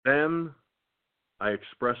them, I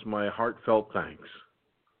express my heartfelt thanks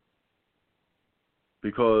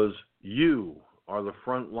because you are the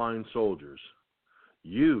frontline soldiers.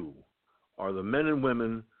 You are the men and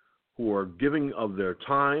women who are giving of their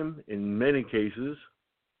time in many cases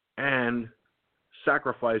and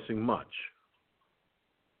sacrificing much.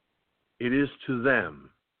 It is to them.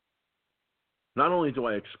 Not only do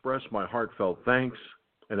I express my heartfelt thanks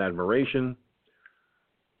and admiration,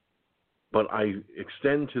 but I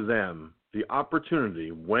extend to them the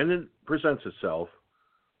opportunity, when it presents itself,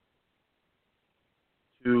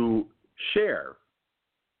 to share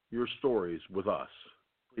your stories with us.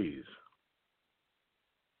 Please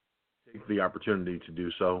take the opportunity to do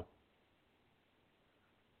so.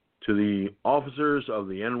 To the officers of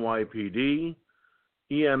the NYPD,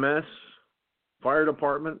 EMS, Fire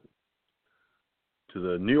Department, to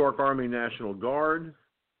the New York Army National Guard,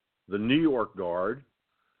 the New York Guard,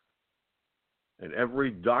 and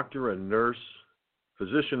every doctor and nurse,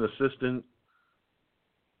 physician assistant,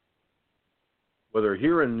 whether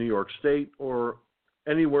here in New York State or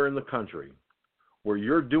anywhere in the country, where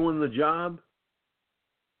you're doing the job,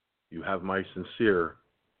 you have my sincere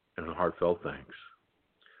and heartfelt thanks.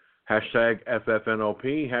 Hashtag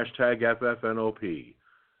FFNOP, hashtag FFNOP.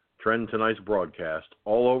 Trend tonight's broadcast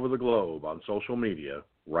all over the globe on social media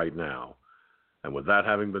right now. And with that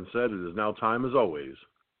having been said, it is now time, as always,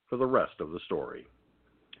 for the rest of the story.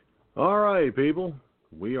 All right, people.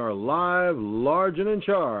 We are live, large, and in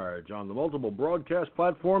charge on the multiple broadcast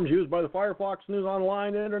platforms used by the Firefoxnews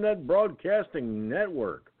Online Internet Broadcasting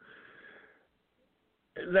Network.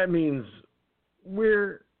 That means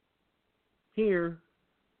we're here.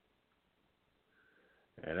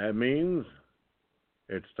 And that means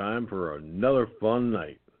it's time for another fun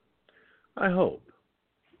night. I'm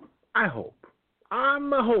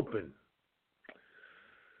hoping.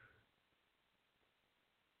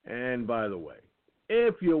 And by the way,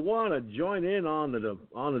 if you want to join in on the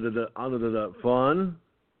fun,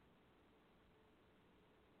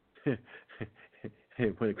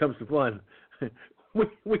 when it comes to fun,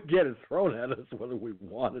 we get it thrown at us whether we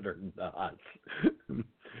want it or not.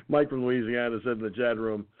 Mike from Louisiana said in the chat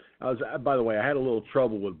room, by the way, I had a little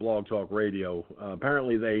trouble with Blog Talk Radio.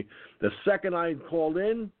 Apparently, the second I called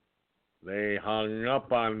in, they hung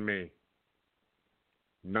up on me.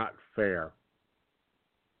 Not fair.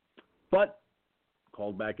 But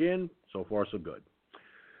called back in, so far so good.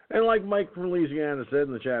 And like Mike from Louisiana said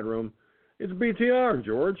in the chat room, it's BTR,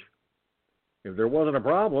 George. If there wasn't a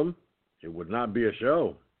problem, it would not be a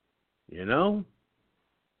show. You know?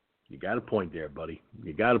 You got a point there, buddy.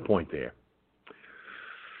 You got a point there.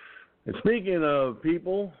 And speaking of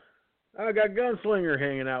people, I got Gunslinger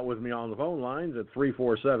hanging out with me on the phone lines at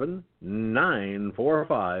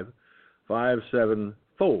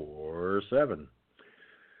 347-945-5747.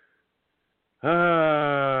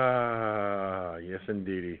 Yes,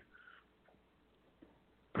 indeedy.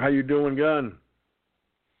 How you doing, Gun?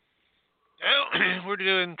 Well, we're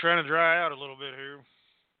trying to dry out a little bit here.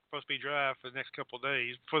 Supposed to be dry for the next couple of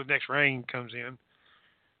days before the next rain comes in.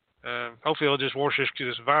 Hopefully it'll just wash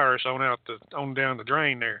this virus on down the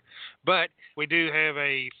drain there. But we do have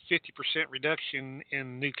a 50% reduction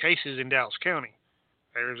in new cases in Dallas County.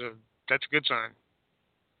 That's a good sign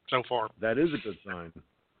so far. That is a good sign.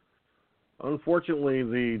 Unfortunately,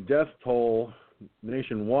 the death toll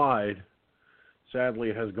nationwide,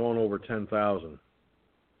 sadly, has gone over 10,000.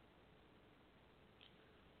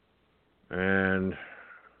 And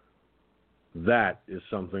that is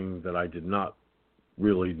something that I did not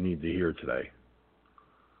really need to hear today.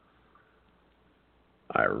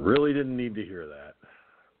 I really didn't need to hear that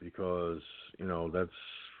because,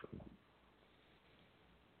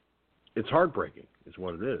 it's heartbreaking is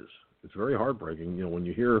what it is. It's very heartbreaking, when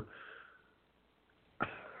you hear,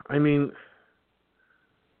 in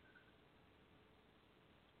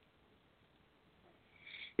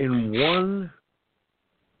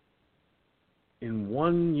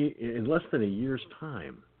less than a year's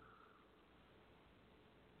time,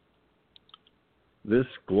 this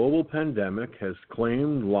global pandemic has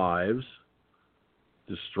claimed lives,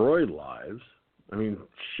 destroyed lives.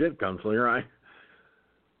 Gunslinger,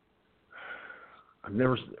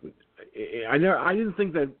 I didn't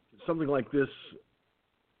think that something like this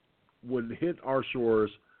would hit our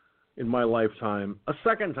shores in my lifetime a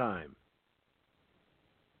second time.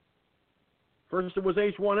 First it was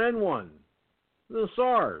H1N1, the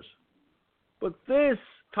SARS. But this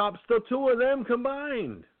tops the two of them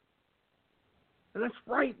combined. And that's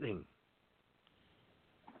frightening.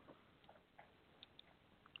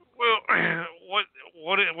 Well,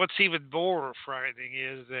 what's even more frightening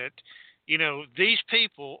is that, these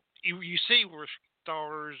people, you see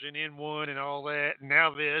stars and N1 and all that, and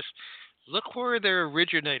now this. Look where they're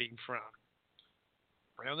originating from,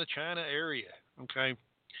 around the China area. Okay,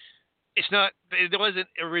 it wasn't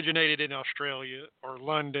originated in Australia or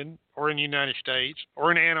London or in the United States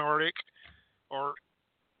or in Antarctic or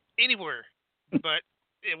anywhere, but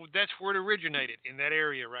that's where it originated, in that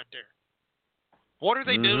area right there. What are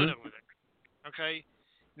they doing over there? Okay,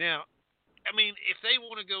 now, I mean, if they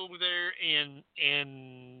want to go over there and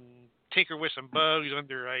tinker with some bugs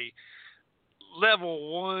under a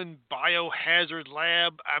level 1 biohazard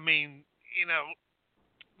lab, I mean,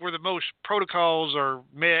 where the most protocols are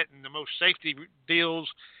met and the most safety deals,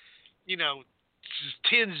 10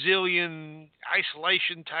 zillion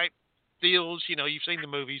isolation type deals. You've seen the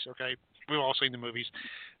movies, okay? We've all seen the movies.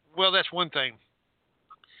 Well, that's one thing.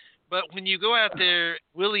 But when you go out there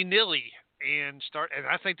willy-nilly and start, and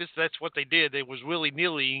I think that's what they did. They was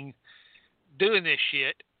willy-nillying doing this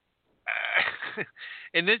shit.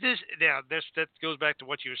 And that goes back to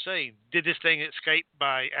what you were saying. Did this thing escape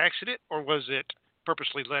by accident, or was it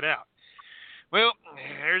purposely let out? Well,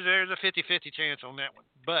 there's a 50-50 chance on that one.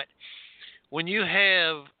 But when you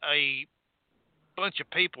have a bunch of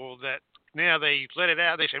people that now they let it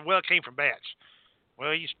out, they say, well, it came from bats.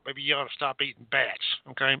 Well, maybe you ought to stop eating bats,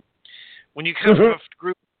 okay? When you come from a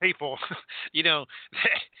group of people,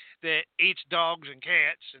 that eats dogs and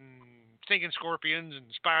cats and stinking scorpions and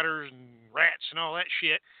spiders and rats and all that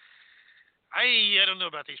shit, I don't know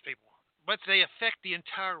about these people, but they affect the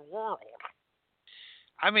entire world.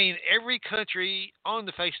 I mean, every country on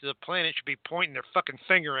the face of the planet should be pointing their fucking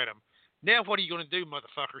finger at them. Now what are you going to do,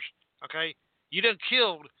 motherfuckers? Okay? You done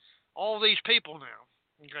killed all these people now.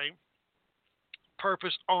 Okay?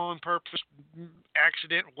 On purpose,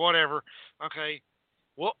 accident, whatever. Okay?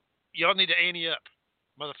 Well, y'all need to ante up,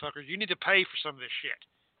 motherfuckers. You need to pay for some of this shit.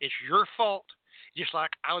 It's your fault. Just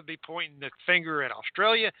like I would be pointing the finger at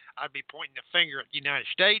Australia, I'd be pointing the finger at the United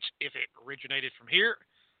States if it originated from here.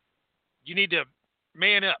 You need to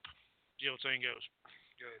man up, the old saying goes.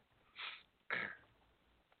 Good.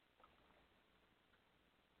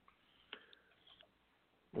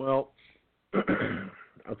 Well,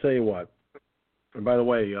 I'll tell you what. And by the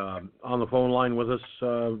way, on the phone line with us,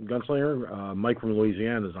 Gunslinger, Mike from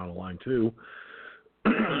Louisiana is on the line too.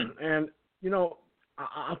 And,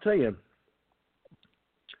 I'll tell you,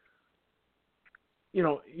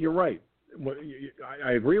 you're right.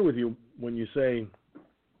 I agree with you when you say,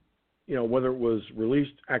 whether it was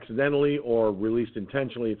released accidentally or released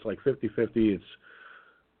intentionally, it's like 50-50. It's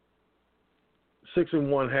 6 in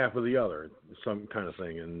one, half of the other, some kind of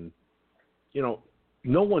thing. And,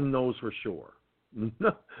 no one knows for sure.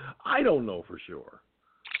 No, I don't know for sure.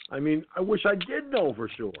 I mean, I wish I did know for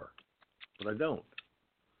sure, but I don't.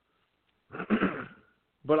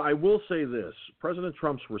 But I will say this. President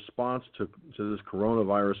Trump's response to this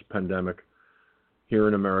coronavirus pandemic here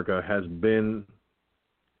in America has been,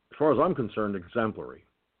 as far as I'm concerned, exemplary.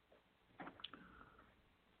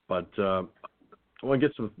 But I want to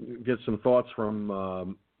get some thoughts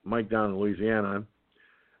from Mike down in Louisiana,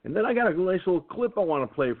 and then I got a nice little clip I want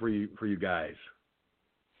to play for you guys,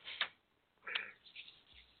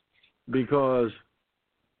 because,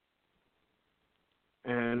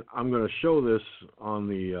 and I'm going to show this on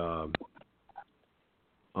the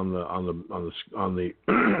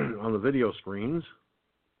video screens.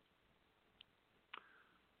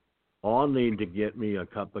 I'll need to get me a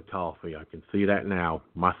cup of coffee. I can see that now.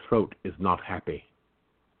 My throat is not happy.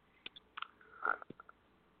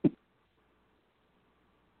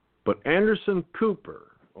 But Anderson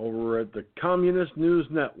Cooper over at the Communist News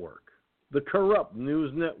Network, the corrupt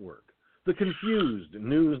news network, the confused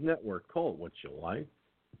news network, call it what you like,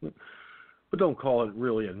 but don't call it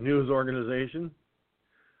really a news organization.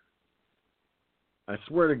 I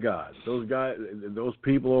swear to God, those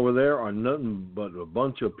people over there are nothing but a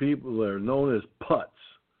bunch of people that are known as putts.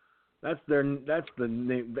 That's the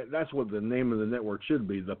name. That's what the name of the network should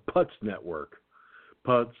be, the Putts Network.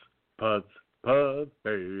 Putts. No,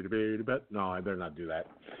 I better not do that.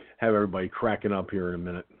 Have everybody cracking up here in a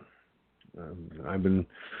minute. I've been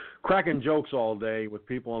cracking jokes all day with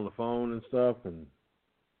people on the phone and stuff, and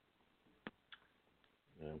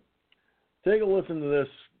take a listen to this.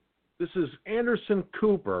 This is Anderson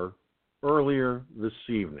Cooper earlier this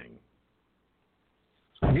evening.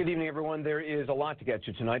 Good evening, everyone. There is a lot to get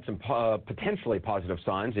to tonight. Some potentially positive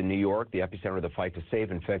signs in New York, the epicenter of the fight to save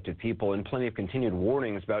infected people, and plenty of continued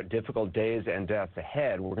warnings about difficult days and deaths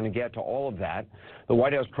ahead. We're going to get to all of that. The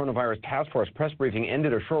White House Coronavirus Task Force press briefing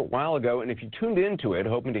ended a short while ago, and if you tuned into it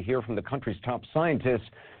hoping to hear from the country's top scientists,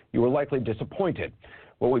 you were likely disappointed.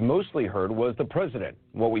 What we mostly heard was the president.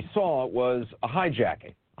 What we saw was a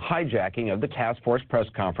hijacking hijacking of the task force press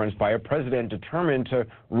conference by a president determined to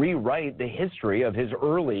rewrite the history of his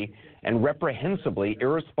early and reprehensibly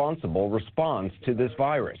irresponsible response to this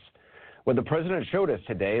virus. What the president showed us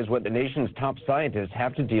today is what the nation's top scientists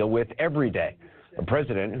have to deal with every day. A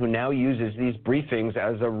president who now uses these briefings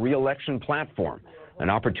as a re-election platform, an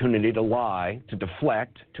opportunity to lie, to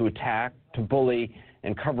deflect, to attack, to bully,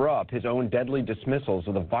 and cover up his own deadly dismissals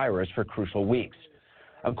of the virus for crucial weeks.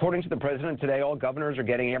 According to the president today, all governors are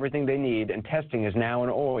getting everything they need, and testing is now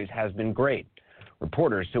and always has been great.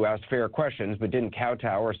 Reporters who asked fair questions but didn't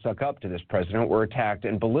kowtow or suck up to this president were attacked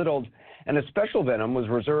and belittled, and a special venom was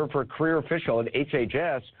reserved for a career official at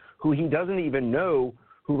HHS who he doesn't even know,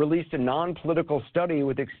 who released a non-political study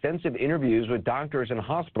with extensive interviews with doctors and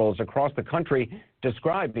hospitals across the country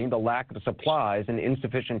describing the lack of supplies and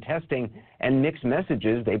insufficient testing and mixed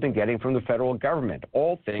messages they've been getting from the federal government,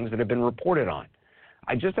 all things that have been reported on.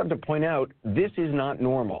 I just have to point out, this is not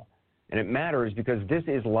normal, and it matters because this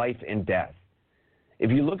is life and death. If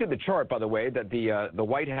you look at the chart, by the way, that the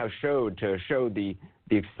White House showed to show the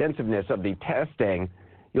extensiveness of the testing,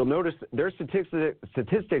 you'll notice their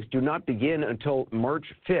statistics do not begin until March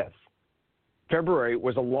 5th. February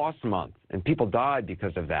was a lost month, and people died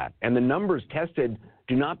because of that. And the numbers tested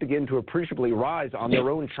do not begin to appreciably rise on their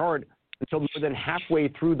own chart until more than halfway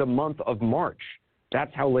through the month of March.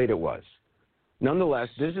 That's how late it was. Nonetheless,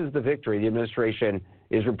 this is the victory the administration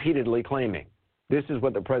is repeatedly claiming. This is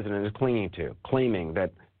what the president is clinging to, claiming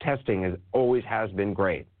that testing always has been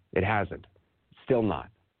great. It hasn't. Still not.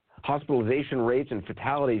 Hospitalization rates and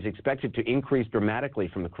fatalities expected to increase dramatically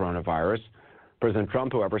from the coronavirus. President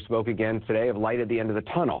Trump, however, spoke again today of light at the end of the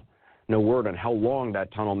tunnel. No word on how long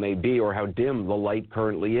that tunnel may be or how dim the light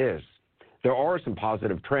currently is. There are some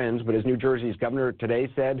positive trends, but as New Jersey's governor today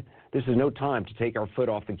said, this is no time to take our foot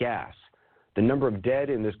off the gas. The number of dead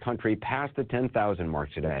in this country passed the 10,000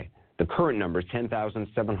 mark today. The current number is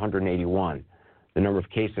 10,781. The number of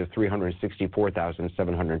cases,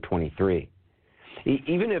 364,723.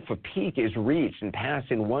 Even if a peak is reached and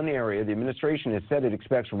passed in one area, the administration has said it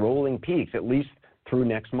expects rolling peaks at least through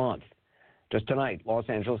next month. Just tonight, Los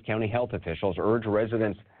Angeles County health officials urge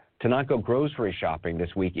residents to not go grocery shopping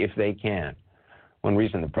this week if they can. One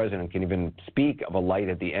reason the president can even speak of a light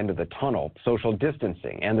at the end of the tunnel, social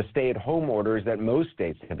distancing, and the stay-at-home orders that most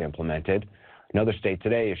states have implemented. Another state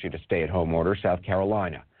today issued a stay-at-home order, South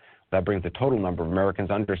Carolina. That brings the total number of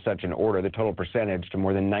Americans under such an order, the total percentage, to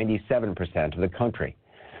more than 97% of the country.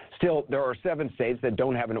 Still, there are 7 states that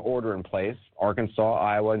don't have an order in place: Arkansas,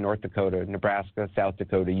 Iowa, North Dakota, Nebraska, South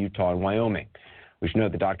Dakota, Utah, and Wyoming. We should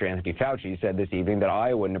note that Dr. Anthony Fauci said this evening that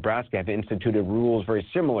Iowa and Nebraska have instituted rules very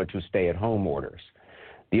similar to stay-at-home orders.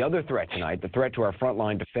 The other threat tonight, the threat to our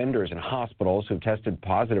frontline defenders and hospitals who tested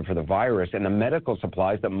positive for the virus, and the medical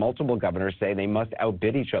supplies that multiple governors say they must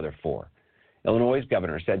outbid each other for. Illinois'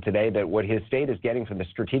 governor said today that what his state is getting from the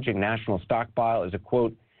strategic national stockpile is a,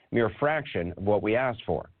 quote, mere fraction of what we asked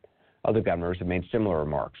for. Other governors have made similar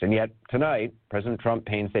remarks. And yet, tonight, President Trump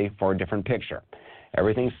paints a far different picture.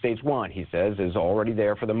 Everything states want, he says, is already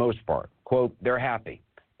there for the most part. Quote, they're happy,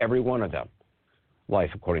 every one of them.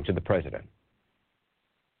 Life, according to the president.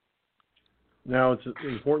 Now, it's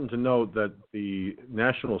important to note that the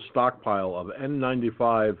national stockpile of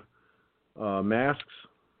N95 masks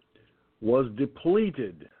was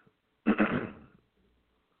depleted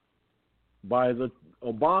by the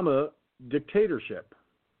Obama dictatorship.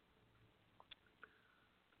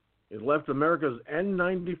 It left America's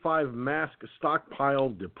N95 mask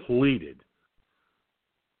stockpile depleted.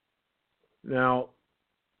 Now,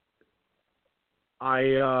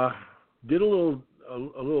 I did a little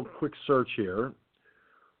quick search here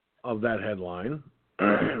of that headline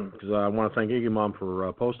because I want to thank Iggy Mom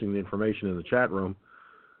for posting the information in the chat room,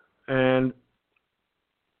 and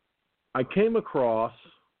I came across.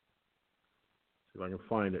 See if I can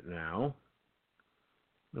find it now.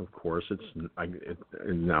 Of course,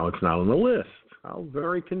 now it's not on the list. How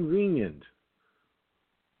very convenient.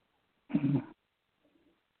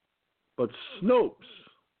 But Snopes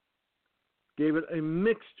gave it a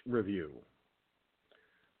mixed review,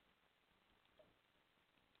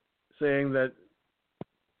 saying that,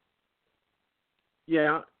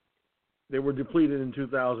 yeah, they were depleted in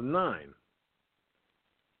 2009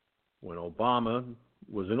 when Obama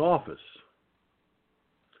was in office.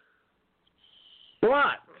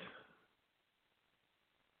 But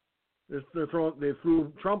they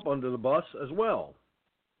threw Trump under the bus as well.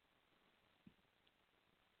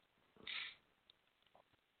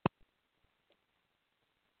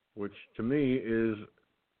 Which to me is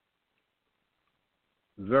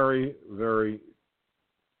very, very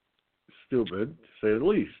stupid, to say the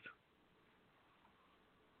least.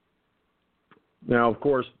 Now, of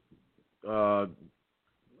course, wait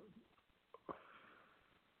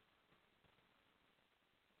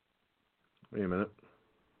a minute.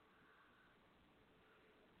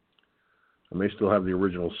 I may still have the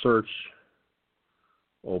original search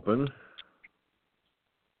open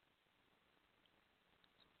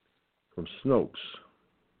from Snopes.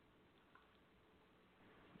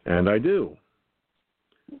 And I do.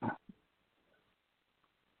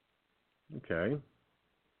 Okay.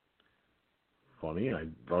 Funny, I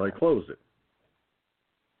thought I closed it.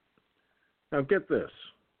 Now get this.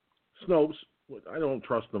 Snopes, I don't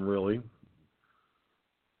trust them really.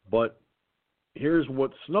 But here's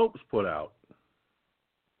what Snopes put out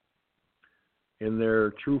in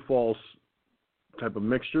their true-false type of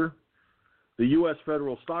mixture. The U.S.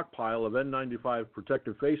 federal stockpile of N95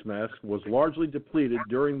 protective face masks was largely depleted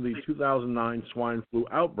during the 2009 swine flu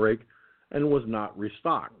outbreak and was not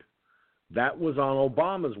restocked. That was on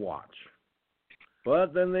Obama's watch.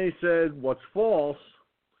 But then they said what's false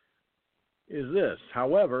is this.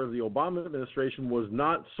 However, the Obama administration was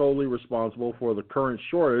not solely responsible for the current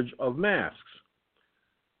shortage of masks.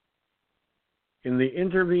 In the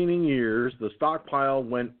intervening years, the stockpile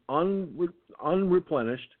went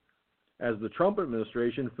unreplenished as the Trump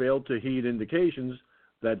administration failed to heed indications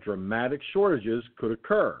that dramatic shortages could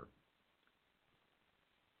occur.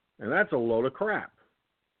 And that's a load of crap.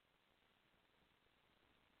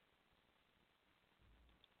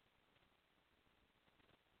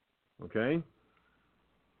 Okay?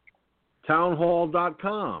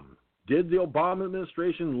 Townhall.com. Did the Obama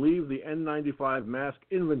administration leave the N95 mask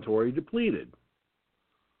inventory depleted?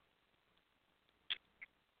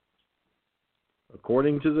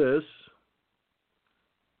 According to this,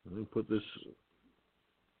 let me put this,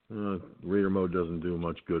 reader mode doesn't do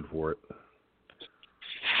much good for it.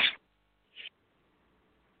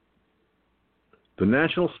 The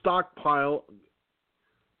national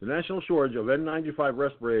shortage of N95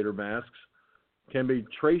 respirator masks can be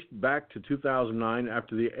traced back to 2009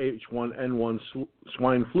 after the H1N1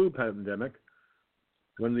 swine flu pandemic,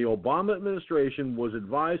 when the Obama administration was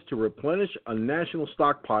advised to replenish a national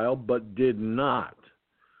stockpile but did not,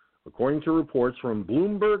 according to reports from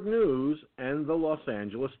Bloomberg News and the Los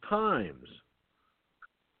Angeles Times.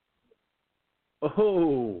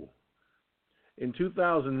 Oh, in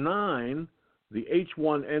 2009, the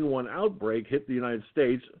H1N1 outbreak hit the United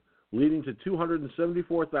States, leading to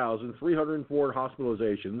 274,304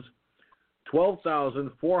 hospitalizations,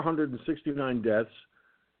 12,469 deaths,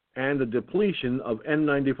 and a depletion of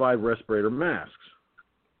N95 respirator masks.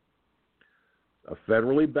 A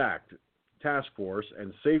federally backed task force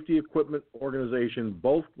and safety equipment organization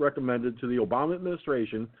both recommended to the Obama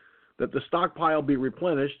administration that the stockpile be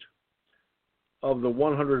replenished of the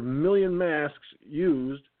 100 million masks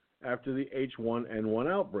used after the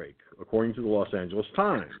H1N1 outbreak, according to the Los Angeles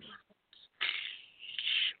Times.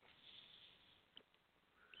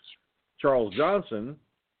 Charles Johnson,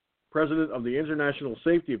 president of the International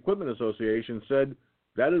Safety Equipment Association, said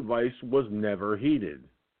that advice was never heeded.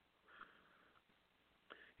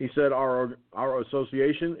 He said, our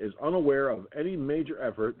association is unaware of any major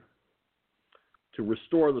effort to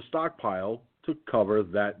restore the stockpile to cover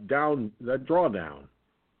that drawdown.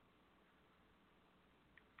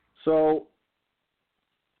 So,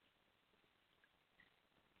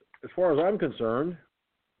 as far as I'm concerned,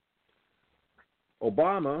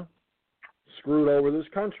 Obama screwed over this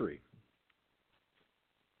country.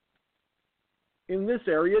 In this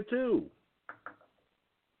area, too.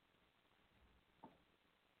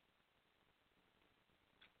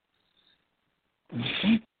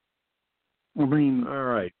 I mean, all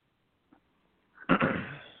right.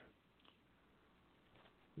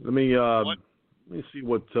 Let me see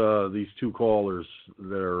what these two callers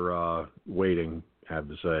that are waiting have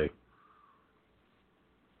to say.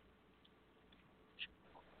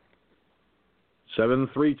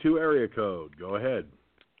 (732) area code. Go ahead.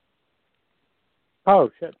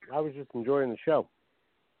 Oh, shit. I was just enjoying the show.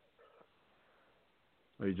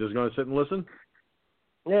 Are you just going to sit and listen?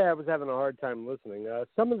 Yeah, I was having a hard time listening.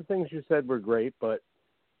 Some of the things you said were great, but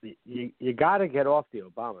you got to get off the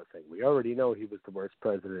Obama thing. We already know he was the worst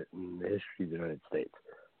president in the history of the United States.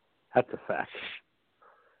 That's a fact.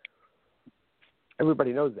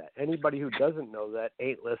 Everybody knows that. Anybody who doesn't know that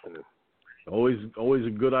ain't listening. Always a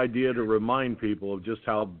good idea to remind people of just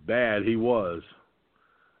how bad he was,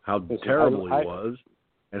 how terrible he was,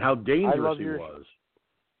 and how dangerous he was.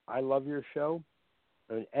 I love your show,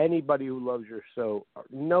 and anybody who loves your show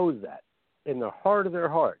knows that. In the heart of their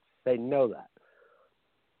hearts, they know that.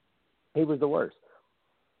 He was the worst.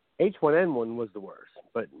 H1N1 was the worst,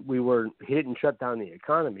 but he didn't shut down the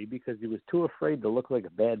economy because he was too afraid to look like a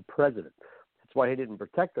bad president. That's why he didn't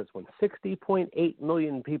protect us when 60.8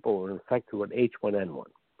 million people were infected with H1N1.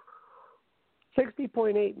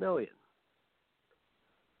 60.8 million.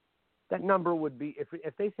 That number would be,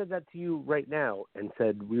 if they said that to you right now and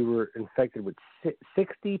said we were infected with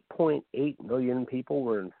 60.8 million people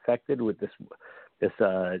were infected with this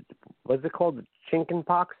what's it called, the chicken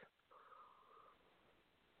pox?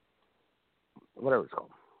 Whatever it's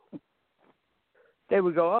called. They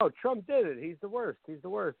would go, oh, Trump did it. He's the worst. He's the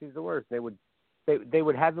worst. He's the worst. They would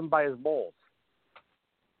have him by his balls.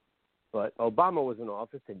 But Obama was in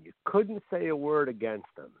office, and you couldn't say a word against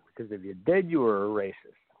him, because if you did, you were a racist.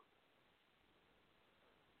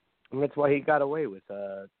 And that's why he got away with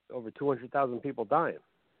over 200,000 people dying.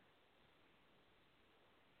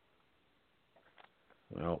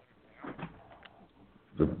 Well,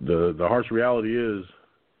 the harsh reality is,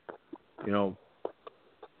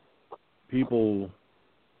 people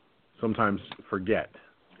sometimes forget,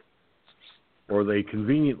 or they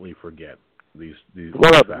conveniently forget these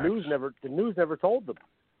facts. The news never told them.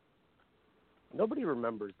 Nobody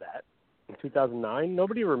remembers that. In 2009,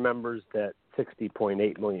 nobody remembers that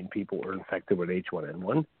 60.8 million people were infected with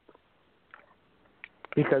H1N1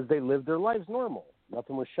 because they lived their lives normal.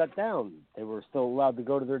 Nothing was shut down. They were still allowed to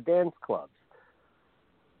go to their dance clubs.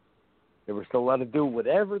 They were still allowed to do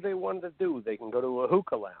whatever they wanted to do. They can go to a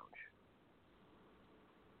hookah lounge.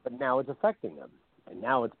 But now it's affecting them, and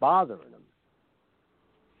now it's bothering them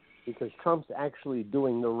because Trump's actually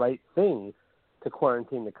doing the right thing to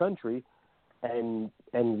quarantine the country and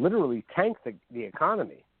literally tank the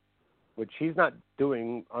economy, which he's not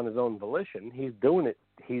doing on his own volition. He's doing it.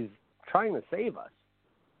 He's trying to save us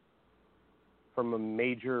from a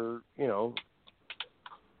major,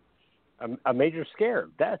 a major scare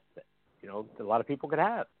of death that, a lot of people could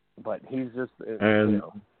have. But he's just,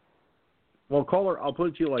 Well, caller, I'll put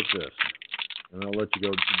it to you like this, and I'll let you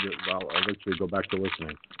go. I'll let you go back to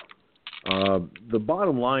listening. The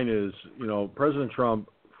bottom line is, President Trump,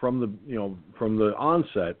 from the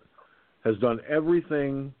onset, has done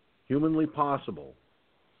everything humanly possible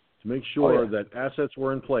to make sure that assets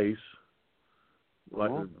were in place.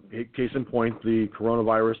 Like, case in point, the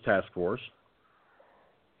coronavirus task force.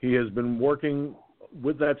 He has been working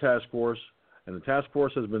with that task force, and the task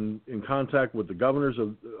force has been in contact with the governors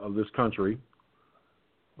of this country.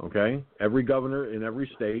 Okay, every governor in every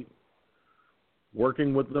state,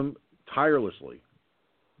 working with them tirelessly.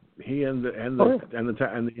 He and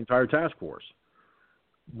the entire task force.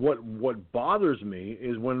 What bothers me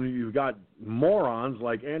is when you've got morons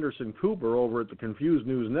like Anderson Cooper over at the Confused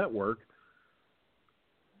News Network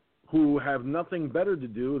who have nothing better to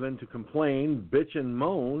do than to complain, bitch, and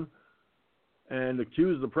moan, and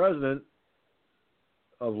accuse the president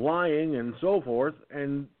of lying and so forth,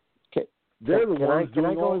 and they're the ones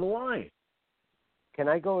doing all the lying. Can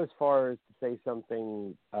I go as far as to say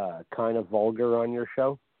something kind of vulgar on your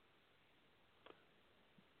show?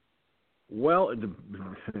 Well, as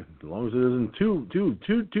long as it isn't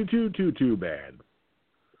too bad.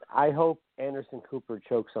 I hope Anderson Cooper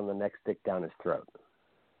chokes on the next stick down his throat.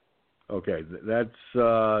 Okay, that's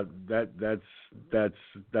a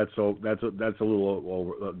little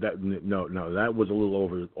over. That was a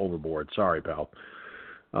little overboard. Sorry, pal.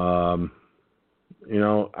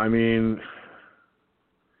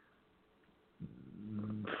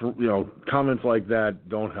 Comments like that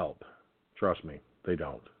don't help. Trust me, they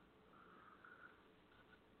don't.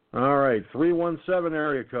 All right, 317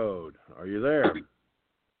 area code. Are you there?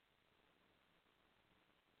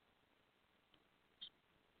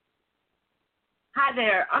 Hi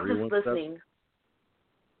there. I'm just listening.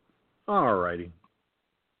 All righty.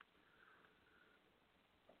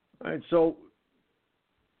 All right, so,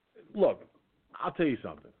 look, I'll tell you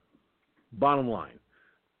something. Bottom line,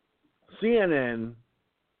 CNN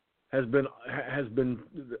has been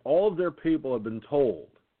all of their people have been told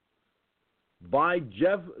by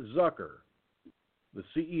Jeff Zucker, the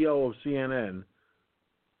CEO of CNN,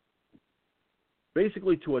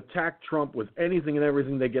 basically to attack Trump with anything and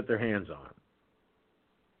everything they get their hands on.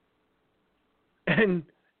 And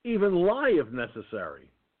even lie if necessary.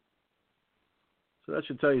 So that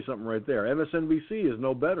should tell you something right there. MSNBC is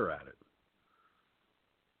no better at it.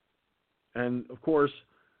 And, of course,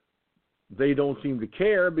 they don't seem to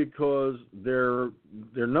care because their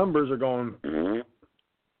numbers are going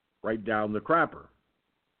right down the crapper,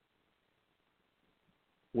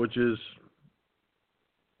 which is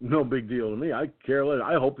no big deal to me. I care less.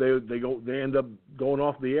 I hope they end up going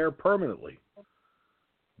off the air permanently,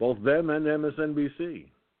 both them and MSNBC.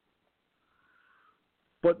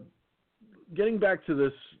 But getting back to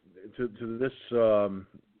this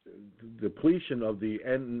depletion of the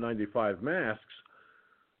N95 masks,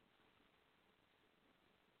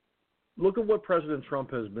 Look at what President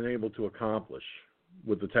Trump has been able to accomplish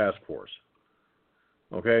with the task force.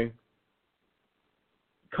 Okay?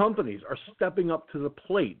 Companies are stepping up to the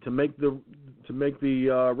plate to make the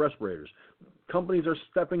respirators. Companies are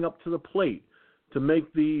stepping up to the plate to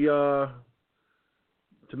make the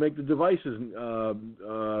devices.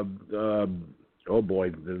 Oh boy,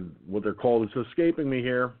 what they're called is escaping me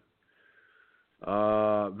here.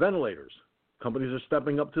 Ventilators. Companies are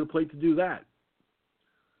stepping up to the plate to do that.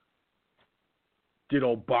 Did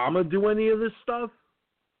Obama do any of this stuff?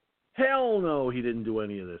 Hell no, he didn't do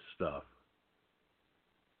any of this stuff.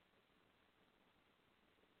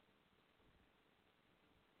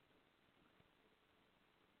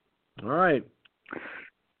 All right.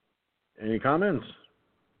 Any comments?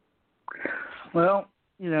 Well,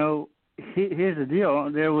 here's the deal.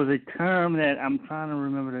 There was a term that I'm trying to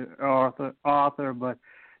remember the author, but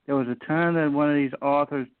there was a term that one of these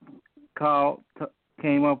authors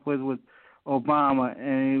came up with Obama,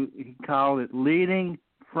 and he called it leading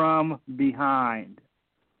from behind.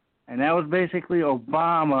 And that was basically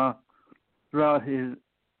Obama throughout his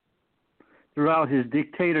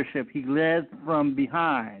dictatorship. He led from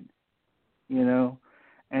behind,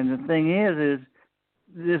 And the thing is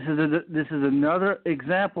this is another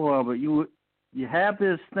example of it. You have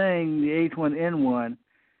this thing, the H1N1,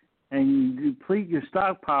 and you deplete your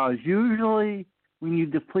stockpiles. Usually, when you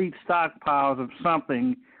deplete stockpiles of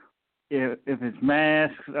something, if it's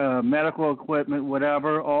masks, medical equipment,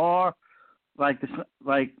 whatever, or like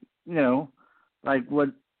what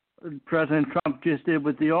President Trump just did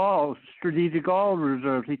with the strategic oil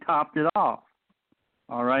reserves, he topped it off.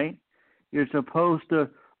 All right, you're supposed to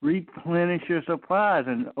replenish your supplies,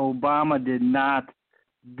 and Obama did not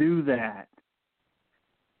do that.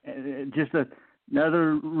 Just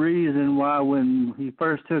another reason why when he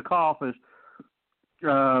first took office,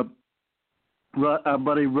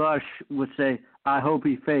 Buddy Rush would say, "I hope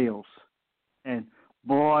he fails," and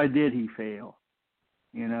boy, did he fail.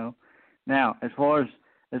 Now, as far as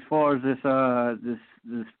this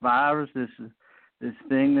virus, this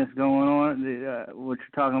thing that's going on, what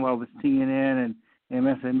you're talking about with CNN and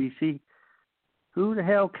MSNBC, who the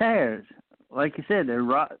hell cares? Like you said,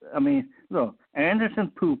 look,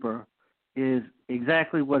 Anderson Cooper is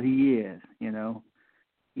exactly what he is.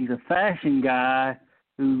 He's a fashion guy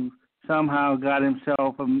who somehow got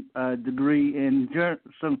himself a degree in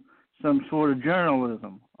some sort of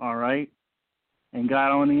journalism, all right, and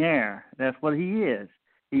got on the air. That's what he is.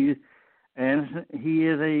 He is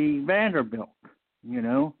a Vanderbilt,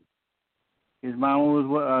 His mama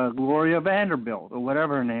was Gloria Vanderbilt or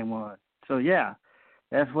whatever her name was. So yeah,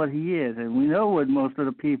 that's what he is, and we know what most of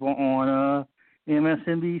the people on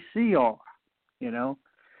MSNBC are.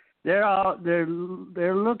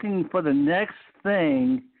 They're looking for the next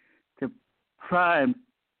thing to try and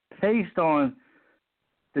paste on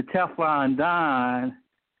the Teflon Don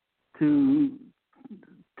to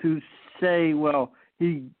say, well,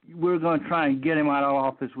 we're going to try and get him out of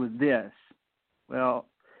office with this. Well,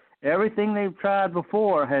 everything they've tried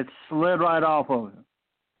before has slid right off of him.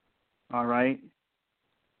 All right?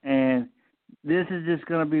 And this is just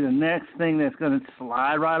going to be the next thing that's going to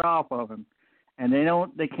slide right off of him. And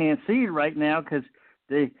they can't see it right now because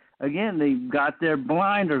they've got their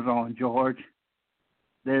blinders on, George.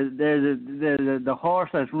 They're the horse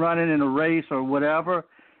that's running in a race or whatever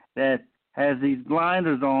that has these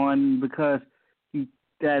blinders on because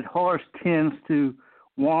that horse tends to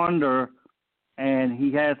wander, and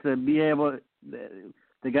he has to be able.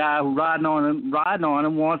 The guy who's riding on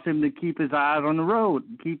him wants him to keep his eyes on the road,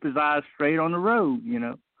 keep his eyes straight on the road,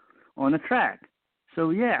 on the track.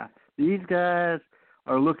 So yeah, these guys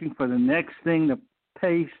are looking for the next thing to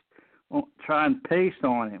try and paste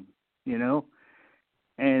on him,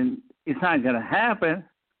 and it's not going to happen.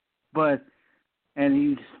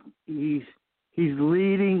 And he's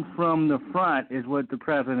leading from the front is what the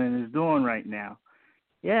president is doing right now.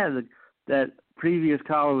 Yeah, that previous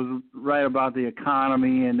caller was right about the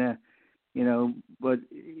economy and but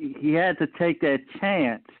he had to take that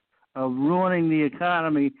chance of ruining the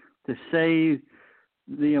economy to save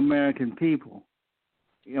the American people.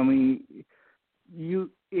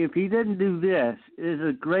 If he didn't do this, there's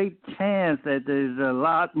a great chance that there's a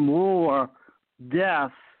lot more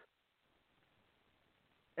deaths,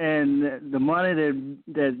 and the money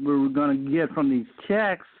that we're going to get from these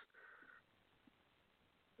checks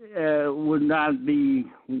would not be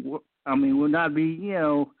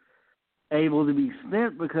able to be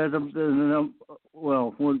spent because of the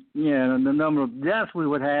number of deaths we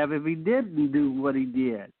would have if he didn't do what he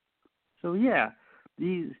did. So yeah,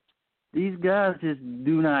 these guys just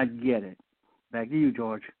do not get it. Back to you,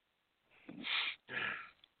 George.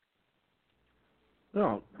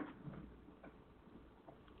 No.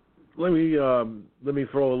 Let me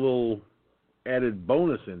throw a little added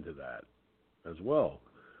bonus into that as well.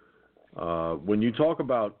 When you talk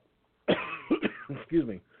about, excuse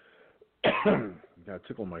me, got a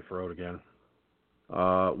tickle in my throat again.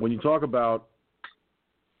 When you talk about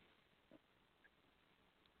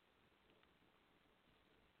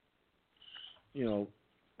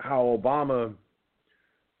how Obama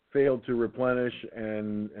failed to replenish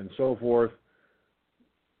and so forth,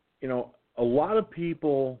 a lot of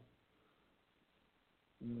people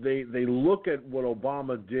they look at what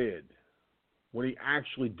Obama did, what he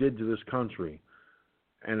actually did to this country,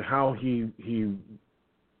 and how he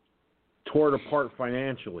tore it apart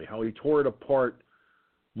financially, how he tore it apart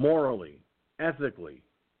morally, ethically.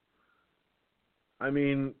 I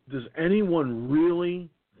mean, does anyone really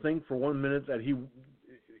think for 1 minute that if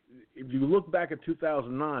you look back at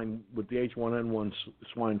 2009 with the H1N1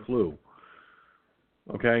 swine flu,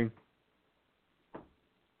 okay,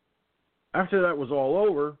 after that was all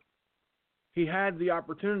over, he had the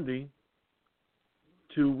opportunity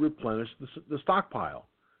to replenish the stockpile.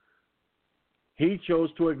 He chose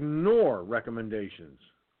to ignore recommendations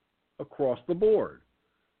across the board.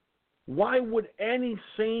 Why would any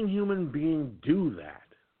sane human being do that?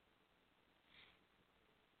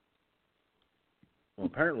 Well,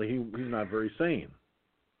 apparently he's not very sane.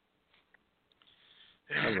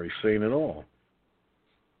 Not very sane at all.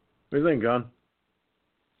 What do you think, Gun?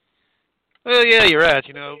 Well, yeah, you're right.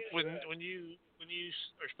 When you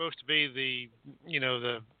are supposed to be the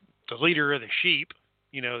leader of the sheep,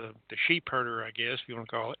 the sheep herder, I guess, if you want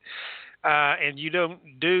to call it, and you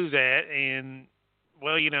don't do that, and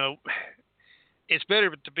well, it's better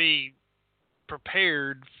to be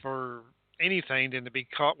prepared for anything than to be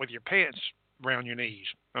caught with your pants around your knees.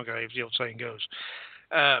 Okay, as the old saying goes.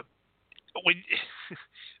 Well,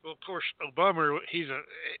 of course, Obama, he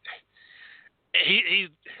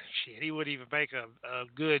wouldn't even make a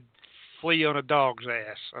good flea on a dog's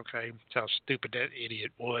ass. Okay, that's how stupid that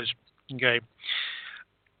idiot was. Okay,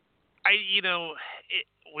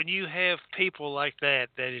 when you have people like that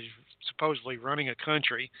is supposedly running a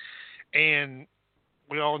country, and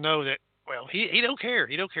we all know that. Well, he don't care.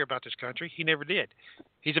 He don't care about this country. He never did.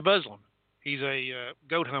 He's a Muslim. He's a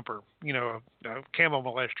goat humper. A camel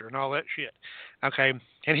molester and all that shit. Okay,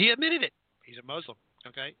 and he admitted it. He's a Muslim.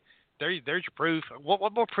 Okay. There's your proof.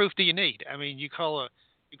 What more proof do you need? I mean, you call a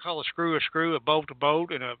screw, a bolt a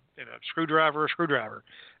bolt, and a screwdriver a screwdriver.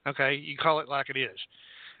 Okay, you call it like it is.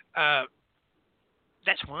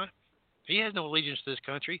 That's why he has no allegiance to this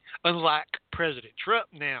country. Unlike President Trump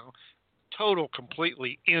now, total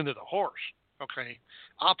completely end of the horse. Okay,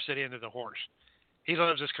 opposite end of the horse. He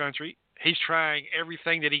loves this country. He's trying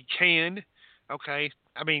everything that he can. Okay,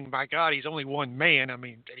 I mean, my God, he's only one man. I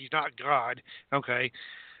mean, he's not God. Okay.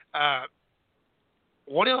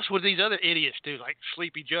 What else would these other idiots do, like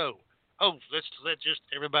Sleepy Joe? Oh, let's let just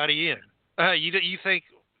everybody in. You think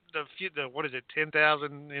the what is it,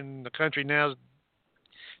 10,000 in the country now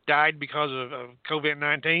died because of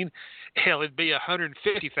COVID-19? Hell, it'd be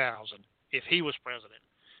 150,000 if he was president,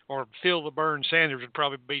 or Phil the Burn Sanders would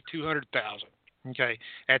probably be 200,000. Okay,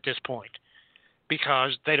 at this point,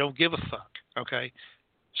 because they don't give a fuck. Okay,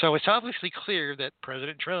 so it's obviously clear that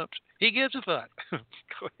President Trump, he gives a fuck.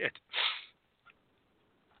 Go ahead.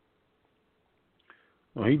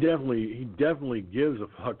 Well, he definitely gives a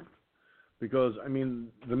fuck, because I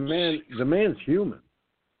mean the man's human,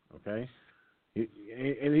 okay,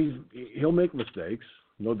 and he'll make mistakes,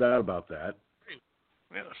 no doubt about that.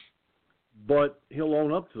 Yeah. But he'll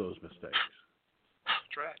own up to those mistakes.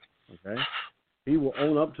 That's right. Okay, he will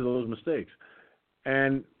own up to those mistakes,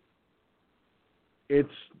 and it's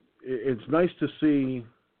nice to see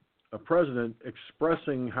a president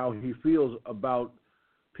expressing how he feels about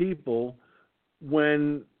people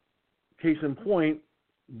when, case in point,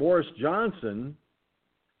 Boris Johnson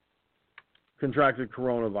contracted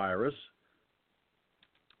coronavirus,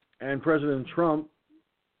 and President Trump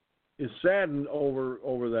is saddened over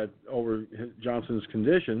Johnson's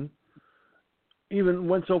condition, even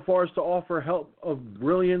went so far as to offer help of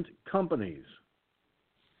brilliant companies.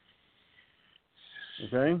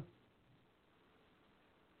 Okay?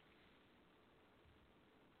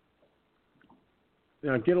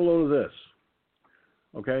 Now, get a load of this.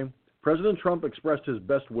 Okay? President Trump expressed his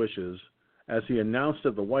best wishes as he announced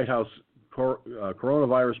at the White House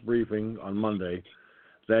coronavirus briefing on Monday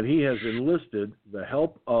that he has enlisted the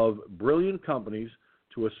help of brilliant companies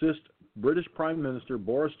to assist British Prime Minister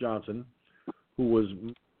Boris Johnson, who was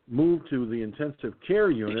moved to the intensive care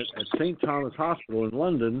unit at St. Thomas Hospital in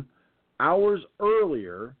London hours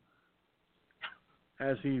earlier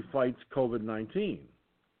as he fights COVID-19.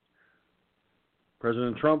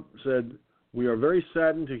 President Trump said, "We are very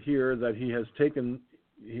saddened to hear that he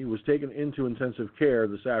was taken into intensive care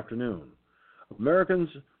this afternoon. Americans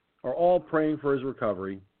are all praying for his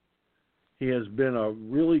recovery. He has been a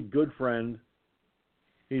really good friend.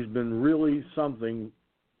 He's been really something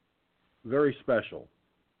very special."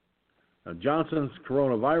 Now, Johnson's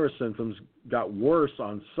coronavirus symptoms got worse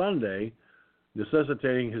on Sunday,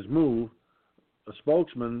 necessitating his move, a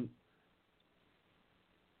spokesman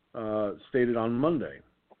stated on Monday.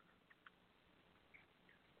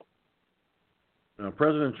 Now,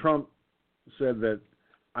 President Trump said that,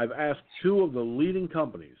 "I've asked two of the leading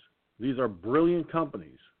companies, these are brilliant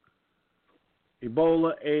companies,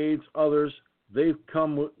 Ebola, AIDS, others, they've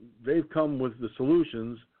come with the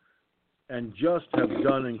solutions and just have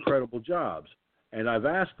done incredible jobs. And I've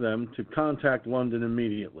asked them to contact London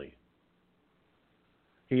immediately."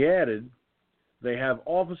 He added, "They have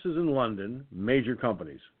offices in London, major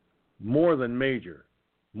companies, more than major,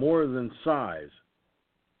 more than size.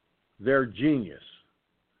 They're genius.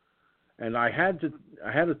 And I had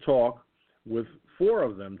to talk with 4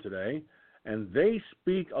 of them today, and they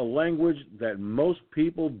speak a language that most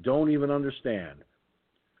people don't even understand.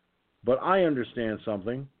 But I understand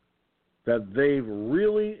something, that they've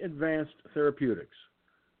really advanced therapeutics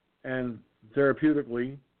and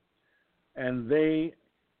therapeutically, and they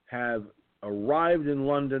have arrived in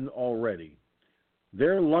London already.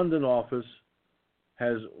 Their London office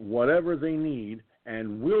has whatever they need,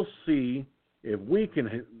 and we'll see if we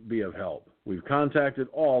can be of help. We've contacted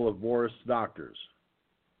all of Boris' doctors."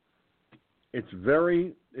 It's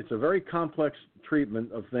a very complex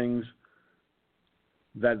treatment of things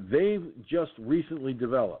that they've just recently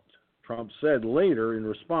developed, Trump said later in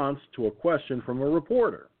response to a question from a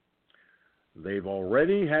reporter. "They've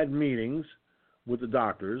already had meetings with the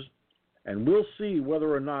doctors, and we'll see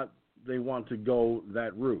whether or not they want to go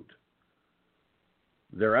that route.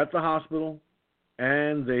 They're at the hospital,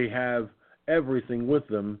 and they have everything with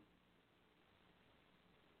them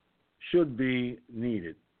should it be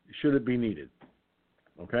needed.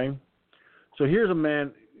 Okay? So here's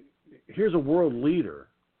a world leader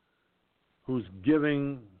who's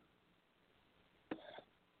giving,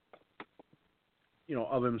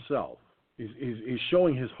 of himself. He's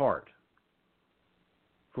showing his heart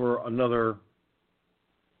for another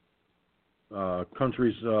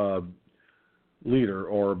country's leader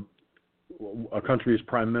or a country's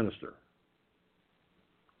prime minister.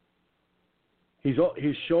 He's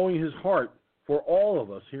showing his heart for all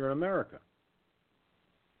of us here in America.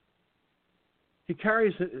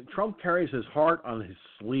 Trump carries his heart on his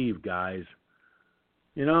sleeve, guys.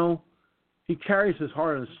 He carries his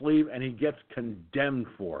heart on his sleeve, and he gets condemned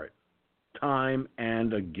for it time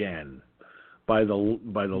and again by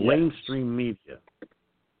the mainstream media.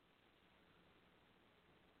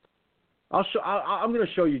 I'm going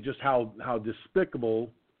to show you just how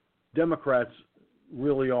despicable Democrats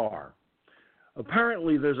really are.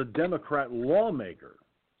 Apparently, there's a Democrat lawmaker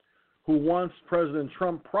who wants President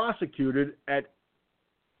Trump prosecuted at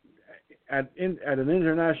an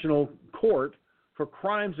international court for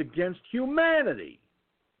crimes against humanity.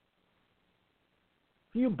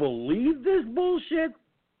 Can you believe this bullshit?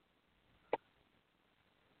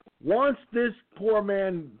 Wants this poor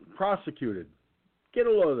man prosecuted. Get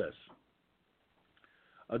a load of this.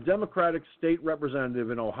 A Democratic state representative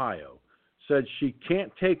in Ohio said she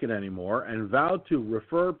can't take it anymore and vowed to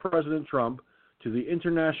refer President Trump to the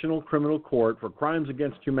International Criminal Court for crimes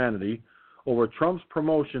against humanity over Trump's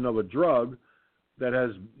promotion of a drug that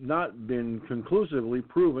has not been conclusively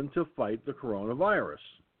proven to fight the coronavirus.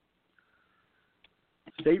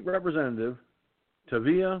 State Representative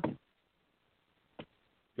Tavia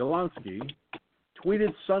Galansky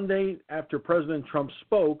tweeted Sunday after President Trump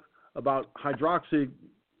spoke about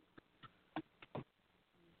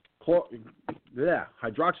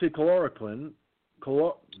hydroxychloroquine,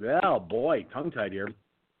 tongue-tied here,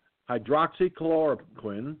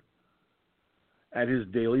 hydroxychloroquine at his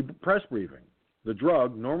daily press briefing. The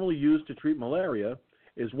drug, normally used to treat malaria,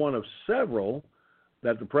 is one of several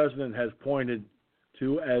that the president has pointed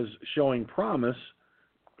to as showing promise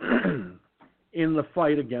in the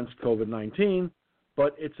fight against COVID-19,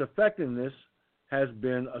 but its effectiveness has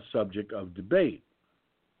been a subject of debate.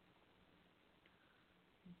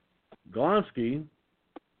 Galansky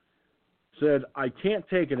said, "I can't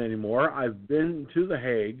take it anymore. I've been to The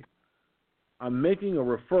Hague. I'm making a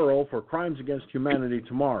referral for crimes against humanity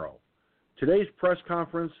tomorrow. Today's press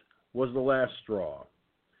conference was the last straw.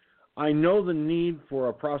 I know the need for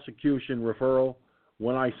a prosecution referral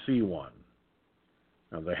when I see one."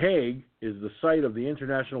 Now, The Hague is the site of the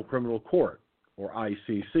International Criminal Court. or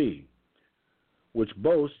ICC, which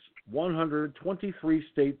boasts 123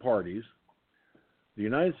 state parties. The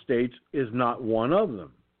United States is not one of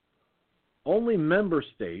them. Only member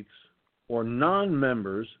states or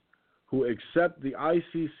non-members who accept the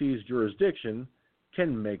ICC's jurisdiction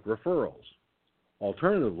can make referrals.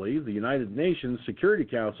 Alternatively, the United Nations Security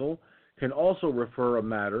Council can also refer a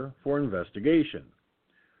matter for investigation.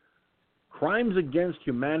 Crimes against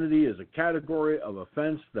humanity is a category of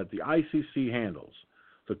offense that the ICC handles.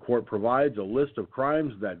 The court provides a list of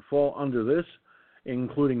crimes that fall under this,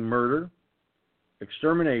 including murder,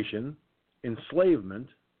 extermination, enslavement,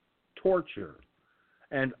 torture,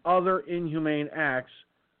 and other inhumane acts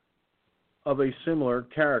of a similar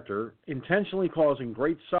character, intentionally causing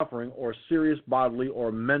great suffering or serious bodily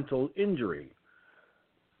or mental injury.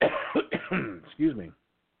 Excuse me.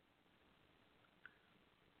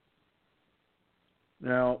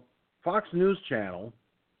 Now, Fox News Channel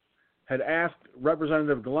had asked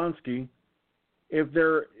Representative Golansky if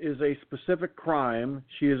there is a specific crime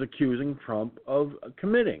she is accusing Trump of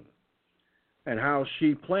committing and how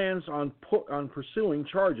she plans on pursuing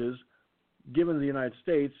charges given the United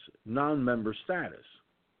States non-member status.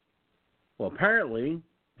 Well, apparently,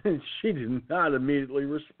 she did not immediately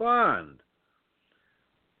respond.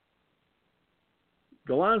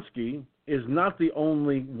 Golansky is not the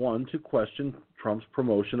only one to question Trump's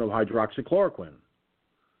promotion of hydroxychloroquine.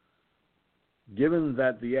 Given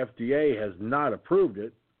that the FDA has not approved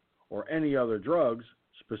it or any other drugs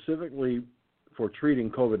specifically for treating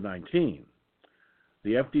COVID-19,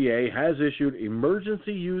 the FDA has issued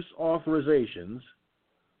emergency use authorizations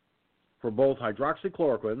for both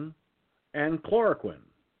hydroxychloroquine and chloroquine.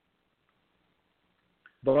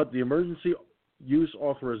 But the emergency use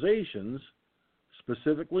authorizations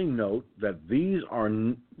specifically note that these are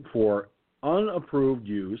for unapproved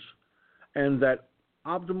use and that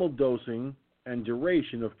optimal dosing and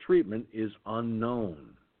duration of treatment is unknown.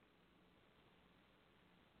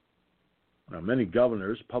 Now, many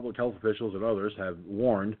governors, public health officials, and others have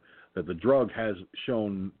warned that the drug has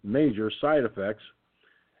shown major side effects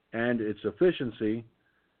and its efficiency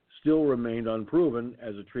still remained unproven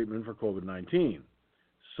as a treatment for COVID-19.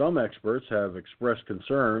 Some experts have expressed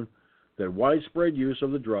concern that widespread use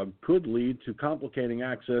of the drug could lead to complicating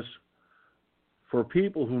access for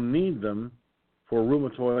people who need them for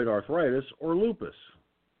rheumatoid arthritis or lupus.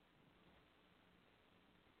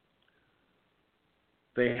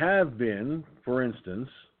 They have been, for instance,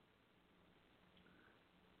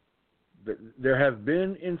 there have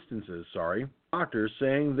been instances, doctors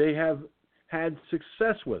saying they have had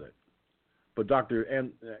success with it. But Dr.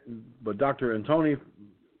 Anthony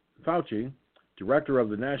Fauci, director of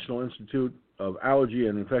the National Institute of Allergy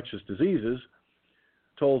and Infectious Diseases,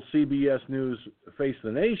 told CBS News Face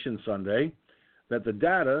the Nation Sunday that the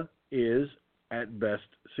data is, at best,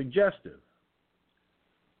 suggestive.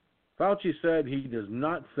 Fauci said he does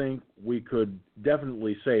not think we could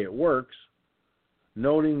definitely say it works,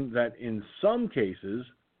 noting that in some cases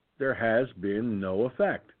there has been no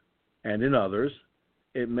effect, and in others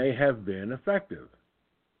it may have been effective.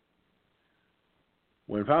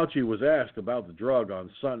 When Fauci was asked about the drug on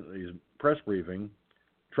Sunday's press briefing,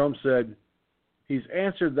 Trump said he's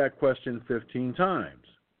answered that question 15 times.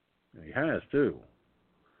 And he has, too.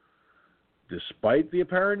 Despite the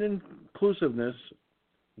apparent inclusiveness,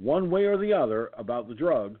 one way or the other, about the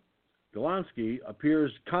drug, Golansky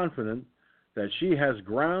appears confident that she has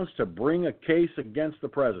grounds to bring a case against the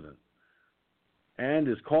president and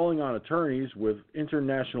is calling on attorneys with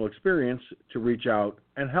international experience to reach out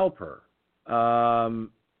and help her.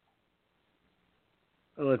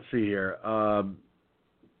 Let's see here.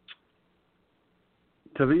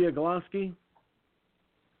 Tavia Golansky,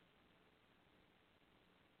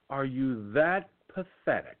 are you that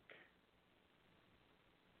pathetic?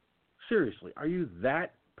 Seriously, are you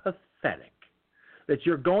that pathetic that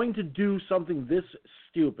you're going to do something this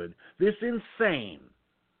stupid, this insane?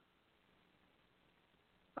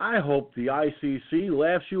 I hope the ICC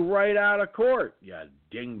laughs you right out of court, you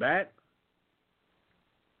dingbat.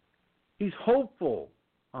 He's hopeful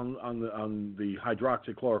on the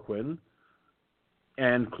hydroxychloroquine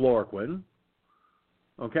and chloroquine.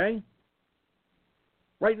 Okay?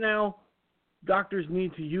 Right now, doctors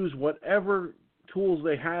need to use whatever tools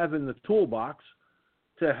they have in the toolbox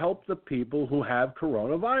to help the people who have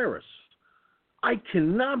coronavirus. I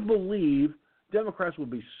cannot believe Democrats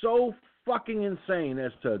would be so fucking insane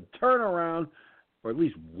as to turn around, or at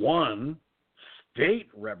least one state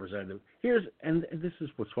representative. And this is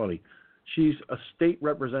what's funny. She's a state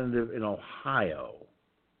representative in Ohio.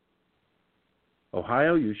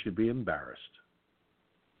 Ohio, you should be embarrassed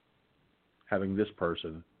having this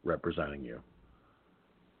person representing you.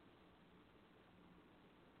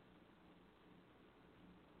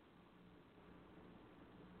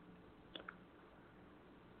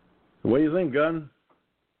 What do you think, Gunn?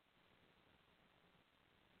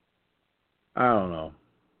 I don't know.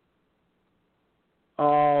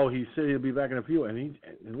 Oh, he said he'll be back in a few, and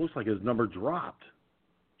it looks like his number dropped.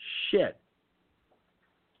 Shit.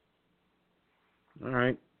 All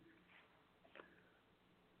right.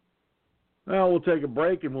 Well, we'll take a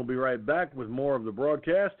break, and we'll be right back with more of the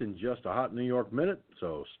broadcast in just a hot New York minute,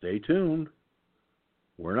 so stay tuned.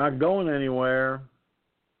 We're not going anywhere.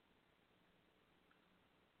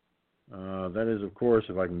 That is, of course,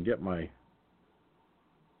 if I can get my...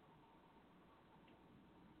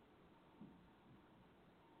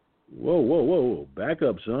 Whoa. Back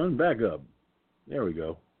up, son. Back up. There we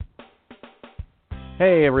go.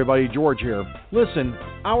 Hey, everybody. George here. Listen,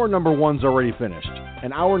 hour number 1's already finished,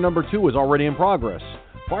 and hour number 2 is already in progress.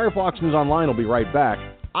 Firefox News Online will be right back.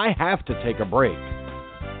 I have to take a break.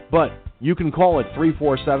 But you can call at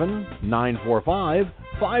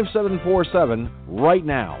 347-945-5747 right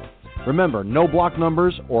now. Remember, no block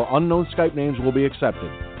numbers or unknown Skype names will be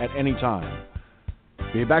accepted at any time.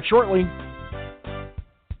 Be back shortly.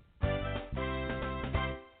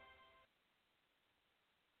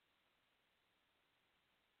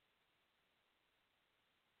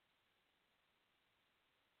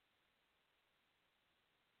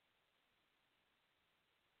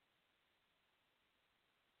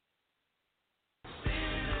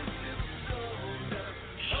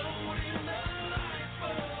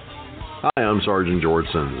 Hi, I'm Sergeant George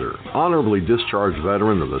Senzer, honorably discharged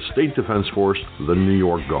veteran of the State Defense Force, the New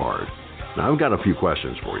York Guard. Now, I've got a few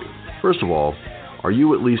questions for you. First of all, are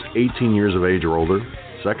you at least 18 years of age or older?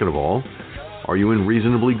 Second of all, are you in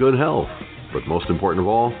reasonably good health? But most important of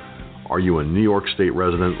all, are you a New York State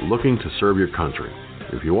resident looking to serve your country?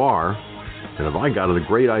 If you are, then have I got a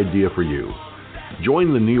great idea for you.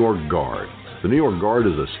 Join the New York Guard. The New York Guard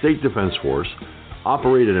is a state defense force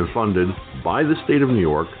operated and funded by the state of New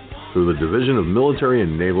York through the Division of Military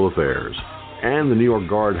and Naval Affairs. And the New York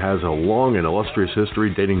Guard has a long and illustrious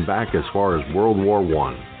history dating back as far as World War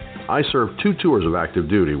I. I served 2 tours of active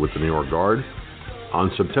duty with the New York Guard. On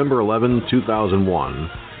September 11, 2001,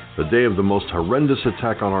 the day of the most horrendous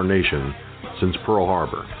attack on our nation since Pearl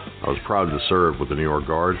Harbor, I was proud to serve with the New York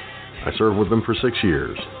Guard. I served with them for 6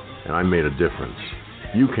 years, and I made a difference.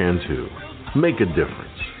 You can too. Make a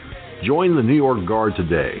difference. Join the New York Guard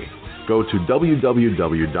today. Go to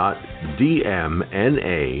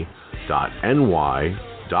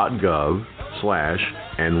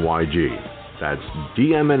www.dmna.ny.gov/NYG. That's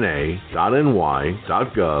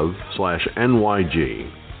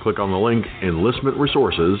dmna.ny.gov/NYG. Click on the link Enlistment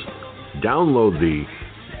Resources, download the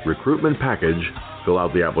recruitment package, fill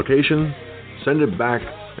out the application, send it back,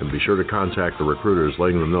 and be sure to contact the recruiters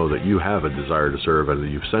letting them know that you have a desire to serve and that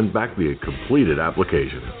you've sent back the completed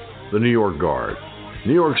application. The New York Guard,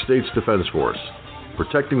 New York State's Defense Force,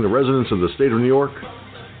 protecting the residents of the state of New York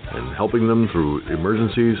and helping them through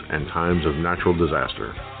emergencies and times of natural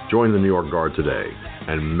disaster. Join the New York Guard today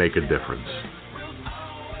and make a difference.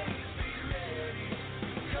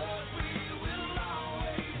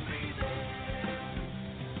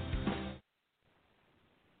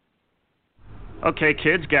 Okay,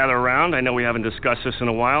 kids, gather around. I know we haven't discussed this in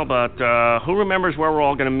a while, but who remembers where we're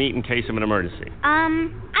all going to meet in case of an emergency?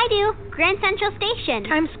 I do. Grand Central Station.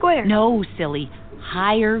 Times Square. No, silly.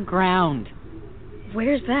 Higher ground.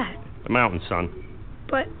 Where's that? The mountain, son.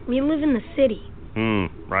 But we live in the city.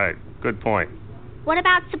 Right. Good point. What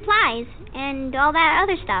about supplies and all that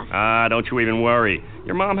other stuff? Don't you even worry.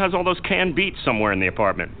 Your mom has all those canned beets somewhere in the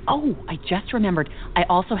apartment. Oh, I just remembered. I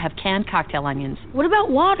also have canned cocktail onions. What about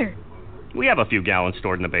water? We have a few gallons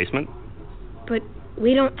stored in the basement. But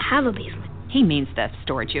we don't have a basement. He means the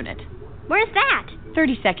storage unit. Where's that?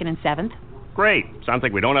 32nd and 7th. Great. Sounds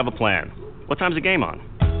like we don't have a plan. What time's the game on?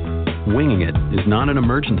 Winging it is not an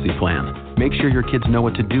emergency plan. Make sure your kids know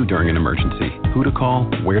what to do during an emergency, who to call,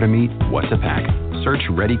 where to meet, what to pack. Search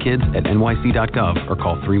Ready Kids at nyc.gov or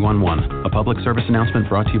call 311. A public service announcement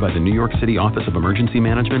brought to you by the New York City Office of Emergency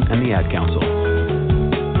Management and the Ad Council.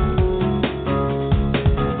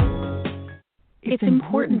 It's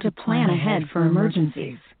important to plan ahead for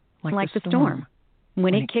emergencies, like the storm.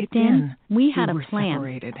 When it kicked in, we had a plan.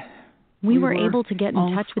 Separated. We were able to get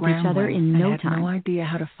in touch with each other in no time. I had no idea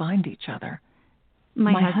how to find each other.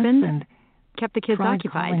 My husband kept the kids tried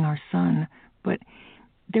occupied. Calling our son, but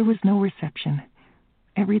there was no reception.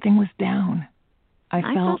 Everything was down. I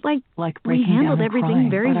felt like breaking we handled down and everything crying,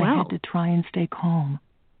 very but well. I had to try and stay calm.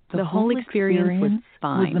 The whole experience was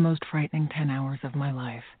fine. Was the most frightening 10 hours of my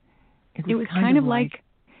life. It was kind of like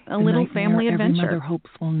a little family adventure. Every mother hopes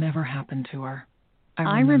will never happen to her.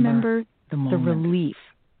 I remember the relief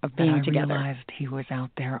of being together. I realized he was out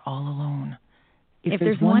there all alone. If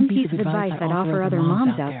there's one piece of advice I'd offer other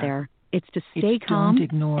moms out there, it's to stay calm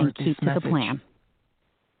and keep to the plan.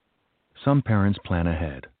 Some parents plan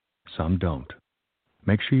ahead, some don't.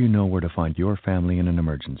 Make sure you know where to find your family in an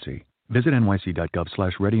emergency. Visit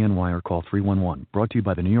nyc.gov/readyny or call 311. Brought to you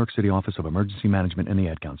by the New York City Office of Emergency Management and the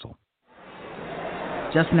Ad Council.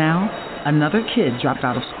 Just now, another kid dropped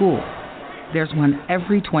out of school. There's one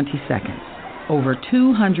every 20 seconds. Over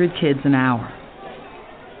 200 kids an hour.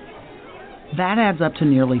 That adds up to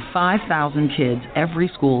nearly 5,000 kids every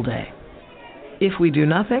school day. If we do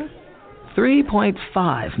nothing,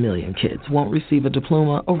 3.5 million kids won't receive a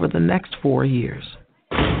diploma over the next 4 years.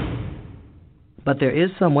 But there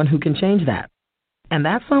is someone who can change that. And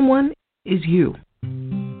that someone is you.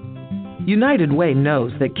 United Way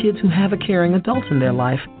knows that kids who have a caring adult in their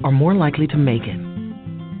life are more likely to make it.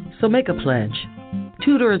 So make a pledge.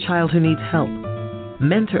 Tutor a child who needs help.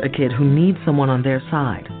 Mentor a kid who needs someone on their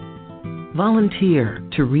side. Volunteer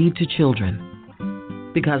to read to children.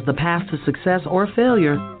 Because the path to success or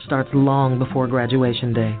failure starts long before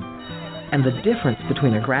graduation day. And the difference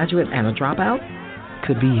between a graduate and a dropout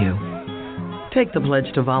could be you. Take the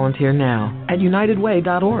pledge to volunteer now at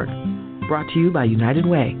unitedway.org. Brought to you by United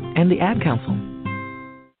Way and the Ad Council.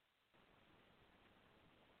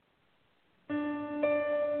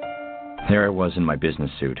 There I was in my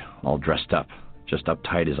business suit, all dressed up, just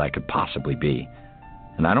uptight as I could possibly be.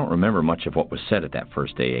 And I don't remember much of what was said at that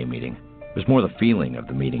first AA meeting. It was more the feeling of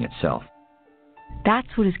the meeting itself. That's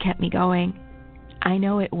what has kept me going. I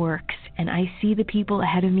know it works, and I see the people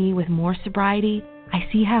ahead of me with more sobriety. I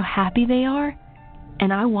see how happy they are,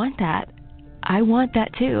 and I want that. I want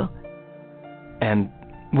that too. And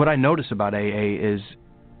what I notice about AA is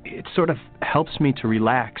it sort of helps me to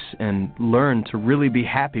relax and learn to really be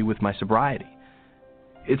happy with my sobriety.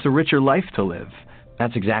 It's a richer life to live.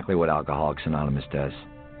 That's exactly what Alcoholics Anonymous does.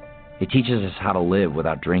 It teaches us how to live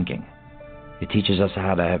without drinking. It teaches us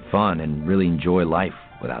how to have fun and really enjoy life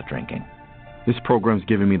without drinking. This program's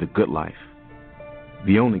given me the good life.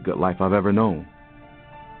 The only good life I've ever known.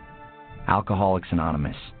 Alcoholics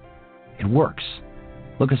Anonymous. It works.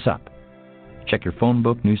 Look us up. Check your phone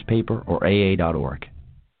book, newspaper, or AA.org.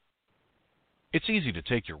 It's easy to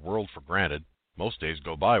take your world for granted. Most days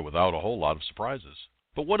go by without a whole lot of surprises.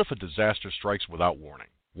 But what if a disaster strikes without warning?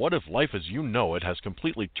 What if life as you know it has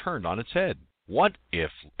completely turned on its head? What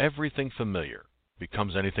if everything familiar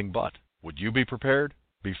becomes anything but? Would you be prepared?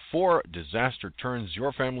 Before disaster turns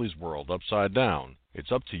your family's world upside down,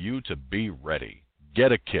 it's up to you to be ready.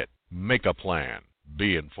 Get a kit. Make a plan.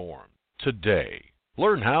 Be informed. Today.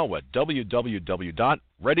 Learn how at www.ready.gov.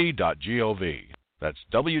 That's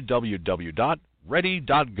www.ready.gov.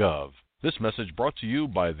 This message brought to you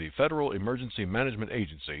by the Federal Emergency Management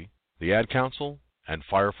Agency, the Ad Council, and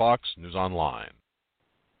Firefoxnews Online.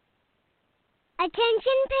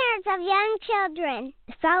 Attention parents of young children.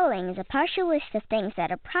 The following is a partial list of things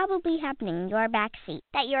that are probably happening in your back seat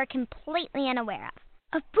that you're completely unaware of.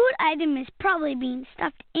 A food item is probably being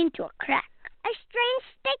stuffed into a crack. A strange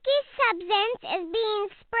sticky substance is being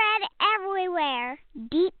spread everywhere.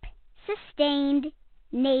 Deep, sustained,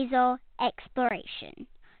 nasal exploration.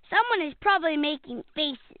 Someone is probably making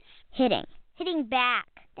faces. Hitting back.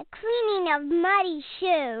 The cleaning of muddy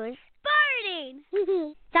shoes.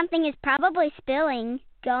 Farting! Something is probably spilling.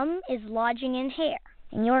 Gum is lodging in hair.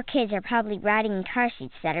 And your kids are probably riding in car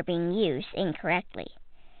seats that are being used incorrectly.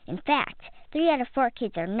 In fact, 3 out of 4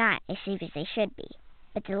 kids are not as safe as they should be.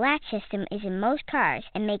 But the latch system is in most cars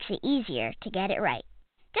and makes it easier to get it right.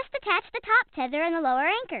 Just attach the top tether and the lower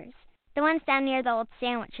anchors. The ones down near the old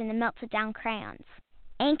sandwich and the melted down crayons.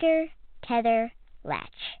 Anchor, tether,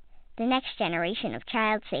 latch. The next generation of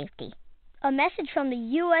child safety. A message from the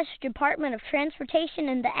U.S. Department of Transportation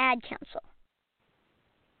and the Ad Council.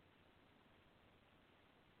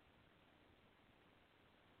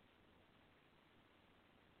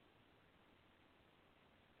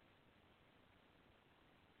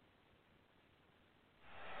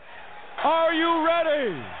 Are you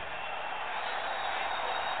ready?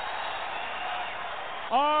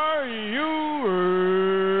 Are you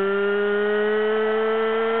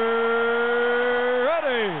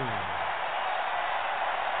ready?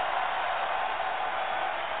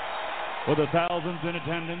 For the thousands in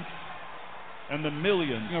attendance and the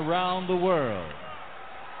millions around the world,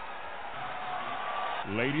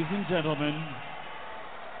 ladies and gentlemen,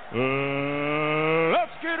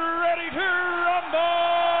 let's get ready to rumble!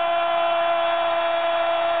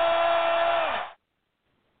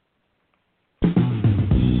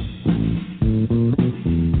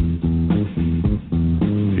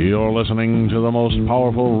 You're listening to the most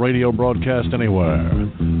powerful radio broadcast anywhere.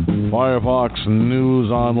 Firefox News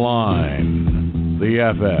Online. the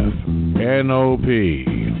FFNOP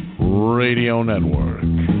Radio Network.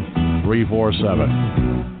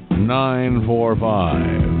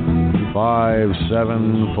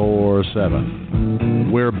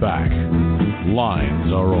 347-945-5747. We're back.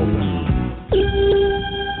 Lines are open.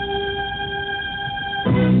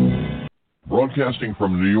 Broadcasting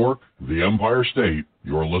from New York, the Empire State,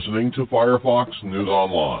 you're listening to Firefox News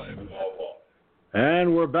Online.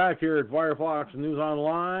 And we're back here at Firefox News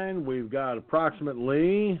Online. We've got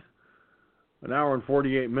approximately an hour and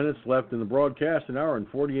 48 minutes left in the broadcast, an hour and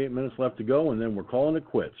 48 minutes left to go, and then we're calling it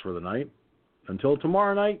quits for the night. Until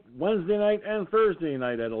tomorrow night, Wednesday night, and Thursday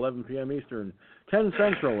night at 11 p.m. Eastern, 10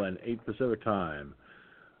 Central, and 8 Pacific Time.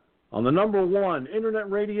 On the number one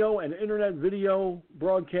Internet radio and Internet video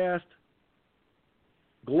broadcast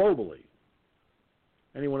globally.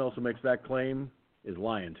 Anyone else who makes that claim is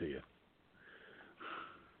lying to you.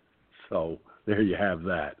 So there you have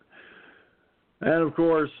that. And of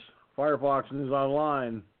course, Firefox News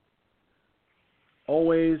Online,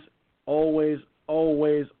 always, always,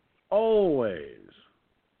 always, always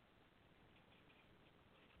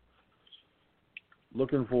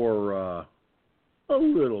looking for a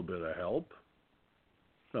little bit of help.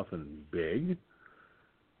 Nothing big.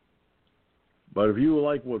 But if you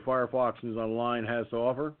like what Firefox News Online has to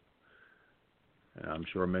offer, and I'm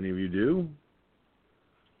sure many of you do,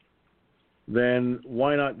 then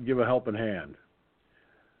why not give a helping hand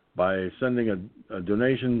by sending a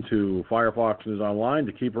donation to Firefox News Online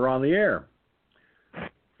to keep her on the air.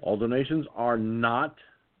 All donations are not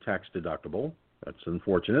tax deductible. That's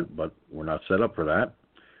unfortunate, but we're not set up for that.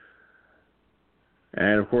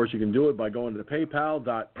 And, of course, you can do it by going to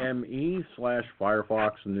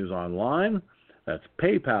paypal.me/Firefox News Online. That's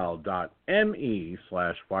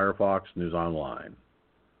paypal.me/Firefox News Online.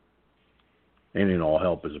 Any and all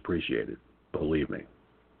help is appreciated, believe me.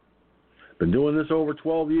 Been doing this over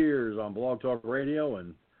 12 years on Blog Talk Radio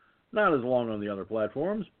and not as long on the other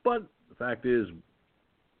platforms, but the fact is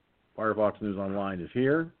Firefox News Online is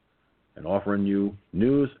here and offering you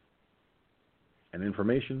news and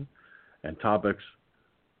information and topics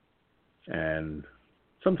and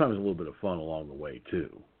sometimes a little bit of fun along the way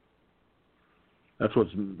too. That's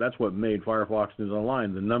what made Firefox News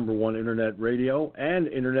Online the number one internet radio and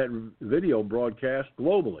internet video broadcast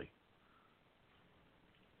globally.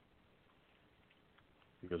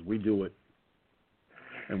 Because we do it,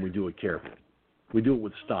 and we do it carefully. We do it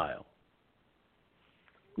with style.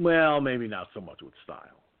 Well, maybe not so much with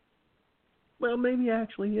style. Well, maybe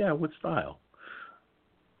actually, yeah, with style.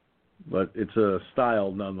 But it's a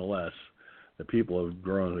style nonetheless that people have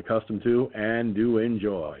grown accustomed to and do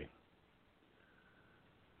enjoy.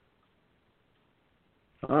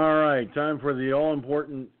 All right, time for the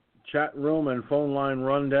all-important chat room and phone line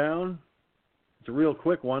rundown. It's a real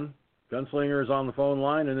quick one. Gunslinger is on the phone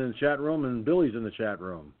line and in the chat room, and Billy's in the chat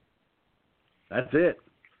room. That's it.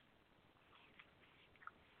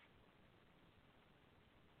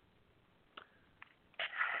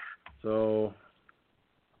 So,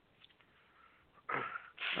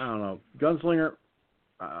 I don't know. Gunslinger,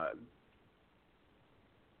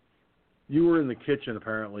 you were in the kitchen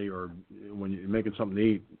apparently, or when you're making something to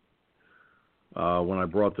eat, when I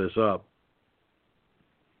brought this up.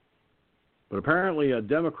 But apparently a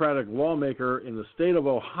Democratic lawmaker in the state of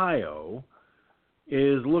Ohio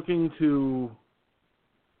is looking to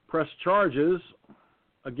press charges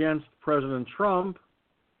against President Trump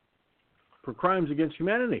for crimes against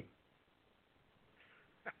humanity.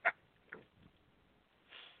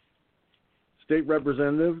 State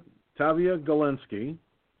Representative Tavia Galensky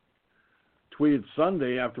tweeted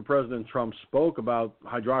Sunday after President Trump spoke about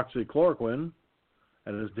hydroxychloroquine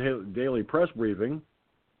at his daily press briefing.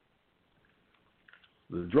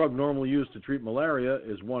 The drug normally used to treat malaria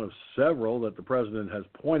is one of several that the president has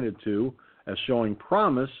pointed to as showing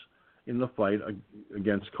promise in the fight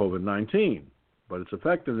against COVID-19. But its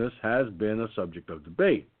effectiveness has been a subject of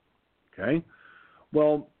debate. Okay?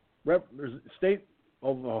 Well, State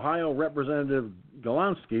of Ohio Representative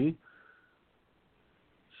Galensky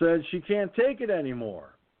said she can't take it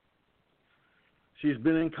anymore. She's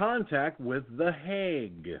been in contact with The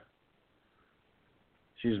Hague.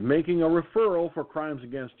 She's making a referral for crimes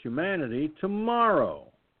against humanity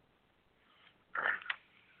tomorrow.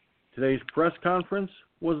 Today's press conference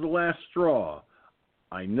was the last straw.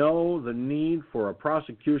 I know the need for a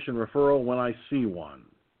prosecution referral when I see one.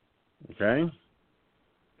 Okay?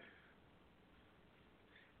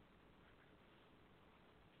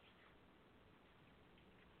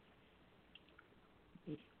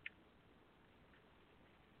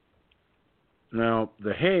 Now,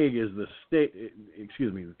 The Hague is the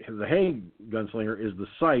Hague, Gunslinger, is the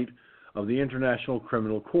site of the International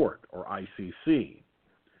Criminal Court, or ICC,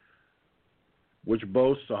 which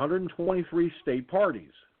boasts 123 state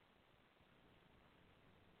parties.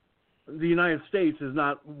 The United States is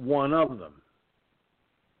not one of them.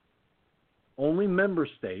 Only member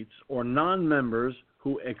states or non-members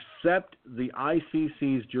who accept the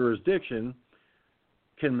ICC's jurisdiction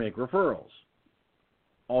can make referrals.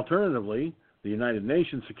 Alternatively, the United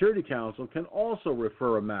Nations Security Council can also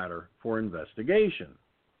refer a matter for investigation.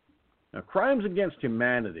 Now, crimes against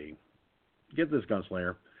humanity, get this,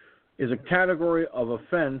 Gunslinger, is a category of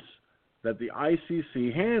offense that the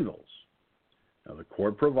ICC handles. Now, the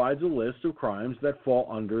court provides a list of crimes that fall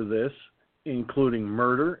under this, including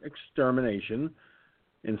murder, extermination,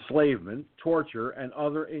 enslavement, torture, and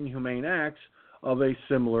other inhumane acts of a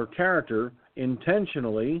similar character,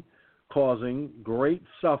 intentionally causing great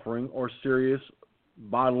suffering or serious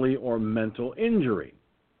bodily or mental injury.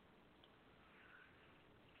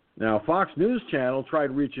 Now, Fox News Channel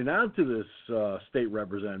tried reaching out to this state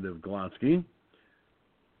representative, Golonsky,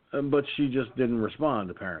 but she just didn't respond,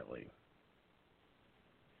 apparently.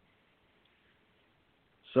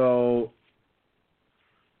 So,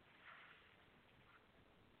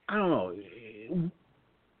 I don't know.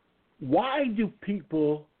 Why do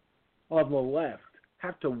people on the left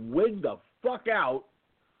have to wig the fuck out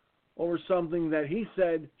over something that he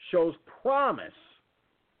said shows promise?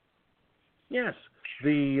 Yes,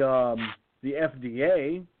 the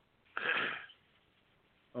FDA,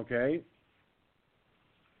 okay,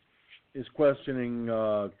 is questioning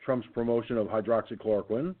Trump's promotion of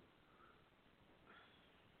hydroxychloroquine,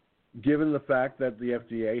 given the fact that the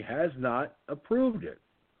FDA has not approved it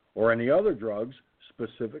or any other drugs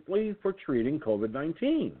specifically for treating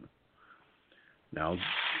COVID-19. Now,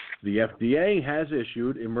 the FDA has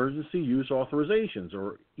issued emergency use authorizations,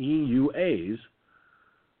 or EUAs,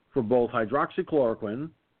 for both hydroxychloroquine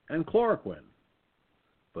and chloroquine.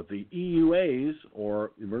 But the EUAs,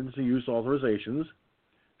 or emergency use authorizations,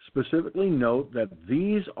 specifically note that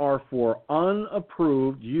these are for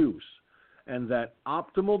unapproved use and that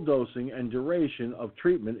optimal dosing and duration of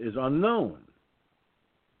treatment is unknown.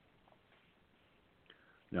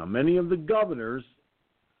 Now, many governors,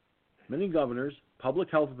 public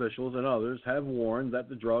health officials, and others have warned that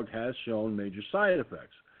the drug has shown major side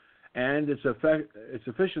effects, and its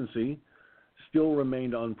efficiency still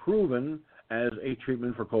remained unproven as a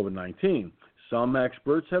treatment for COVID-19. Some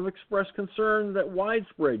experts have expressed concern that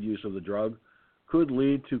widespread use of the drug could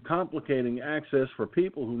lead to complicating access for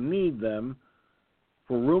people who need them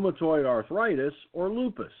for rheumatoid arthritis or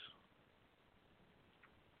lupus.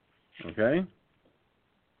 Okay?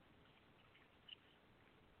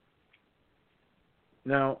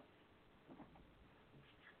 Now,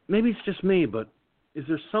 maybe it's just me, but is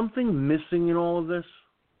there something missing in all of this?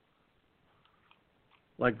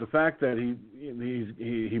 Like the fact that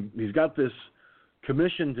he's got this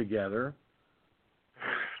commission together,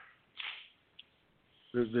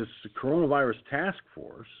 there's this coronavirus task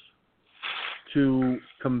force to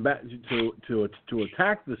combat, to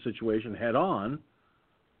attack the situation head on.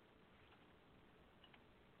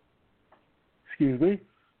 Excuse me.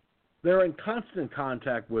 They're in constant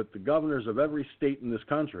contact with the governors of every state in this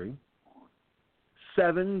country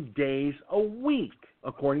 7 days a week,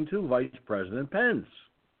 according to Vice President Pence.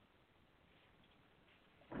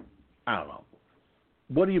 I don't know.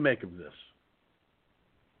 What do you make of this?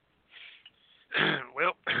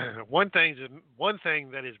 Well, one thing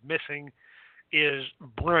that is missing is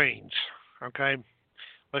brains. Okay,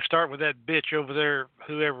 let's start with that bitch over there.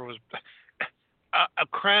 Whoever was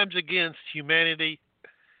crimes against humanity.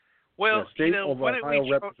 Well, yeah, State of Ohio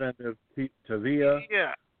Representative Tavia.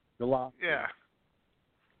 Yeah. Golonsky.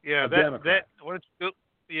 Yeah.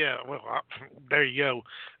 Well, there you go.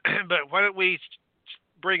 But why don't we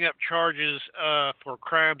bring up charges for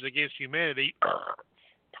crimes against humanity,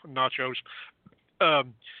 nachos,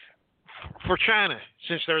 for China,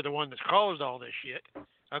 since they're the one that's caused all this shit.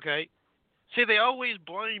 Okay? See, they always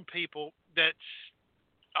blame people that's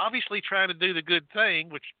obviously trying to do the good thing,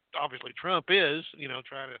 which obviously Trump is,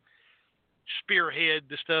 trying to spearhead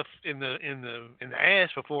the stuff in the ass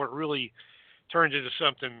before it really turns into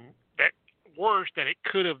something that worse than it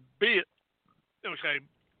could have been. Okay,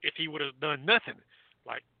 if he would have done nothing,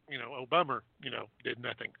 like Obama, did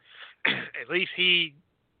nothing. At least he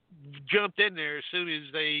jumped in there as soon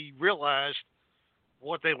as they realized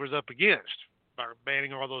what they was up against by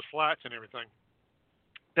banning all those flights and everything.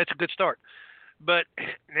 That's a good start. But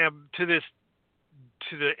now to the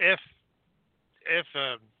the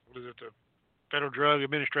Federal Drug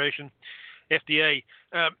Administration, FDA.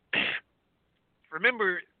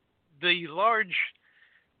 Remember, the large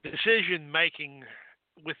decision making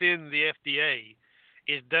within the FDA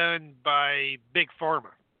is done by Big Pharma.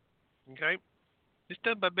 Okay? It's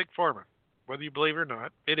done by Big Pharma. Whether you believe it or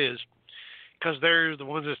not, it is. Because they're the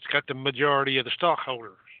ones that's got the majority of the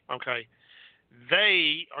stockholders. Okay?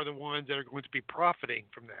 They are the ones that are going to be profiting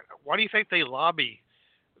from that. Why do you think they lobby,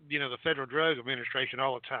 the Federal Drug Administration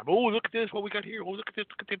all the time? Oh, look at this, what we got here. Oh, look at this,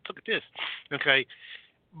 look at this, look at this. Okay?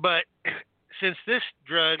 But since this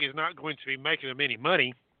drug is not going to be making them any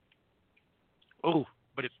money,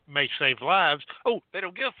 but it may save lives. Oh, they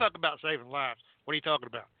don't give a fuck about saving lives. What are you talking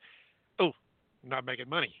about? Oh, not making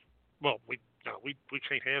money. Well, we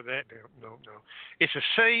can't have that now. No. It's the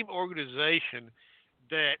same organization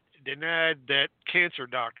that denied that cancer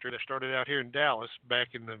doctor that started out here in Dallas back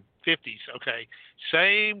in the 50s. Okay,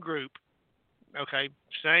 same group. Okay,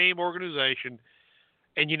 same organization.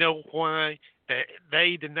 And you know why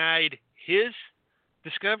they denied his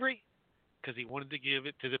discovery? Because he wanted to give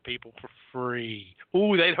it to the people for free.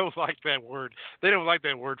 Ooh, they don't like that word. They don't like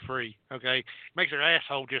that word free, okay? It makes their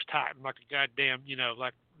asshole just tighten like a goddamn,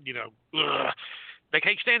 ugh. They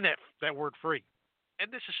can't stand that word free.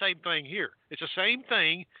 And it's the same thing here. It's the same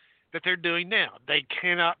thing that they're doing now. They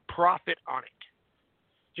cannot profit on it.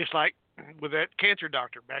 Just like with that cancer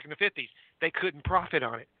doctor back in the 50s. They couldn't profit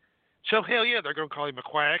on it. So, hell yeah, they're going to call him a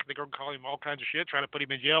quack. They're going to call him all kinds of shit, trying to put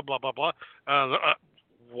him in jail, blah, blah, blah.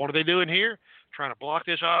 What are they doing here? Trying to block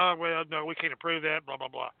this? Oh, well, no, we can't approve that, blah, blah,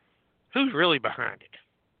 blah. Who's really behind it?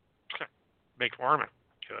 Big Pharma.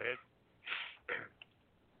 Go ahead.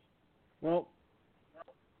 Well,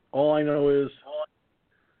 all I know is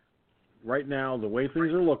right now, the way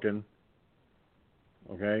things are looking,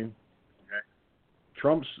 okay,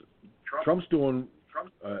 Trump's doing,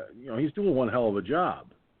 he's doing one hell of a job.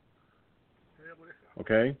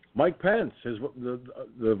 Okay, Mike Pence,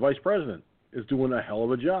 the vice president, is doing a hell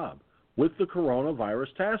of a job with the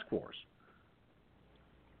coronavirus task force.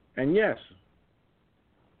 And yes,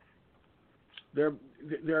 there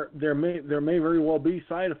may very well be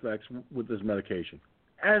side effects with this medication,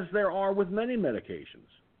 as there are with many medications.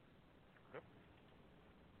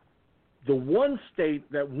 The one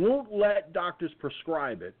state that won't let doctors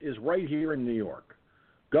prescribe it is right here in New York.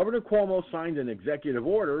 Governor Cuomo signed an executive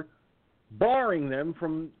order barring them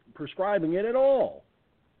from prescribing it at all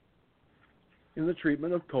in the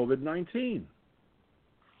treatment of COVID-19.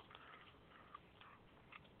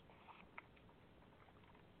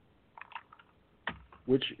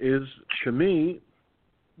 Which is, to me,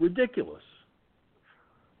 ridiculous.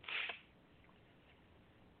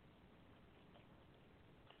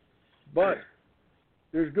 But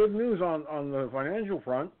there's good news on the financial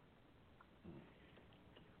front.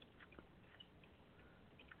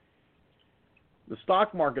 The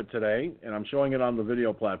stock market today, and I'm showing it on the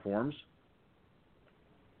video platforms,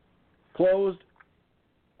 closed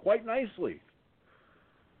quite nicely.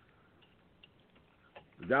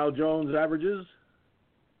 The Dow Jones averages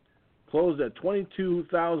closed at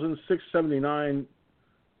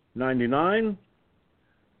 22,679.99,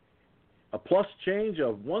 a plus change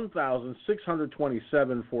of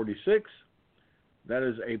 1,627.46. That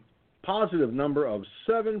is a positive number of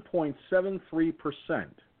 7.73%.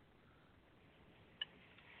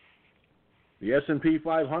 The S&P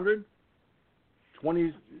 500,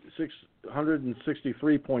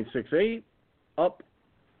 2,663.68, up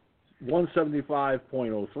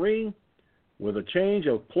 175.03, with a change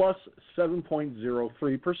of plus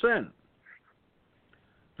 7.03%.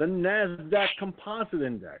 The NASDAQ Composite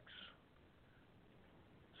Index,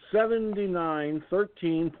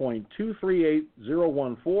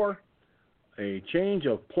 7913.238014, a change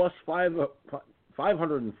of plus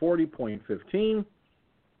 540.15,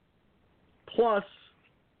 plus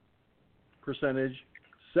percentage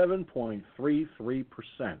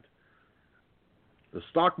 7.33%. The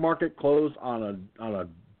stock market closed on a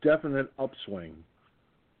definite upswing,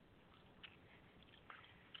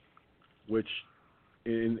 which,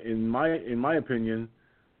 in my opinion,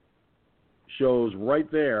 shows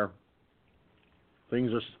right there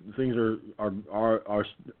things are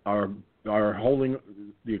holding.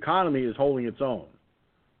 The economy is holding its own.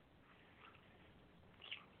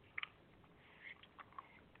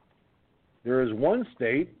 There is one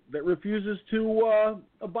state that refuses to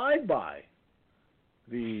abide by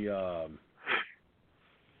the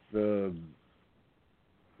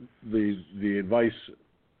advice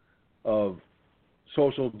of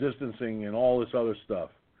social distancing and all this other stuff,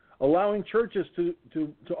 allowing churches to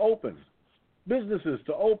open, businesses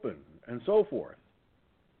to open, and so forth.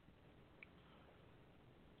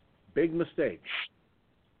 Big mistake.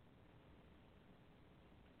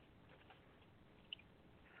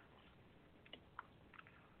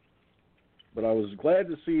 But I was glad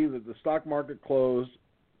to see that the stock market closed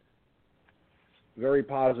very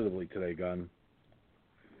positively today, Gunn.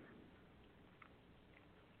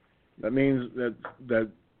 That means that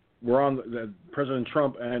we're on that President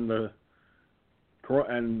Trump and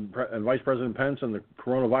Vice President Pence and the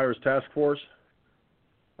coronavirus task force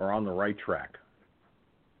are on the right track.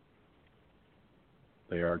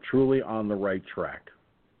 They are truly on the right track.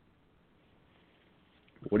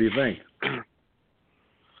 What do you think?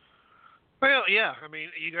 Well, yeah. I mean,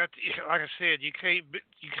 you got like I said, you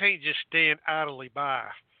can't just stand idly by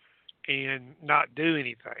and not do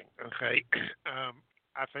anything. Okay,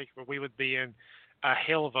 I think we would be in a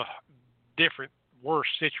hell of a different, worse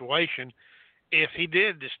situation if he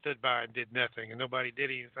did just stood by and did nothing and nobody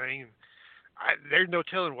did anything. There's no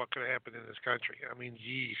telling what could have happened in this country. I mean,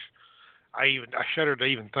 geez, I shudder to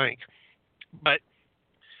even think. But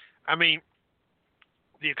I mean,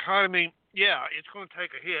 the economy, yeah, it's going to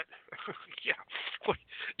take a hit.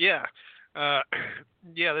 yeah,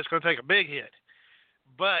 that's going to take a big hit.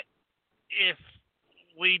 But if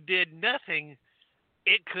we did nothing,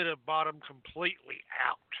 it could have bottomed completely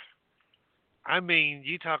out. I mean,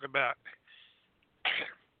 you talk about,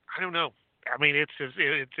 I don't know. I mean, it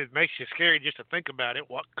makes you scary just to think about it.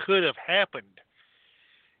 What could have happened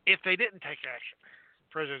if they didn't take action?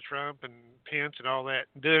 President Trump and Pence and all that,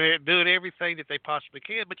 doing everything that they possibly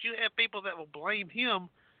can. But you have people that will blame him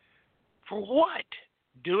for what?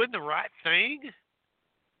 Doing the right thing?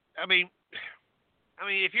 I mean,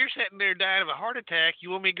 if you're sitting there dying of a heart attack, you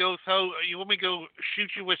want me to go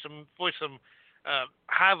shoot you with some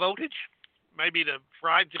high voltage, maybe to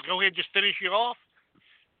go ahead and just finish you off?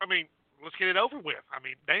 I mean, let's get it over with. I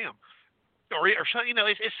mean, damn. Or so,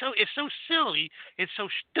 it's so silly, it's so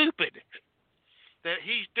stupid that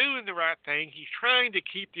he's doing the right thing. He's trying to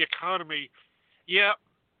keep the economy. Yeah,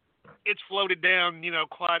 it's floated down,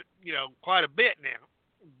 quite a bit now.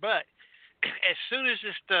 But as soon as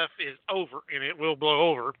this stuff is over, and it will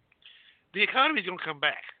blow over, the economy's going to come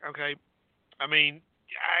back. Okay, I mean,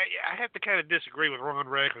 I have to kind of disagree with Ron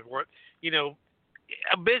Reck with what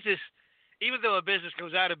a business. Even though a business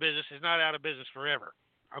goes out of business, is not out of business forever.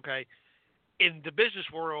 Okay, in the business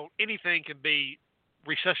world, anything can be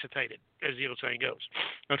resuscitated, as the old saying goes.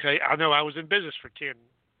 Okay, I know I was in business for a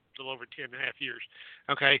little over 10 and a half years.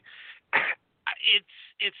 Okay,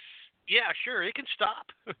 it's yeah, sure, it can stop.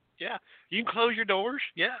 Yeah, you can close your doors.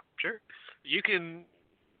 Yeah, sure, you can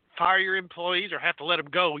fire your employees or have to let them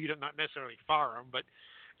go. You don't not necessarily fire them, but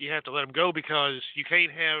you have to let them go because you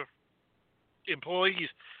can't have employees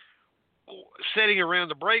sitting around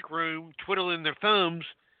the break room twiddling their thumbs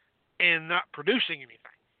and not producing anything.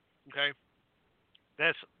 Okay,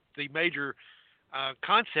 that's the major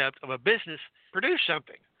concept of a business. Produce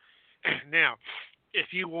something. Now, if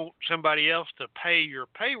you want somebody else to pay your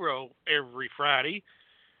payroll every Friday,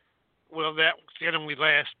 well, that can only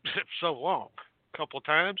last so long. A couple of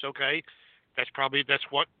times, okay, that's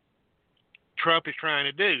what Trump is trying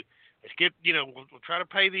to do. Let's get, we'll try to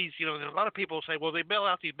pay these, and a lot of people say, well, they bail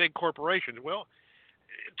out these big corporations. Well,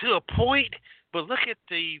 to a point, but look at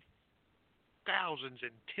the thousands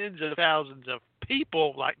and tens of thousands of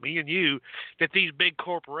people like me and you that these big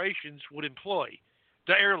corporations would employ.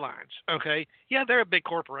 The airlines, okay? Yeah, they're a big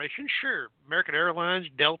corporation, sure. American Airlines,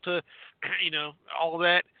 Delta, all of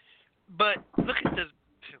that. But look at the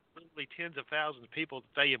literally tens of thousands of people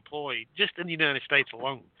that they employ just in the United States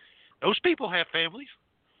alone. Those people have families.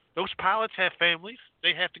 Those pilots have families.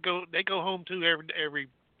 They have to go. They go home too every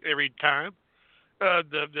time.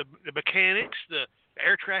 The mechanics, the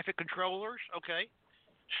air traffic controllers. Okay,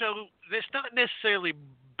 so it's not necessarily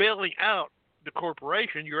bailing out the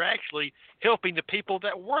corporation. You're actually helping the people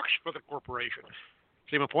that works for the corporation.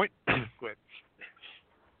 See my point? Go ahead.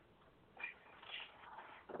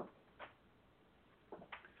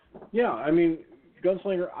 Yeah, I mean,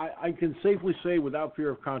 Gunslinger, I can safely say without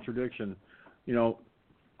fear of contradiction,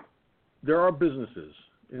 there are businesses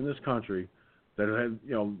in this country that have had,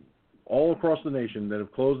 all across the nation that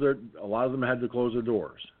have closed a lot of them had to close their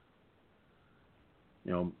doors,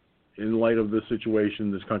 in light of the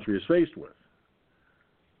situation this country is faced with.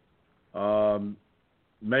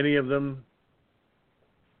 Many of them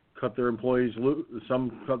cut their employees loose.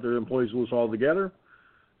 Some cut their employees loose altogether.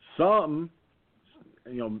 Some,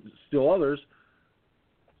 still others,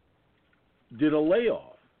 did a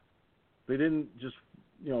layoff. They didn't just,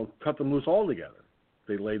 cut them loose altogether.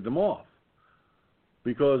 They laid them off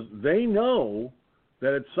because they know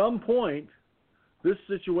that at some point this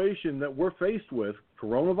situation that we're faced with,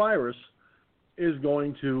 coronavirus, is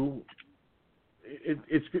going to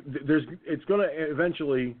it's going to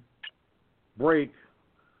eventually break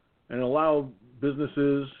and allow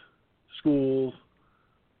businesses, schools,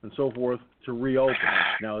 and so forth to reopen.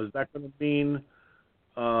 Now, is that going to mean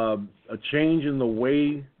a change in the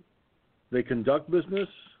way they conduct business?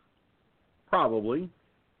 Probably.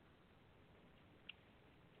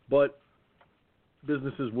 But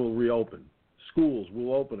businesses will reopen. Schools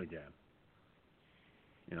will open again.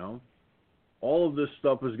 You know, all of this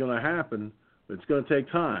stuff is going to happen, but it's going to take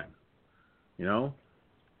time. You know,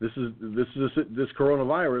 this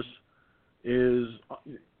coronavirus is,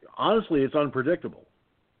 honestly, it's unpredictable.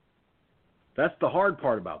 That's the hard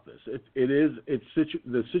part about this.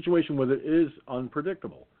 The situation with it is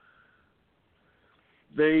unpredictable.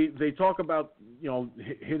 They talk about, you know,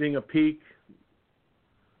 hitting a peak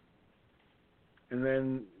and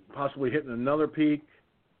then possibly hitting another peak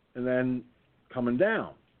and then coming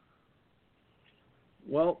down.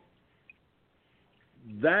 Well,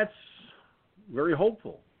 that's very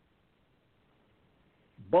hopeful.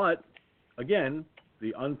 But, again,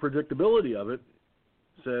 the unpredictability of it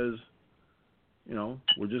says, you know,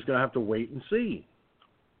 we're just going to have to wait and see.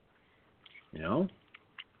 You know?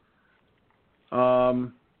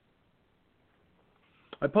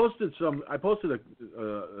 I posted a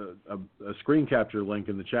screen capture link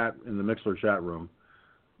in the Mixlr chat room,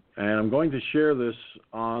 and I'm going to share this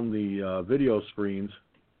on the video screens.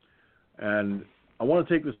 And I want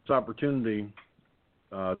to take this opportunity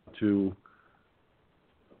to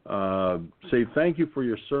say thank you for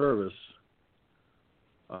your service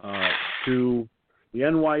to the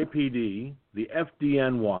NYPD, the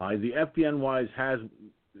FDNY, the FDNY's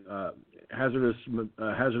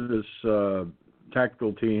hazardous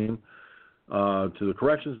tactical team, to the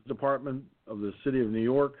Corrections Department of the City of New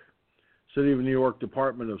York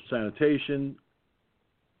Department of Sanitation,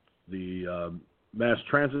 the Mass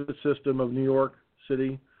Transit System of New York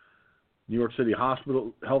City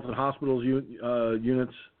Hospital Health and Hospitals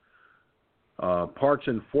units, Parks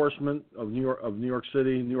Enforcement of New York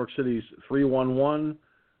City, New York City's 311,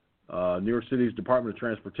 New York City's Department of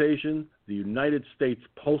Transportation, the United States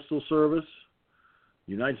Postal Service,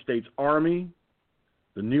 United States Army,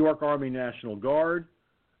 the New York Army National Guard,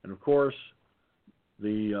 and of course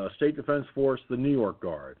the State Defense Force, the New York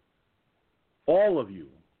Guard. All of you,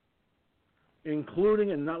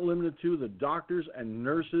 including and not limited to the doctors and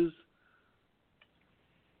nurses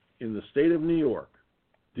in the state of New York,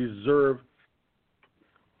 deserve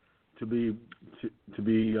to be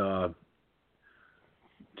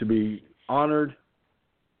honored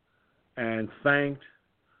and thanked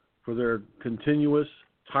for their continuous,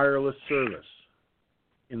 tireless service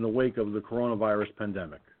in the wake of the coronavirus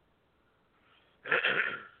pandemic.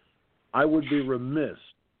 I would be remiss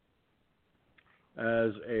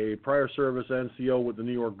as a prior service NCO with the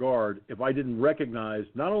New York Guard if I didn't recognize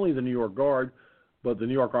not only the New York Guard, but the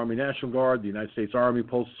New York Army National Guard, the United States Army,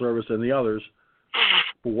 Postal Service, and the others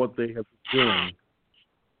for what they have been doing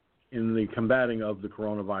in the combating of the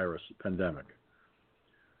coronavirus pandemic.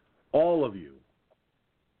 All of you,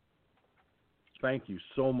 thank you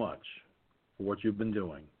so much for what you've been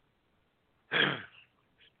doing.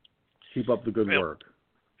 Keep up the good work.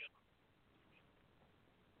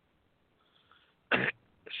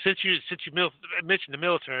 Since you mentioned the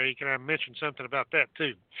military, can I mention something about that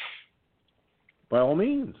too? By all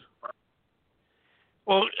means.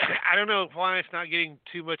 Well, I don't know why it's not getting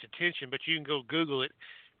too much attention, but you can go Google it.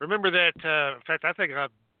 Remember that? In fact, I think I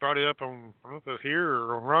brought it up on, I don't know if it was here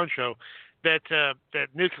or on Ron's show. That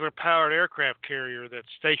nuclear-powered aircraft carrier that's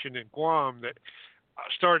stationed in Guam that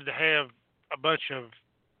started to have a bunch of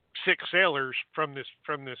sick sailors from this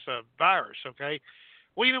virus. Okay.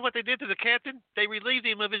 Well, you know what they did to the captain? They relieved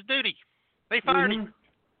him of his duty. They fired him.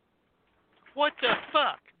 What the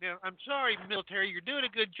fuck? Now, I'm sorry, military, you're doing a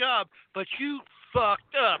good job, but you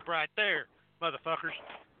fucked up right there, motherfuckers.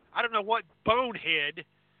 I don't know what bonehead,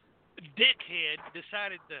 dickhead,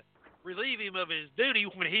 decided to relieve him of his duty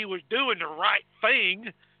when he was doing the right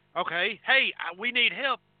thing. Okay, hey, we need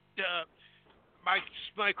help.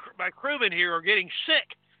 My crewmen here are getting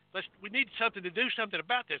sick. We need something to do something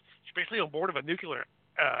about this, especially on board of a nuclear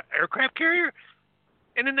aircraft carrier.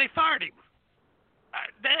 And then they fired him.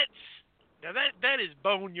 That is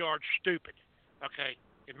boneyard stupid. Okay,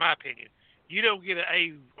 in my opinion, you don't get an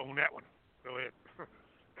A on that one. Go ahead.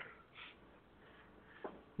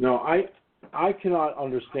 No, I cannot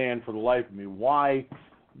understand for the life of me why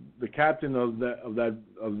the captain of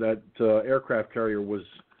that aircraft carrier was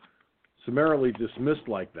summarily dismissed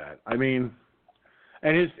like that. I mean,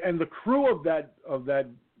 and the crew of that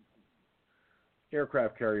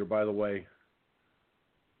aircraft carrier, by the way,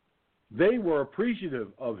 they were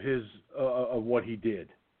appreciative of of what he did.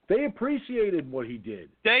 They appreciated what he did.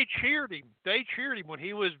 They cheered him. They cheered him when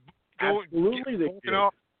he was going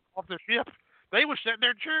off the ship. They were sitting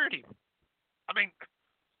there cheering him. I mean,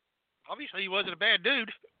 obviously he wasn't a bad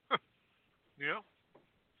dude. You know.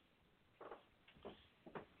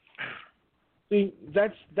 See,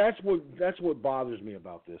 that's what bothers me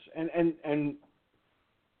about this, and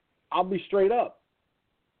I'll be straight up.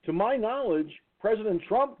 To my knowledge, President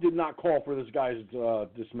Trump did not call for this guy's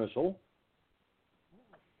dismissal.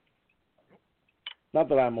 Not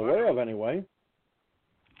that I'm aware of, anyway.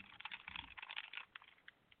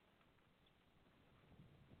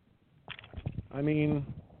 I mean,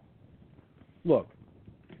 look,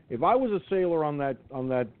 if I was a sailor on that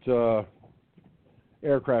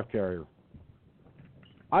aircraft carrier,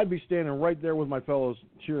 I'd be standing right there with my fellows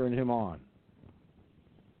cheering him on.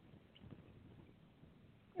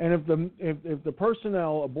 And if the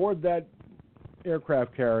personnel aboard that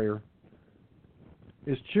aircraft carrier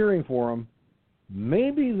is cheering for him,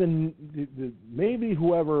 maybe maybe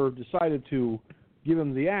whoever decided to give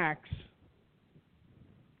him the axe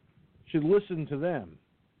should listen to them.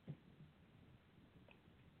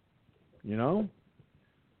 You know?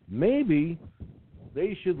 Maybe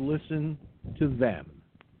they should listen to them.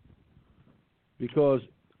 Because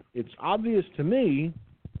it's obvious to me,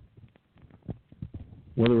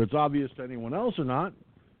 whether it's obvious to anyone else or not,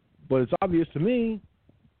 but it's obvious to me,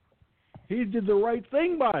 he did the right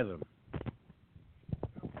thing by them.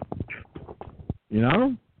 You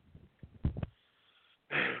know?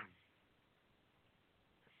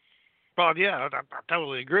 Well, yeah, I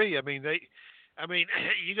totally agree. I mean,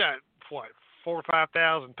 you got what, 4,000 or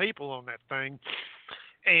 5,000 people on that thing,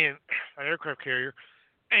 and an aircraft carrier,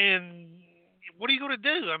 and what are you going to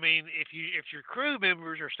do? I mean, if your crew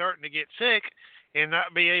members are starting to get sick and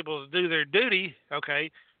not be able to do their duty,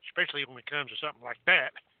 okay, especially when it comes to something like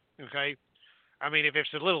that, okay. I mean, if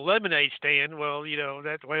it's a little lemonade stand, well, you know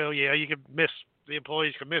the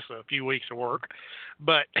employees can miss a few weeks of work,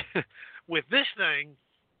 but with this thing,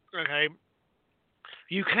 okay,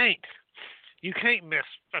 you can't miss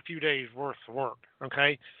a few days worth of work,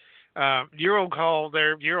 okay. You're on call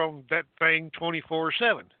there. You're on that thing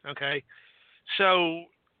 24/7, okay. So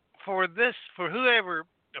for whoever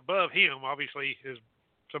above him, obviously is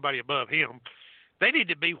somebody above him, they need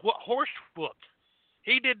to be horse whooped.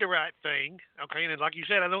 He did the right thing, okay, and like you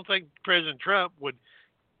said, I don't think President Trump would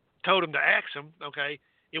told him to axe him, okay.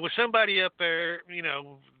 It was somebody up there, you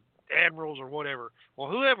know, admirals or whatever. Well,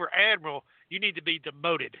 whoever admiral, you need to be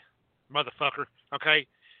demoted, motherfucker, okay,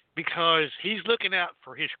 because he's looking out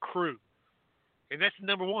for his crew, and that's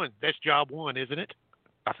number one. That's job one, isn't it?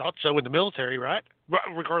 I thought so in the military, right?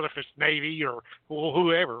 Regardless if it's Navy or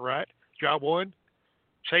whoever, right? Job one,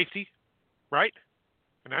 safety, right?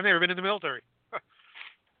 And I've never been in the military.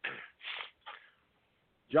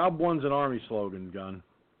 Job one's an Army slogan, Gun.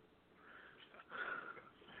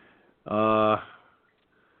 But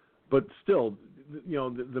still, you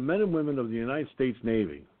know, the men and women of the United States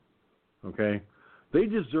Navy, okay, they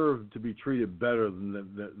deserve to be treated better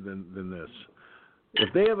than this.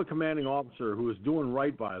 If they have a commanding officer who is doing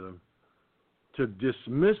right by them, to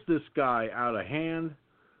dismiss this guy out of hand,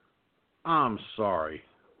 I'm sorry.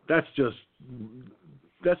 That's just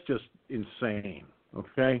insane,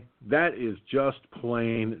 okay? That is just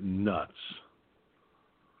plain nuts.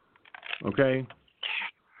 Okay?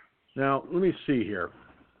 Now, let me see here.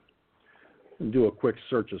 Do a quick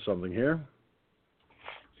search of something here.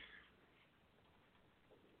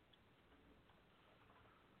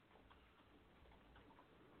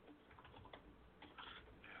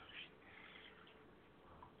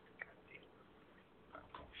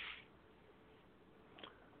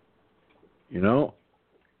 You know,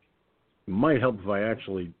 it might help if I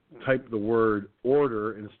actually type the word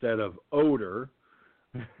order instead of odor.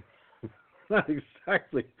 Not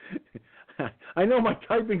exactly. I know my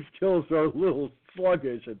typing skills are a little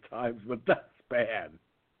sluggish at times, but that's bad.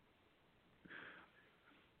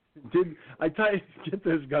 Get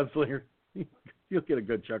this, Gunslinger. You'll get a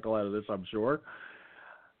good chuckle out of this, I'm sure.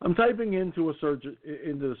 I'm typing into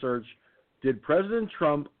the search, did President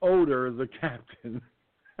Trump odor the captain?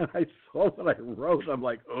 And I saw what I wrote. I'm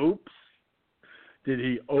like, oops. Did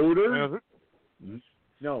he odor?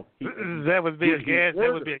 No. That would be a gas.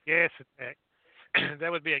 That would be a gas attack. That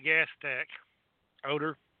would be a gas attack.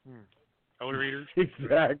 Odor. Odor eaters.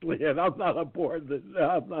 Exactly. And I'm not aboard this.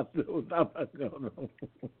 I'm not. No.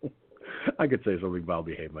 I could say something, but I'll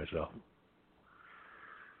behave myself.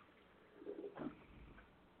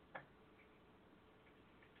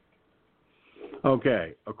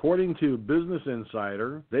 Okay, according to Business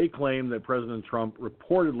Insider, they claim that President Trump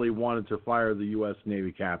reportedly wanted to fire the U.S.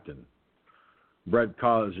 Navy captain, Brett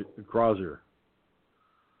Crozier.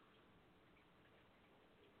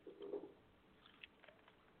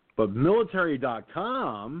 But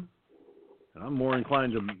military.com and I'm more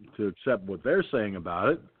inclined to accept what they're saying about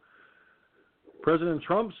it, President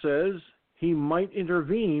Trump says he might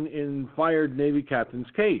intervene in fired Navy captain's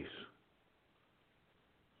case.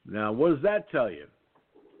 Now, what does that tell you?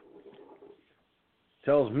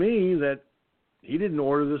 Tells me that he didn't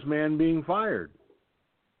order this man being fired.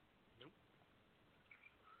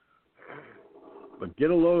 But get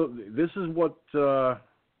a load. This is what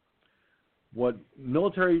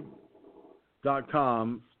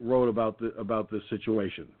military.com wrote about this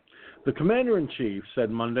situation. The commander-in-chief said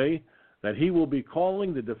Monday that he will be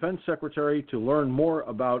calling the defense secretary to learn more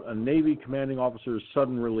about a Navy commanding officer's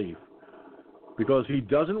sudden relief because he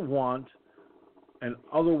doesn't want an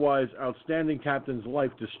otherwise outstanding captain's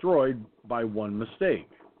life destroyed by one mistake.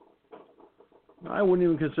 Now, I wouldn't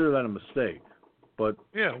even consider that a mistake. But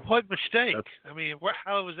yeah, what mistake? I mean,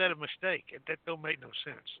 how was that a mistake? That don't make no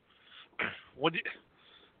sense. What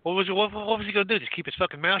was he going to do? Just keep his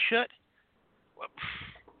fucking mouth shut?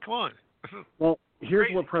 Come on. Well,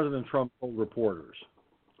 here's what President Trump told reporters.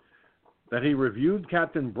 That he reviewed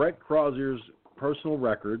Captain Brett Crozier's personal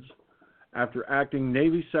records after acting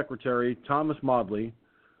Navy Secretary Thomas Modly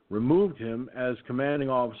removed him as commanding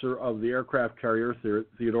officer of the aircraft carrier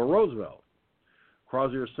Theodore Roosevelt.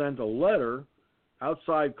 Crozier sent a letter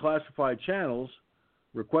outside classified channels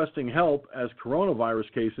requesting help as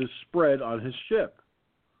coronavirus cases spread on his ship.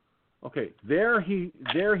 Okay, there he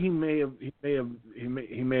may have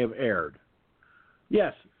erred.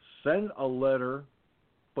 Yes, send a letter,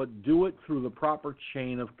 but do it through the proper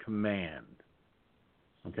chain of command.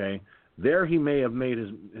 Okay, there he may have made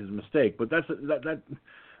his mistake, but that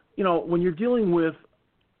when you're dealing with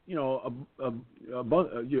when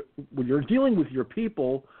you're dealing with your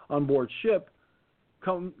people on board ship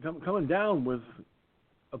coming down with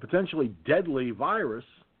a potentially deadly virus,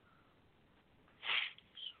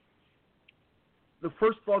 the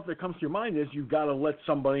first thought that comes to your mind is you've got to let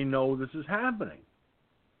somebody know this is happening.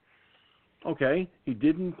 Okay, he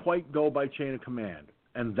didn't quite go by chain of command,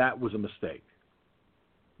 and that was a mistake.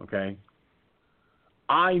 Okay?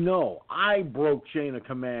 I know. I broke chain of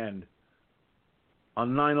command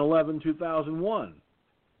on 9/11/2001.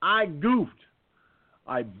 I goofed.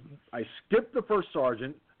 I skipped the first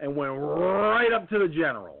sergeant and went right up to the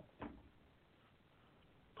general,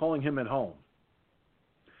 calling him at home.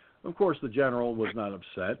 Of course, the general was not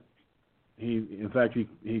upset. In fact,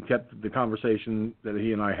 he kept the conversation that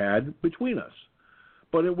he and I had between us.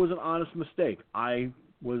 But it was an honest mistake. I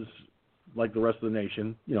was, like the rest of the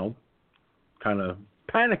nation, kind of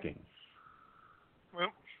panicking,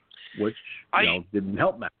 which didn't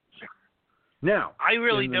help matters. Now, I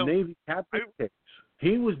really in the Navy captain's case,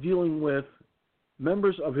 he was dealing with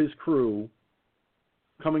members of his crew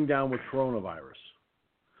coming down with coronavirus.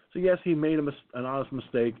 So yes, he made an honest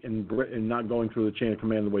mistake in not going through the chain of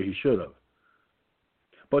command the way he should have.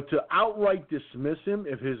 But to outright dismiss him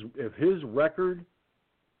if his record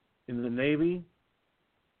in the Navy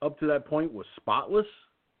up to that point was spotless,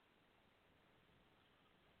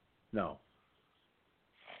 no.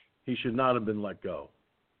 He should not have been let go.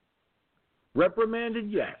 Reprimanded,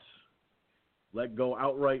 yes. Let go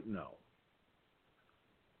outright, no.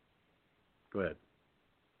 Go ahead.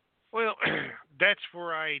 Well, that's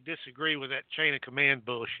where I disagree with that chain of command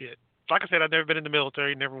bullshit. Like I said, I've never been in the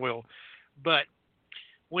military, never will. But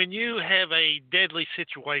when you have a deadly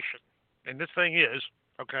situation, and this thing is,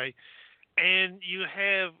 okay, and you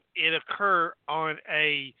have it occur on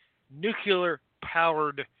a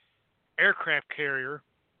nuclear-powered aircraft carrier,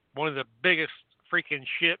 one of the biggest freaking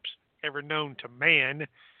ships ever known to man,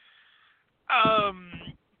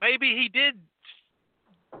 maybe he did,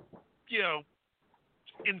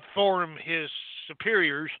 inform his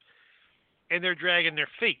superiors, and they're dragging their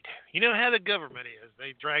feet. You know how the government is.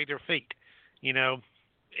 They drag their feet. You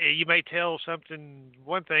may tell something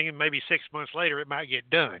one thing, and maybe 6 months later it might get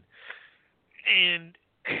done. And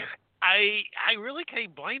I really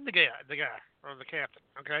can't blame the guy or the captain.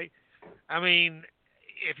 Okay, I mean,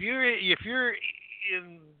 if you're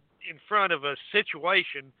in front of a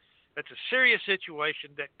situation that's a serious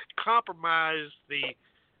situation that could compromise the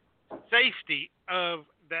safety of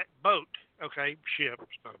that boat, okay, ship,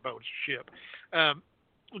 it's not a boat, it's a ship,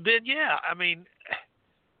 then yeah, I mean,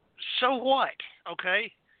 so what,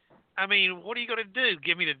 okay? I mean, what are you going to do?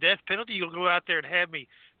 Give me the death penalty? You'll go out there and have me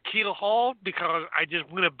keel hauled because I just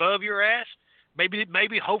went above your ass? Maybe,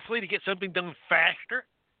 hopefully to get something done faster?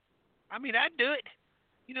 I mean, I'd do it.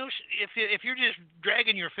 If you're just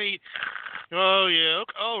dragging your feet, oh yeah,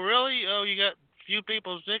 okay. Oh really? Oh, you got a few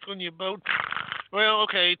people sick on your boat. Well,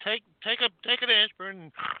 okay, take an aspirin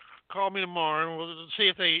and call me tomorrow, and we'll see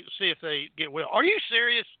if they get well. Are you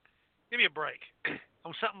serious? Give me a break.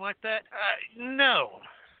 on something like that? No.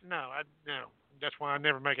 That's why I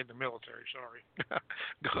never make it in the military. Sorry.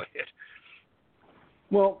 Go ahead.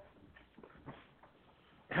 Well,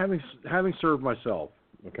 having served myself,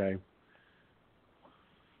 okay,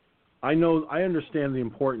 I understand the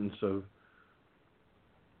importance of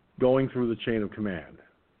going through the chain of command.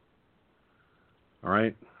 All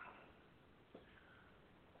right?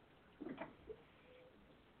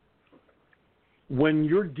 When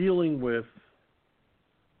you're dealing with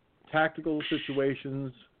tactical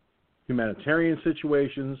situations, humanitarian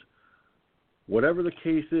situations, whatever the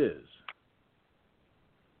case is,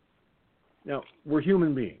 now, we're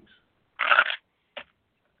human beings.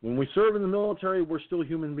 When we serve in the military, we're still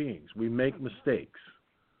human beings. We make mistakes.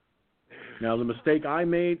 Now, the mistake I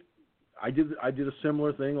made, I did a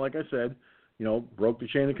similar thing, like I said, broke the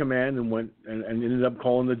chain of command and went and ended up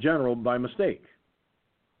calling the general by mistake.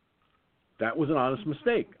 That was an honest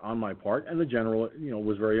mistake on my part, and the general,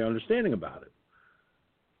 was very understanding about it.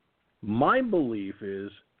 My belief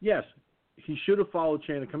is, yes, he should have followed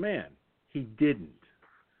chain of command. He didn't.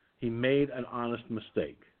 He made an honest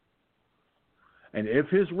mistake. And if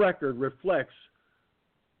his record reflects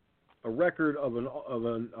a record of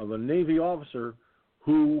a Navy officer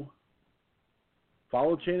who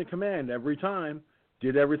followed chain of command every time,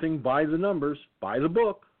 did everything by the numbers, by the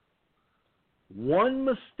book, one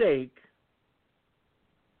mistake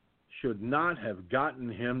should not have gotten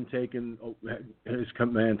his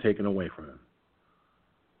command taken away from him.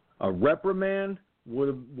 A reprimand would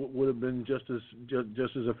have been just as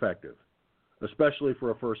effective, especially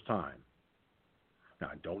for a first time. Now,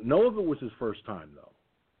 I don't know if it was his first time, though,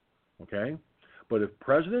 okay? But if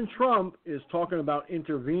President Trump is talking about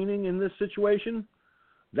intervening in this situation,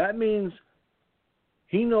 that means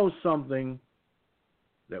he knows something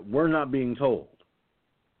that we're not being told.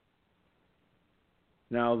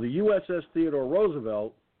 Now, the USS Theodore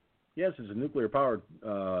Roosevelt, yes, it's a nuclear-powered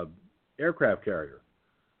aircraft carrier,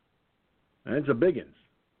 and it's a biggins.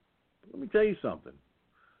 Let me tell you something.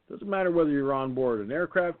 It doesn't matter whether you're on board an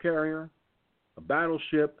aircraft carrier, a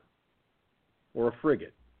battleship, or a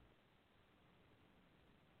frigate.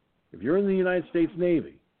 If you're in the United States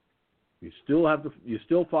Navy, you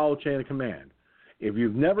still follow chain of command. If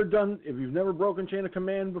you've never broken chain of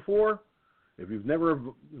command before, if you've never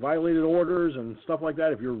violated orders and stuff like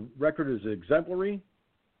that, if your record is exemplary,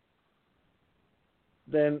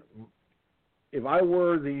 then if I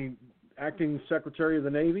were the acting Secretary of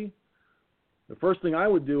the Navy, the first thing I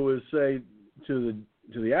would do is say to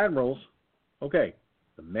the admirals, okay,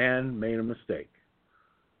 the man made a mistake.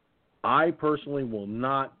 I personally will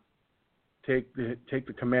not take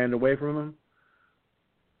the command away from him.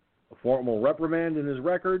 A formal reprimand in his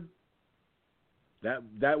record,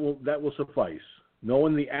 that will suffice.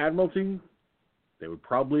 Knowing the Admiralty, they would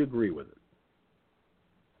probably agree with it.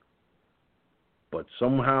 But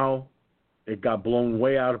somehow it got blown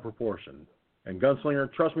way out of proportion. And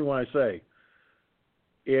Gunslinger, trust me when I say,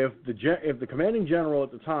 if the commanding general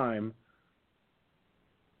at the time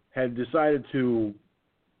had decided to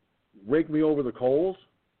rake me over the coals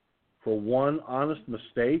for one honest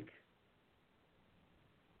mistake,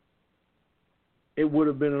 it would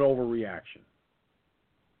have been an overreaction.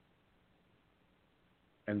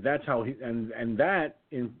 And that's how and that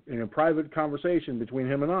in a private conversation between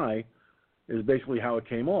him and I is basically how it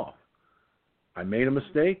came off. I made a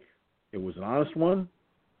mistake. It was an honest one.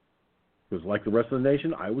 It was like the rest of the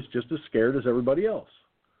nation. I was just as scared as everybody else.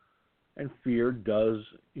 And fear does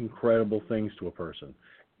incredible things to a person.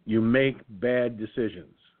 You make bad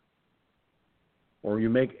decisions, or you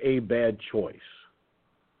make a bad choice.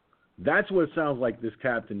 That's what it sounds like this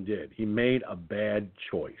captain did. He made a bad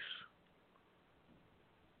choice.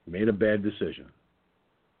 He made a bad decision.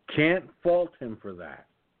 Can't fault him for that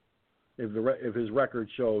if his record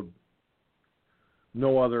showed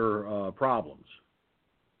no other problems.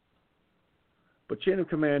 But chain of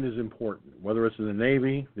command is important, whether it's in the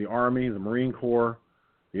Navy, the Army, the Marine Corps,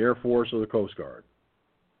 the Air Force, or the Coast Guard.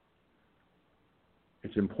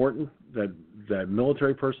 It's important that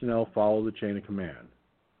military personnel follow the chain of command.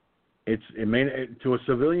 To a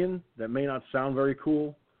civilian, that may not sound very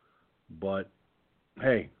cool, but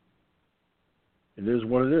hey, it is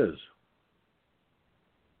what it is.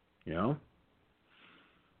 You know?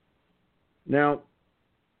 Now,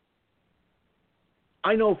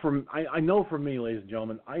 I know for me, ladies and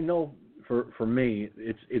gentlemen, I know for me,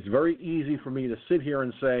 it's very easy for me to sit here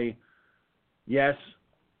and say, yes,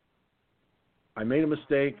 I made a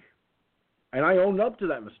mistake, and I owned up to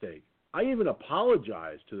that mistake. I even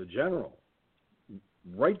apologized to the general,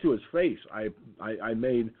 right to his face. I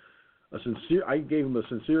gave him a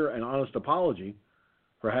sincere and honest apology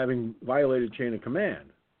for having violated chain of command.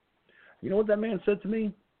 You know what that man said to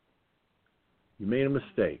me? You made a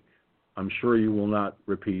mistake. I'm sure you will not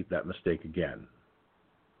repeat that mistake again.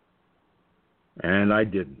 And I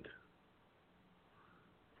didn't.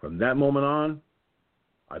 From that moment on,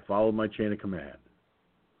 I followed my chain of command.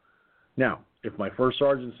 Now, if my first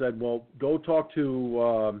sergeant said, well, go talk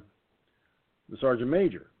to the sergeant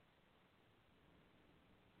major,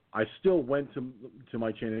 I still went to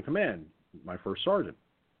my chain of command, my first sergeant.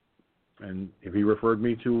 And if he referred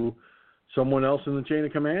me to someone else in the chain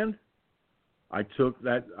of command, I took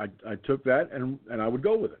that and I would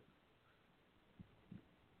go with it.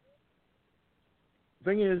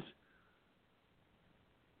 Thing is,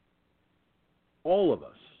 all of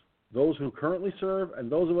us, those who currently serve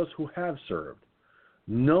and those of us who have served,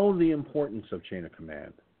 know the importance of chain of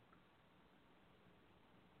command.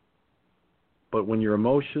 But when your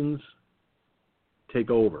emotions take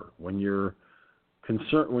over, when you're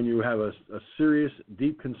concerned, when you have a serious,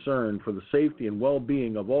 deep concern for the safety and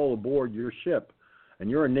well-being of all aboard your ship, and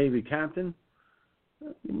you're a Navy captain,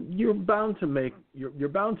 you're bound to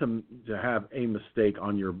have a mistake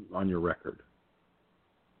on your record.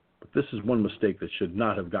 But this is one mistake that should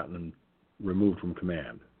not have gotten removed from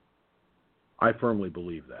command. I firmly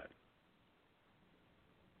believe that.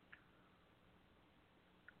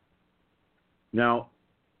 Now,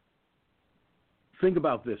 think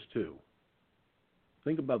about this too.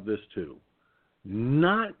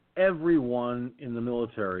 Not everyone in the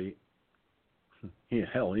military,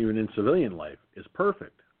 hell, even in civilian life, is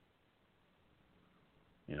perfect.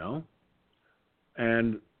 You know?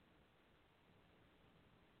 And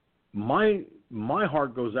my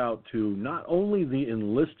heart goes out to not only the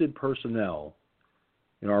enlisted personnel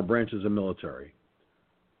in our branches of military,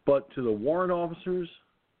 but to the warrant officers,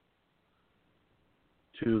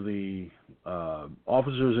 to the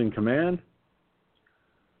officers in command.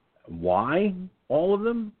 Why? All of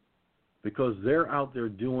them? Because they're out there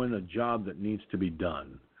doing a job that needs to be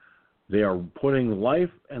done. They are putting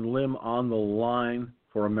life and limb on the line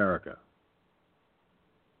for America.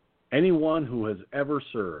 Anyone who has ever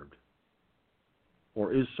served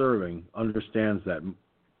or is serving understands that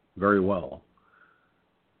very well.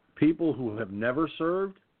 People who have never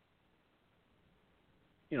served,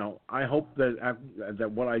 you know, I hope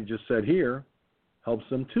that what I just said here helps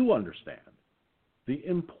them to understand the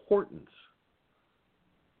importance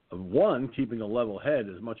of, one, keeping a level head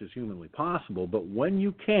as much as humanly possible, but when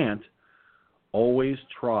you can't, always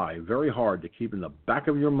try very hard to keep in the back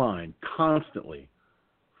of your mind constantly,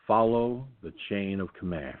 follow the chain of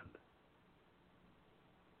command.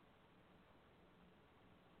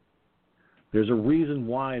 There's a reason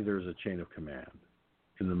why there's a chain of command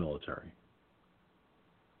in the military.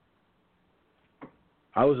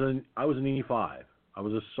 I was an E5. I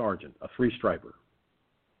was a sergeant, a three-striper.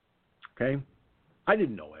 Okay? I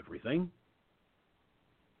didn't know everything.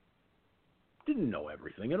 Didn't know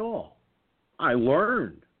everything at all. I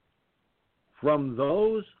learned from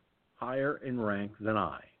those higher in rank than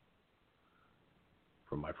I.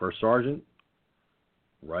 From my first sergeant,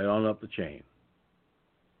 right on up the chain.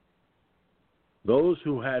 Those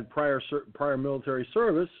who had prior military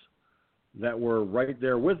service that were right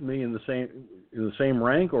there with me in the same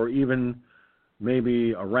rank, or even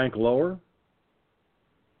maybe a rank lower,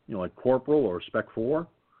 you know, like corporal or spec 4,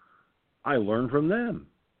 I learned from them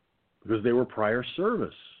because they were prior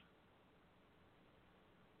service.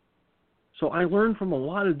 So I learned from a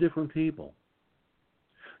lot of different people.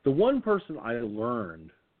 The one person I learned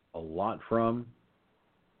a lot from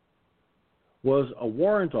was a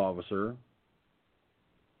warrant officer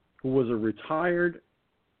who was a retired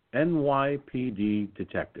NYPD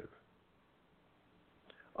detective.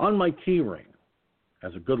 On my key ring,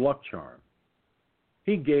 as a good luck charm,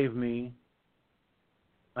 he gave me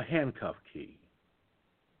a handcuff key.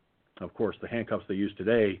 Of course, the handcuffs they use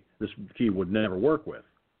today, this key would never work with.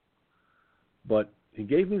 But he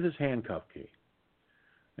gave me this handcuff key.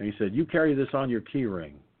 And he said, you carry this on your key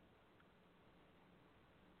ring.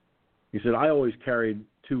 He said, I always carried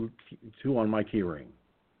two on my key ring,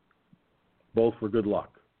 both for good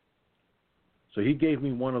luck. So he gave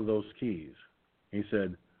me one of those keys. He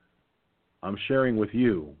said, I'm sharing with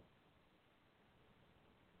you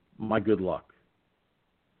my good luck.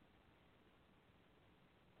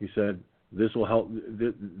 He said, this will help,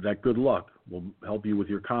 that good luck will help you with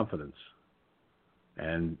your confidence.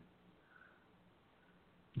 And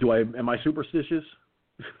am I superstitious?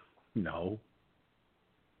 No.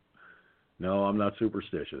 No, I'm not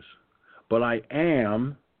superstitious. But I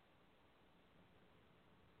am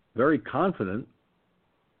very confident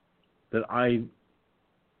that I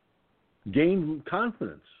gained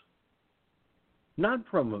confidence not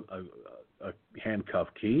from a handcuff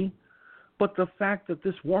key, but the fact that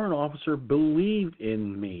this warrant officer believed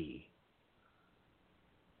in me.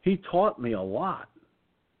 He taught me a lot.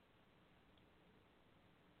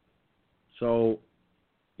 So,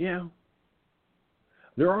 yeah,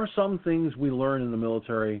 there are some things we learn in the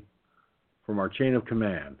military from our chain of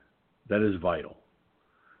command that is vital.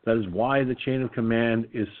 That is why the chain of command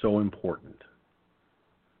is so important.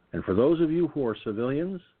 And for those of you who are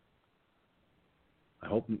civilians, I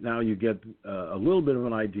hope now you get a little bit of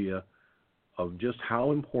an idea of just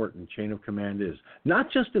how important chain of command is.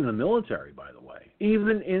 Not just in the military, by the way,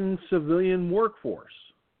 even in civilian workforce.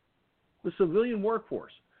 The civilian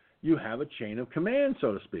workforce, you have a chain of command,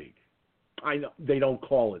 so to speak. I know they don't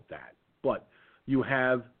call it that, but you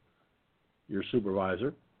have your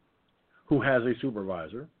supervisor, who has a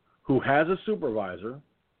supervisor, who has a supervisor,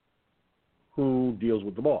 who deals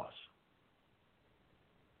with the boss.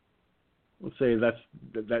 Let's say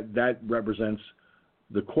that represents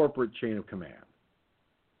the corporate chain of command.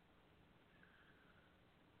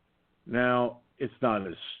 Now, it's not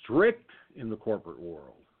as strict in the corporate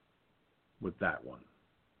world with that one.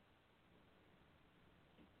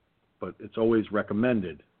 But it's always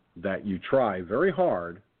recommended that you try very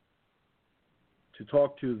hard to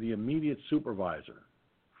talk to the immediate supervisor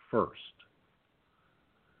first.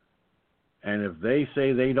 And if they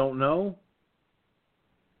say they don't know,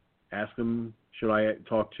 ask them, should I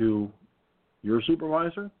talk to your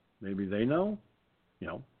supervisor? Maybe they know.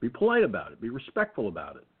 Be polite about it. Be respectful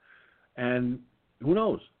about it. And who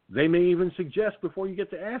knows? They may even suggest before you get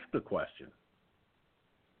to ask the question.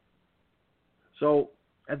 So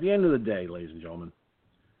at the end of the day, ladies and gentlemen,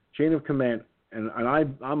 chain of command, and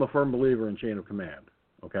I'm a firm believer in chain of command,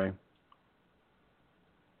 okay?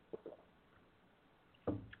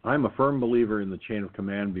 I'm a firm believer in the chain of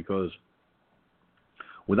command because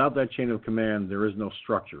without that chain of command, there is no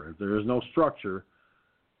structure. If there is no structure,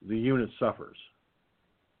 the unit suffers.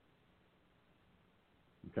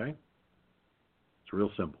 Okay? It's real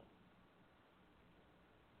simple.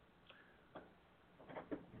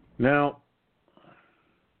 Now,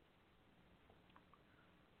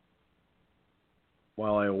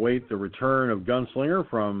 while I await the return of Gunslinger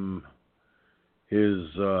from his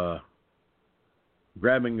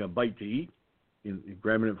grabbing a bite to eat,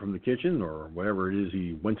 grabbing it from the kitchen or whatever it is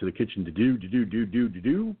he went to the kitchen to do.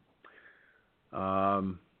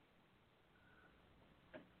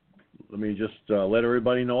 Let me just let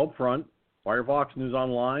everybody know up front, Firefox News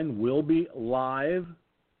Online will be live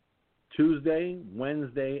Tuesday,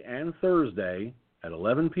 Wednesday, and Thursday at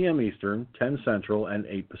 11 p.m. Eastern, 10 Central, and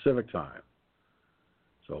 8 Pacific time.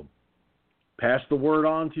 So pass the word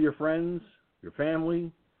on to your friends, your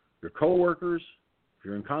family, your coworkers, if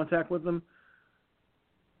you're in contact with them.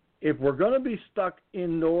 If we're going to be stuck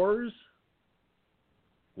indoors,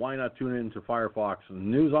 why not tune in to Firefox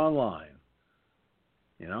News Online?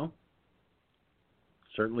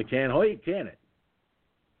 Certainly can't wait, can it?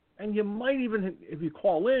 And you might even, if you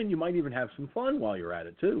call in, you might even have some fun while you're at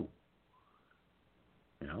it too.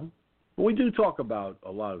 But we do talk about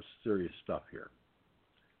a lot of serious stuff here.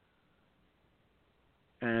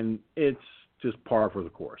 And it's just par for the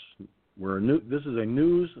course. This is a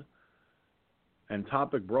news and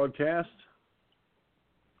topic broadcast.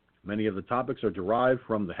 Many of the topics are derived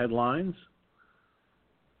from the headlines.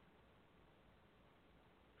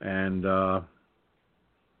 And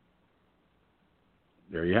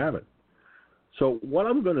there you have it. So what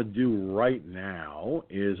I'm going to do right now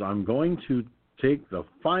is I'm going to take the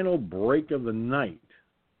final break of the night.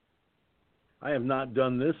 I have not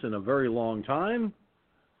done this in a very long time,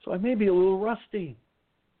 so I may be a little rusty.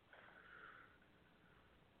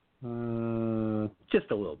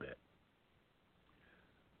 Just a little bit.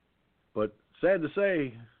 But sad to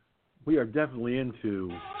say, we are definitely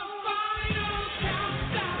into...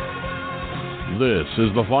 This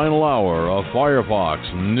is the final hour of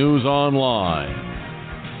Firefox News Online.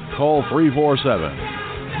 Call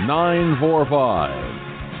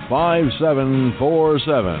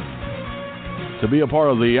 347-945-5747 to be a part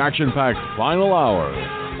of the action-packed final hour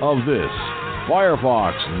of this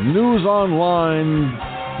Firefox News Online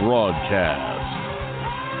broadcast.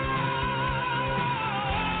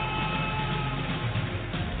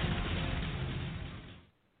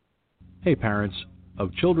 Hey parents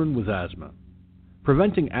of children with asthma.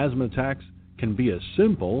 Preventing asthma attacks can be as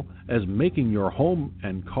simple as making your home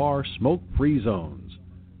and car smoke-free zones,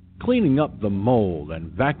 cleaning up the mold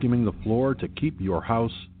and vacuuming the floor to keep your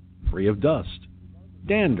house free of dust,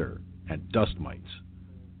 dander, and dust mites.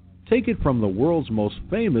 Take it from the world's most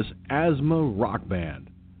famous asthma rock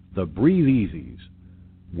band, the Breathe Easies,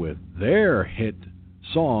 with their hit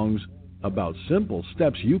songs about simple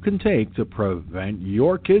steps you can take to prevent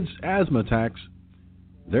your kids' asthma attacks.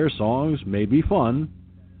 Their songs may be fun,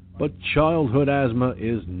 but childhood asthma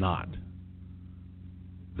is not.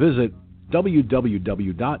 Visit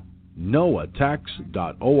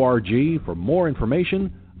www.noattacks.org for more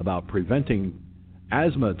information about preventing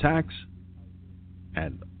asthma attacks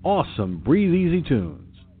and awesome Breathe Easy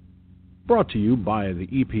tunes. Brought to you by the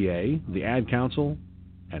EPA, the Ad Council,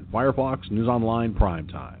 and Firefox News Online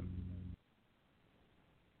Primetime.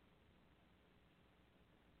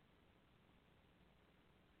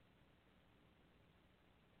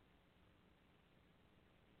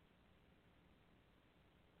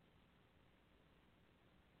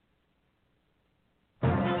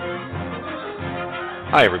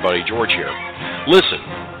 Hi everybody, George here. Listen,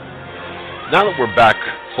 now that we're back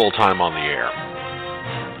full-time on the air,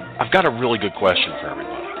 I've got a really good question for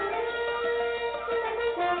everybody.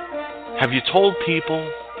 Have you told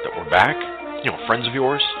people that we're back? You know, friends of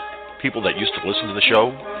yours? People that used to listen to the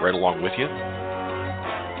show right along with you?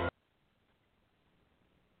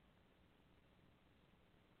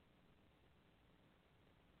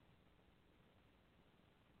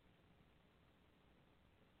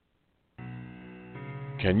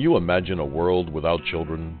 Can you imagine a world without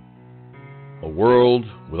children? A world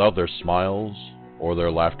without their smiles or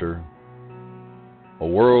their laughter? A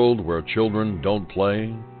world where children don't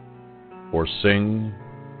play, or sing,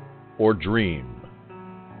 or dream,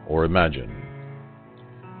 or imagine?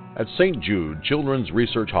 At St. Jude Children's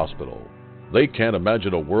Research Hospital, they can't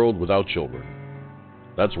imagine a world without children.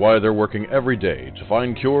 That's why they're working every day to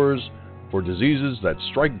find cures for diseases that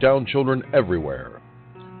strike down children everywhere.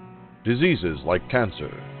 Diseases like cancer,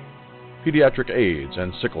 pediatric AIDS,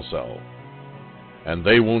 and sickle cell. And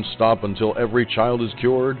they won't stop until every child is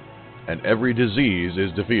cured and every disease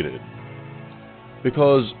is defeated.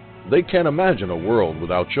 Because they can't imagine a world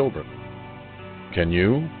without children. Can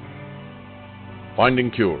you? Finding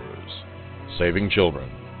cures, saving children.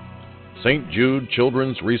 St. Jude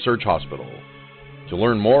Children's Research Hospital. To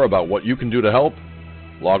learn more about what you can do to help,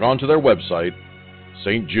 log on to their website,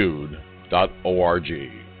 stjude.org.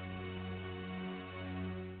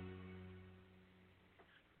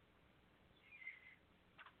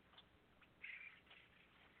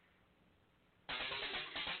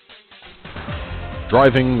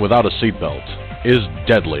 Driving without a seatbelt is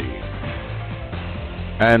deadly.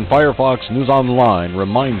 And Firefox News Online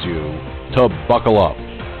reminds you to buckle up.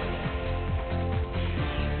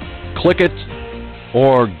 Click it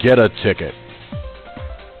or get a ticket.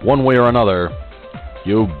 One way or another,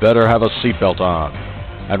 you better have a seatbelt on.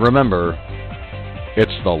 And remember,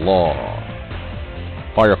 it's the law.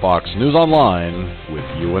 Firefox News Online with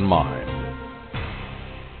you in mind.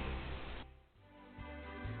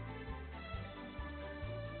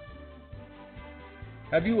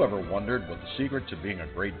 Have you ever wondered what the secret to being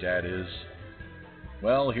a great dad is?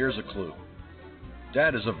 Well, here's a clue.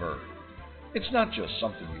 Dad is a verb. It's not just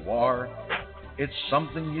something you are, it's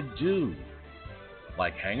something you do.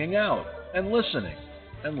 Like hanging out and listening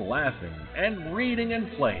and laughing and reading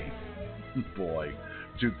and playing. Boy,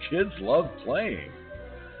 do kids love playing.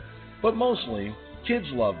 But mostly, kids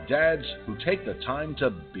love dads who take the time to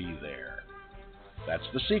be there. That's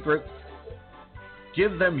the secret.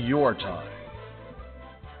 Give them your time.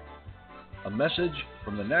 A message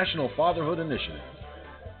from the National Fatherhood Initiative,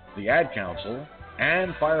 the Ad Council,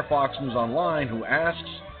 and Firefox News Online, who asks,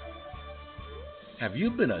 have you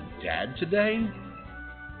been a dad today?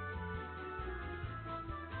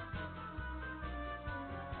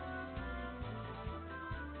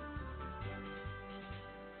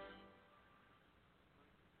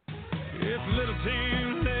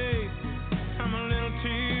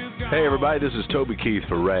 Hey everybody, this is Toby Keith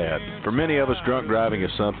for RAD. For many of us, drunk driving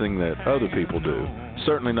is something that other people do.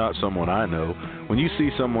 Certainly not someone I know. When you see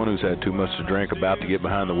someone who's had too much to drink about to get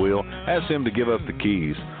behind the wheel, ask them to give up the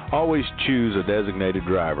keys. Always choose a designated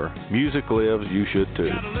driver. Music lives, you should too.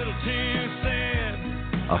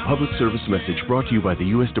 A public service message brought to you by the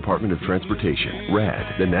U.S. Department of Transportation,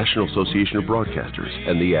 RAD, the National Association of Broadcasters,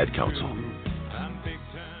 and the Ad Council.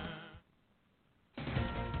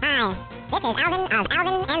 Hi, this is Alvin of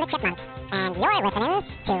Alvin and the Chipmunks, and you're listening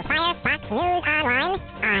to Firefox News Online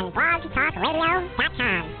on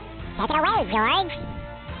blogtalkradio.com. Take it away, George.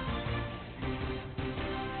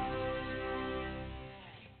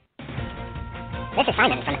 This is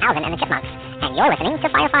Simon from Alvin and the Chipmunks, and you're listening to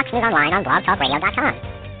Firefox News Online on blogtalkradio.com.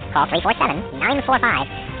 Call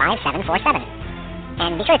 347-945-5747.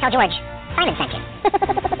 And be sure to tell George Simon sent you.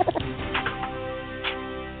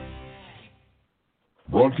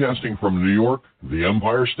 Broadcasting from New York, the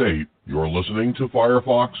Empire State, you're listening to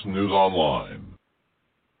Firefox News Online.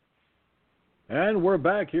 And we're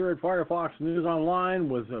back here at Firefox News Online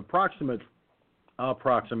with approximately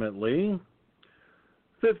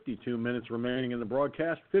 52 minutes remaining in the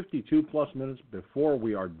broadcast, 52 plus minutes before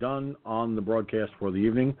we are done on the broadcast for the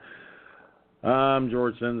evening. I'm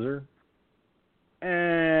George Senzer, and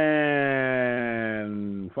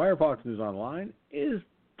Firefox News Online is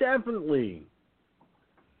definitely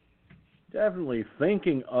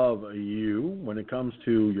thinking of you when it comes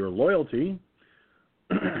to your loyalty.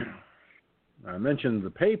 I mentioned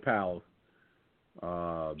the PayPal.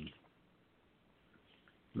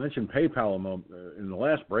 In the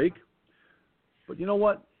last break, but you know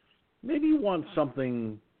what? Maybe you want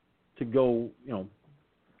something to go.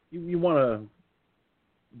 You want to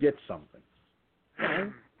get something.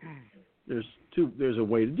 There's a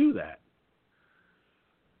way to do that.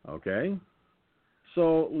 Okay,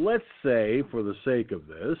 so let's say, for the sake of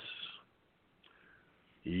this,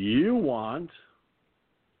 you want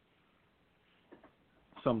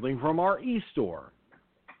something from our e-store.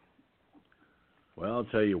 Well, I'll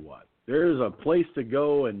tell you what. There's a place to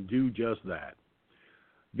go and do just that.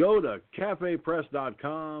 Go to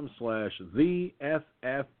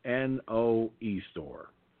cafepress.com/theffno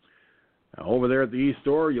e-store. Now, over there at the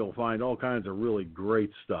e-store, you'll find all kinds of really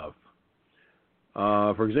great stuff.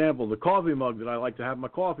 For example, the coffee mug that I like to have my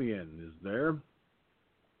coffee in is there.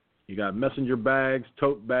 You got messenger bags,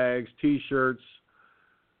 tote bags, T-shirts,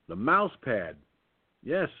 the mouse pad.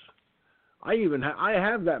 Yes, I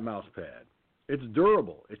have that mouse pad. It's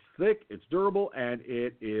durable. It's thick, it's durable, and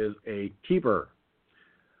it is a keeper.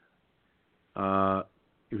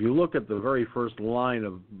 If you look at the very first line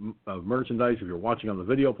of merchandise, if you're watching on the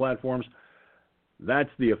video platforms, that's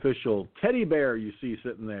the official teddy bear you see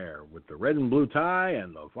sitting there with the red and blue tie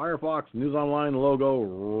and the Firefox News Online logo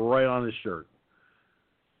right on his shirt.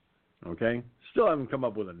 Okay? Still haven't come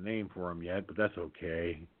up with a name for him yet, but that's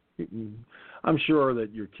okay. I'm sure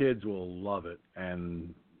that your kids will love it.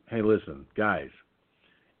 And hey, listen, guys,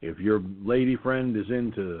 if your lady friend is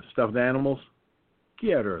into stuffed animals,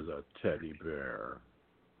 get her the teddy bear.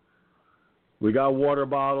 We got water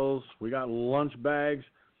bottles, we got lunch bags,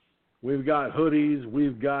 we've got hoodies,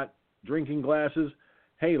 we've got drinking glasses.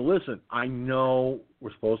 Hey, listen, I know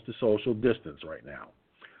we're supposed to social distance right now,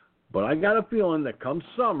 but I got a feeling that come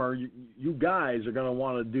summer, you guys are going to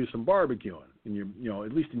want to do some barbecuing,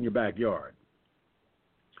 at least in your backyard.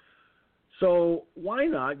 So why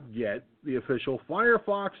not get the official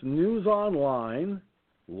Firefox News Online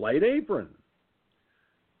light apron?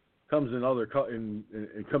 Comes in it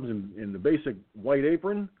comes in the basic white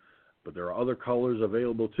apron, but there are other colors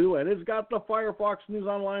available too, and it's got the Firefox News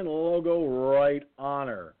Online logo right on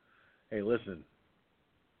her. Hey, listen,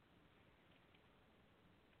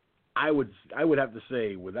 I would have to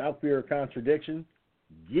say, without fear of contradiction,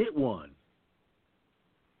 get one.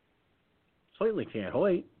 Certainly can't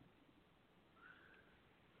wait.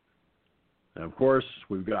 And of course,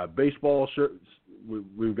 we've got baseball shirts,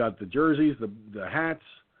 we've got the jerseys, the hats.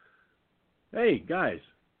 Hey, guys,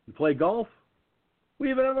 you play golf?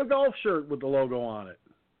 We even have a golf shirt with the logo on it.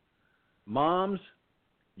 Moms,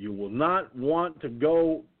 you will not want to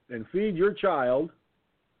go and feed your child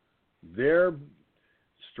their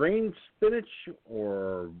strained spinach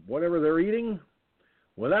or whatever they're eating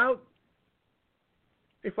without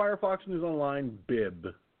a Firefox News Online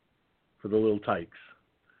bib for the little tykes.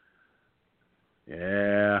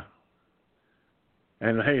 Yeah.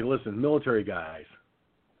 And hey, listen, military guys,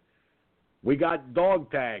 we got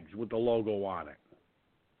dog tags with the logo on it.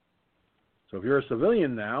 So if you're a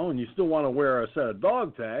civilian now and you still want to wear a set of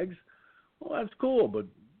dog tags, well, that's cool, but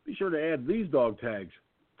be sure to add these dog tags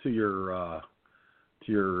to your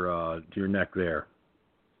neck there.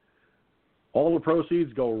 All the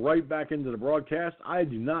proceeds go right back into the broadcast. I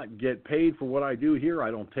do not get paid for what I do here.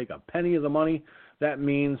 I don't take a penny of the money. That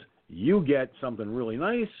means you get something really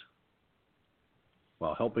nice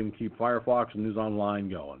while helping keep Firefox News Online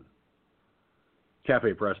going.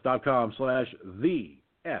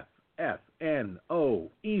 cafepress.com/theffno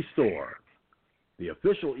e-store, the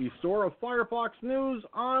official e-store of Firefox News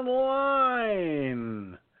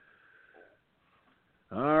Online.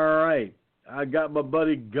 All right, I got my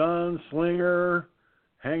buddy Gunslinger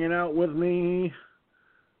hanging out with me,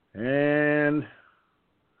 and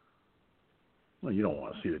well, you don't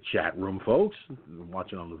want to see the chat room, folks,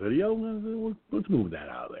 watching on the video. Let's move that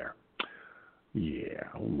out of there. Yeah,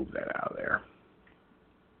 we'll move that out of there.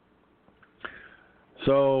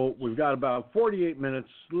 So we've got about 48 minutes,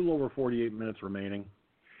 a little over 48 minutes remaining.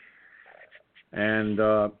 And,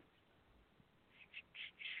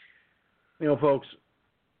 folks,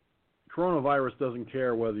 coronavirus doesn't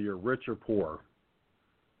care whether you're rich or poor.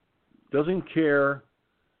 Doesn't care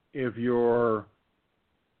if you're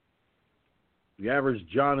the average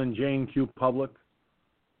John and Jane Q public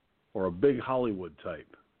or a big Hollywood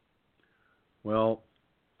type. Well,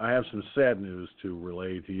 I have some sad news to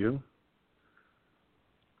relay to you.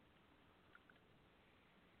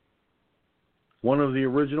 One of the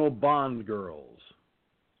original Bond girls,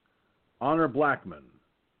 Honor Blackman,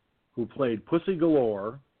 who played Pussy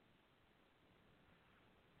Galore,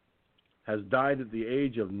 has died at the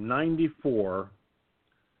age of 94.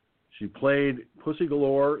 She played Pussy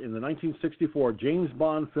Galore in the 1964 James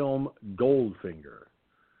Bond film Goldfinger.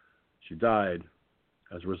 She died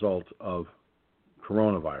as a result of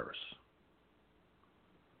coronavirus.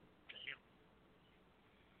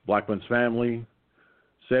 Blackman's family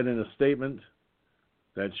said in a statement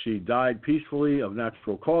that she died peacefully of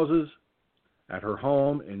natural causes at her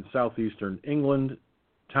home in southeastern England,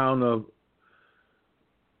 town of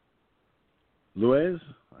Lewes.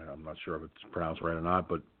 I'm not sure if it's pronounced right or not,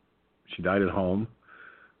 but she died at home.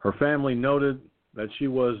 Her family noted that she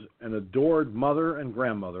was an adored mother and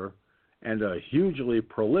grandmother and a hugely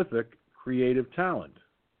prolific creative talent.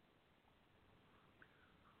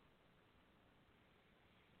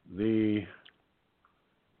 The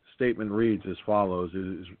statement reads as follows: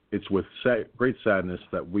 It's with great sadness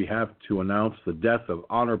that we have to announce the death of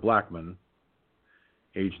Honor Blackman,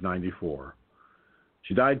 age 94.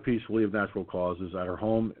 She died peacefully of natural causes at her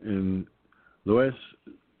home in Lewes,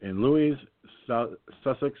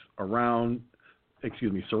 Sussex,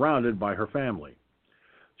 surrounded by her family.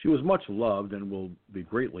 She was much loved and will be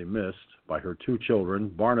greatly missed by her two children,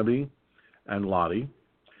 Barnaby and Lottie,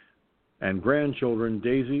 and grandchildren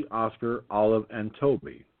Daisy, Oscar, Olive, and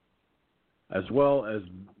Toby. As well as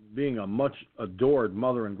being a much adored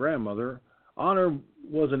mother and grandmother, Honor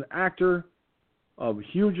was an actor of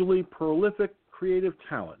hugely prolific creative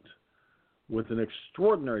talent with an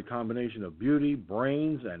extraordinary combination of beauty,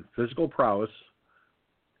 brains, and physical prowess.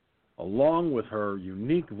 Along with her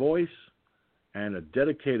unique voice and a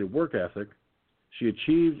dedicated work ethic, she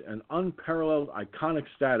achieved an unparalleled iconic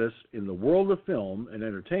status in the world of film and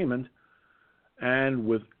entertainment, and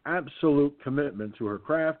with absolute commitment to her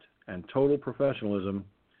craft and total professionalism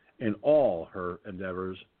in all her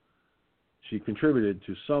endeavors, she contributed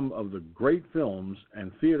to some of the great films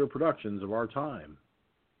and theater productions of our time.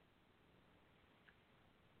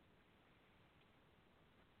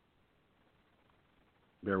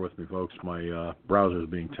 Bear with me, folks. My browser is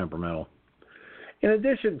being temperamental. In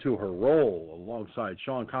addition to her role alongside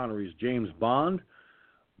Sean Connery's James Bond,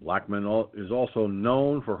 Blackman is also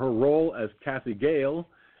known for her role as Kathy Gale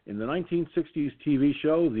in the 1960s TV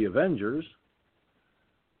show The Avengers.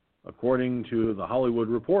 According to The Hollywood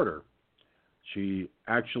Reporter, she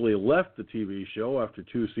actually left the TV show after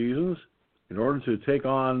 2 seasons in order to take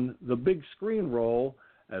on the big screen role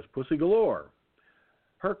as Pussy Galore.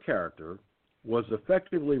 Her character was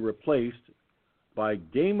effectively replaced by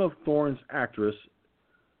Game of Thrones actress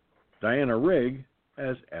Diana Rigg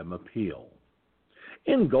as Emma Peel.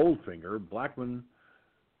 In Goldfinger, Blackman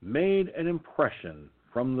made an impression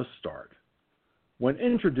from the start. When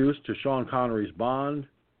introduced to Sean Connery's Bond,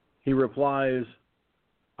 he replies,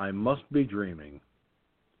 "I must be dreaming."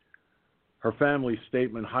 Her family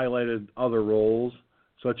statement highlighted other roles,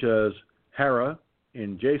 such as Hera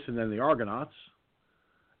in Jason and the Argonauts,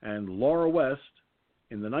 and Laura West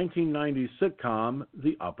in the 1990s sitcom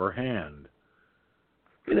The Upper Hand.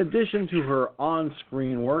 In addition to her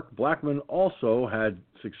on-screen work, Blackman also had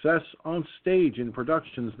success on stage in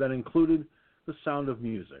productions that included The Sound of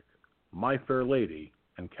Music, My Fair Lady,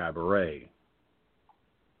 and Cabaret.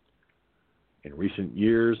 In recent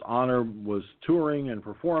years, Honor was touring and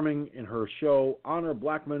performing in her show Honor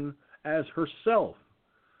Blackman as herself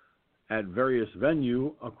at various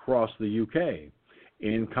venues across the UK.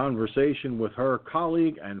 In conversation with her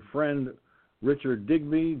colleague and friend Richard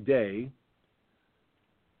Digby Day,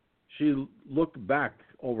 she looked back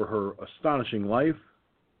over her astonishing life,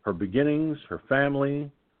 her beginnings, her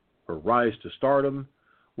family, her rise to stardom,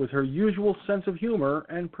 with her usual sense of humor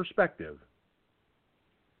and perspective.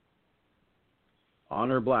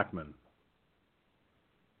 Honor Blackman,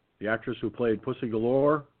 the actress who played Pussy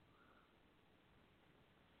Galore,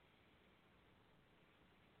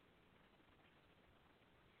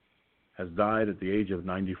 has died at the age of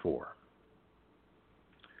 94.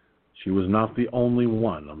 She was not the only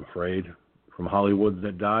one, I'm afraid, from Hollywood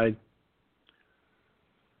that died.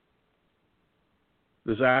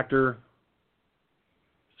 This actor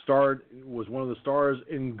was one of the stars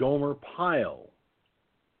in Gomer Pyle.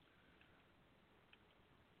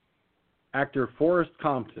 Actor Forrest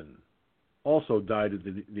Compton also died at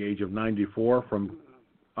the age of 94 from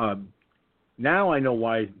Now I know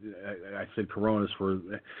why I said Coronas for.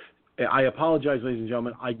 I apologize, ladies and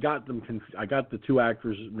gentlemen. I got them. I got the two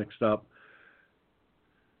actors mixed up.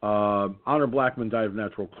 Honor Blackman died of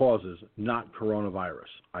natural causes, not coronavirus.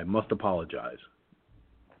 I must apologize.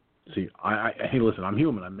 See, hey, listen, I'm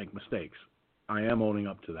human. I make mistakes. I am owning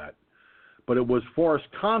up to that. But it was Forrest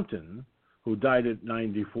Compton who died at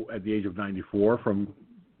the age of 94 from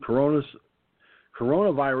coronavirus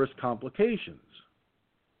complications.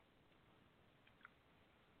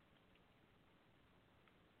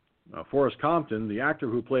 Forrest Compton, the actor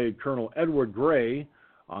who played Colonel Edward Gray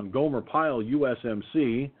on Gomer Pyle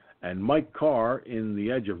USMC and Mike Carr in The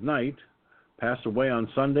Edge of Night, passed away on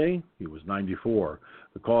Sunday. He was 94.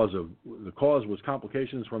 The cause was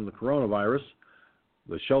complications from the coronavirus,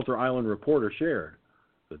 the Shelter Island Reporter shared.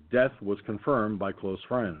 The death was confirmed by close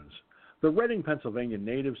friends. The Reading, Pennsylvania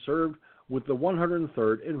native served with the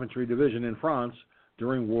 103rd Infantry Division in France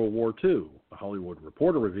during World War II, the Hollywood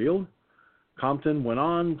Reporter revealed. Compton went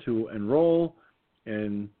on to enroll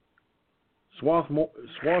in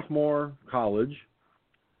Swarthmore College,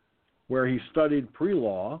 where he studied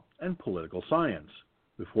pre-law and political science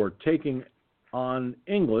before taking on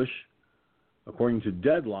English, according to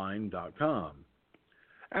Deadline.com.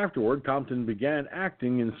 Afterward, Compton began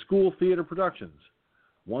acting in school theater productions.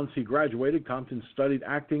 Once he graduated, Compton studied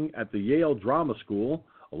acting at the Yale Drama School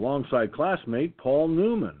alongside classmate Paul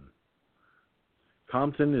Newman.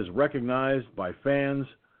 Compton is recognized by fans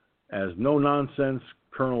as no-nonsense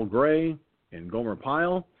Colonel Gray in Gomer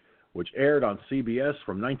Pyle, which aired on CBS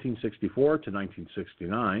from 1964 to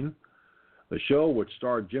 1969. The show, which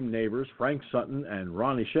starred Jim Nabors, Frank Sutton, and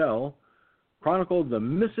Ronnie Shell, chronicled the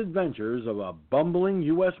misadventures of a bumbling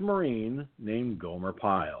U.S. Marine named Gomer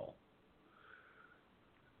Pyle.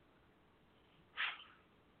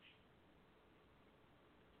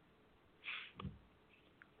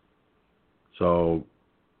 So,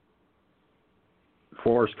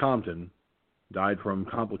 Forrest Compton died from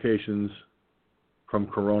complications from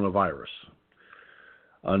coronavirus.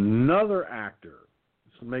 Another actor,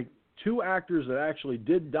 so make two actors that actually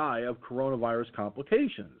did die of coronavirus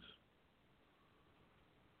complications.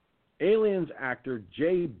 Aliens actor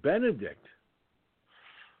Jay Benedict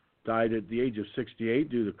died at the age of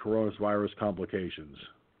 68 due to coronavirus complications.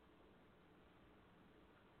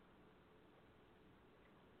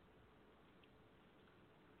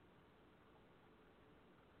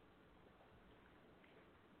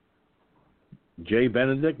 Jay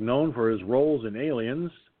Benedict, known for his roles in Aliens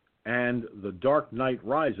and The Dark Knight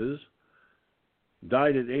Rises,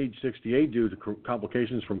 died at age 68 due to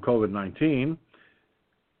complications from COVID-19.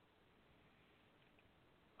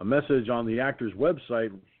 A message on the actor's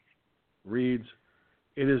website reads,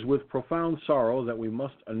 "It is with profound sorrow that we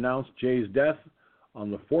must announce Jay's death on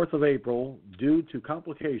the 4th of April due to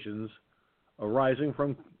complications arising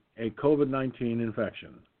from a COVID-19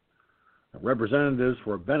 infection." Representatives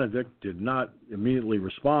for Benedict did not immediately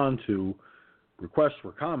respond to requests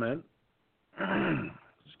for comment.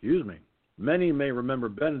 Excuse me. Many may remember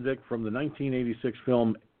Benedict from the 1986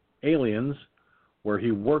 film Aliens, where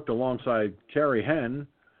he worked alongside Carrie Henn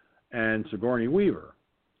and Sigourney Weaver.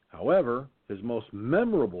 However, his most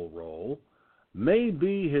memorable role may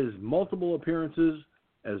be his multiple appearances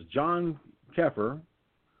as John Keffer,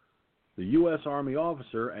 the U.S. Army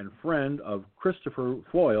officer and friend of Christopher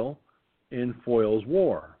Foyle in Foyle's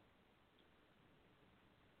War.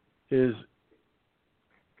 His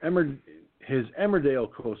Emmerdale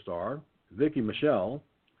co-star, Vicky Michelle,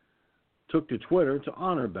 took to Twitter to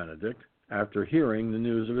honor Benedict after hearing the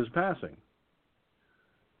news of his passing.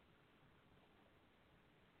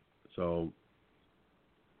 So,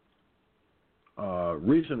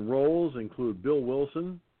 recent roles include Bill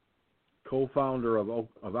Wilson, co-founder of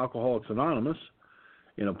Alcoholics Anonymous,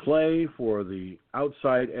 in a play for the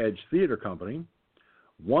Outside Edge Theater Company,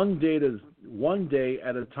 One Day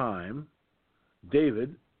at a Time,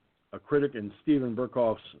 David, a critic in Stephen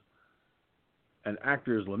Burkoff's An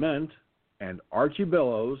Actor's Lament, and Archie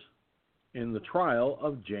Bellows in The Trial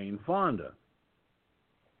of Jane Fonda.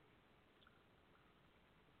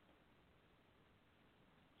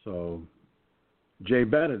 So, Jay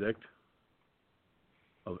Benedict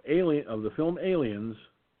of the film Aliens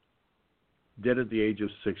dead at the age of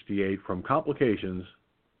 68 from complications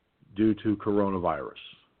due to coronavirus.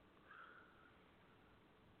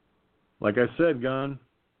 Like I said, Gun,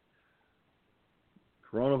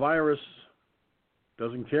 coronavirus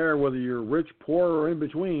doesn't care whether you're rich, poor, or in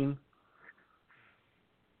between.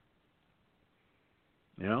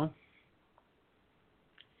 You know?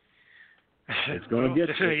 It's going to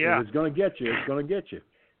get you. Yeah. It's going to get you. It's going to get you.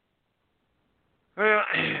 Well,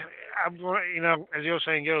 I'm going. As the old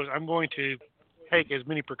saying goes, I'm going to take as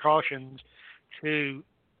many precautions to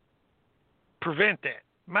prevent that.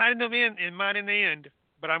 Might in the end,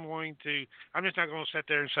 but I'm just not going to sit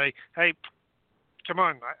there and say, hey, come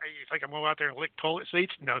on, you think I'm going to go out there and lick toilet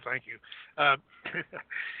seats? No, thank you.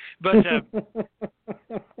 But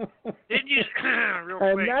didn't you, real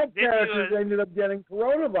quick, and that character ended up getting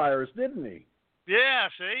coronavirus, didn't he? Yeah,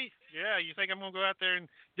 see? Yeah, you think I'm going to go out there and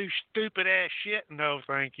do stupid-ass shit? No,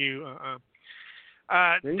 thank you.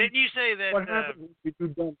 Didn't you say that... What happens if you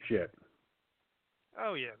do dumb shit?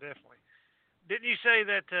 Oh, yeah, definitely. Didn't you say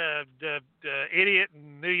that the idiot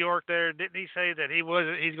in New York there, didn't he say that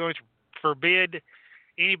he's going to forbid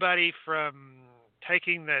anybody from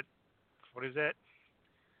taking that, what is that,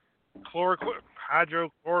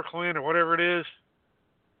 hydrochloroquine or whatever it is?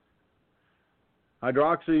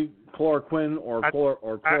 Hydroxychloroquine or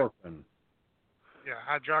chloroquine. Yeah,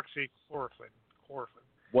 hydroxychloroquine.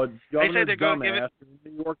 What Governor Dumbass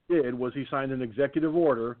in New York did was he signed an executive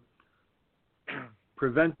order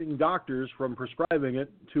preventing doctors from prescribing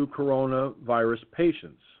it to coronavirus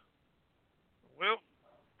patients. Well,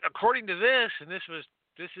 according to this, and this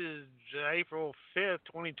is April 5th,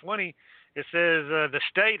 2020, it says the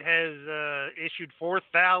state has issued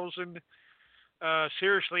 4,000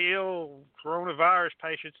 seriously ill coronavirus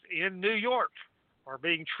patients in New York are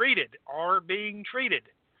being treated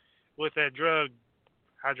with that drug,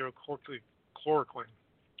 hydrochloroquine.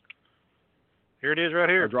 Here it is right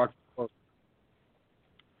here. Let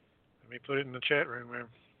me put it in the chat room there.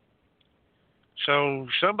 So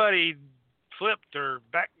somebody flipped or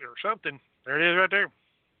back or something. There it is right there.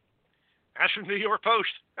 That's from New York Post.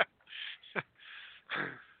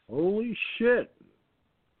 Holy shit.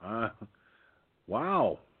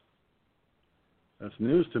 Wow. That's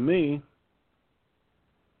news to me.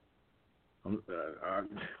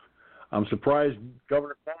 I'm surprised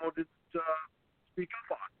Governor Cuomo didn't speak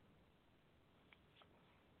up on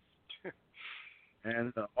it.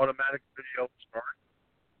 And automatic video start.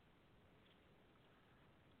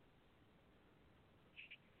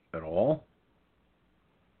 At all.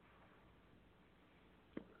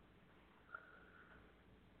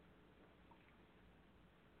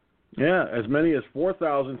 Yeah, as many as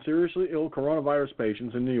 4,000 seriously ill coronavirus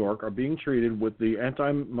patients in New York are being treated with the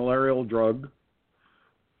anti-malarial drug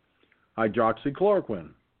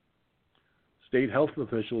hydroxychloroquine. State health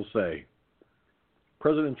officials say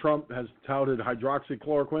President Trump has touted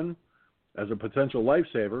hydroxychloroquine as a potential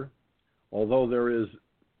lifesaver, although there is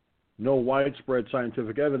no widespread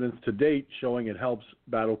scientific evidence to date showing it helps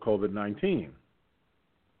battle COVID-19.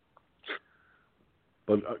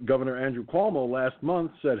 But Governor Andrew Cuomo last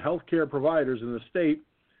month said healthcare providers in the state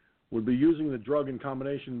would be using the drug in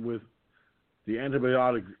combination with the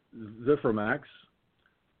antibiotic Zithromax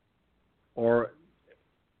or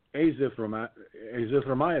azithromycin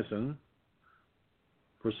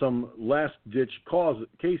for some last-ditch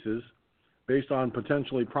cases based on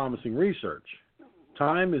potentially promising research.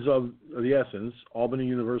 Time is of the essence, Albany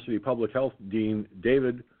University Public Health Dean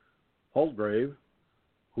David Holtgrave,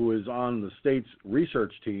 who is on the state's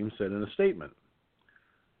research team, said in a statement.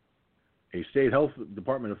 A state health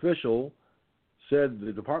department official said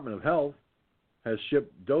the Department of Health has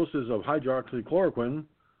shipped doses of hydroxychloroquine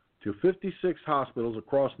to 56 hospitals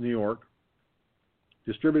across New York,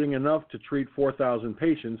 distributing enough to treat 4,000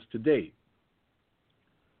 patients to date.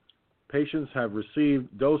 Patients have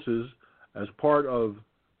received doses as part of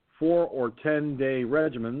 4 or 10-day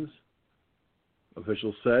regimens,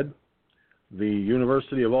 officials said. The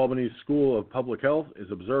University of Albany School of Public Health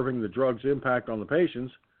is observing the drug's impact on the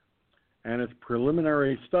patients, and its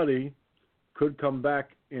preliminary study could come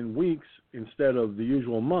back in weeks instead of the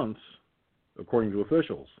usual months, according to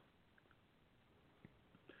officials.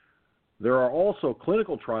 There are also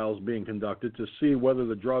clinical trials being conducted to see whether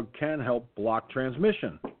the drug can help block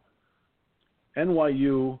transmission.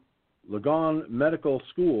 NYU Langone Medical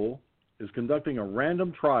School is conducting a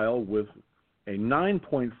random trial with a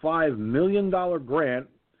 $9.5 million grant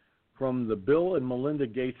from the Bill and Melinda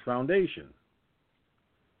Gates Foundation.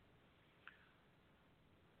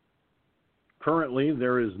 Currently,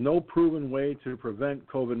 there is no proven way to prevent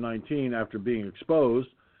COVID-19 after being exposed,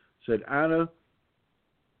 said Anna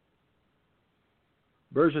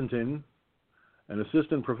Bergentin, an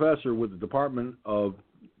assistant professor with the Department of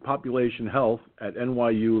Population Health at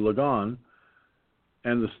NYU Langone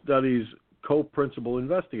and the study's co-principal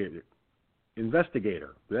investigator.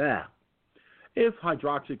 If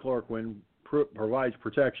hydroxychloroquine provides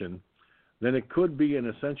protection, then it could be an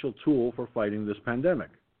essential tool for fighting this pandemic.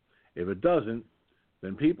 If it doesn't,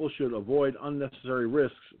 then people should avoid unnecessary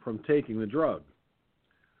risks from taking the drug.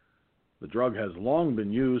 The drug has long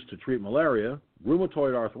been used to treat malaria,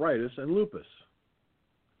 rheumatoid arthritis, and lupus.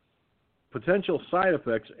 Potential side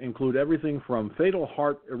effects include everything from fatal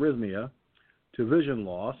heart arrhythmia to vision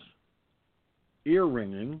loss, ear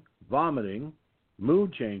ringing, vomiting,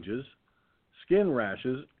 mood changes, skin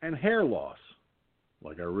rashes, and hair loss.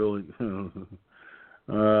 Like I really,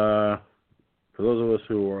 for those of us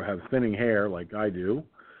who have thinning hair like I do,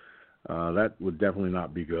 that would definitely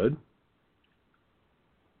not be good.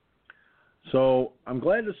 So I'm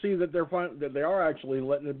glad to see that that they are actually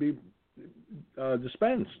letting it be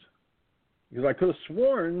dispensed, because I could have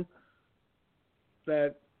sworn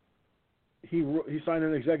that he signed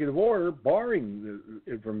an executive order barring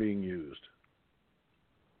it from being used.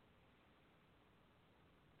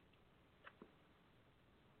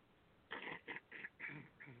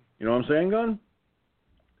 You know what I'm saying, Gunn?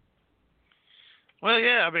 Well,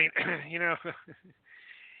 yeah, I mean,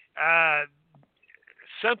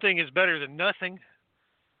 something is better than nothing.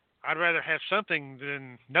 I'd rather have something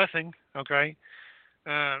than nothing, okay?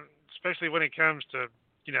 Especially when it comes to,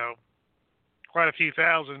 quite a few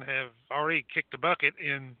thousand have already kicked the bucket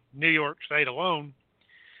in New York State alone.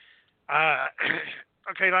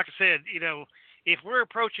 Okay, like I said, if we're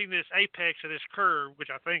approaching this apex of this curve, which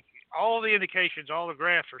I think all the indications, all the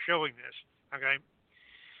graphs are showing this, okay,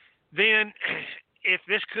 then if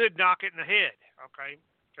this could knock it in the head, okay,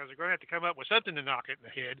 because they're going to have to come up with something to knock it in the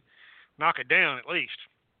head, knock it down at least,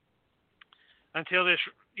 until this,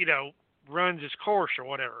 runs its course or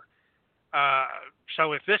whatever.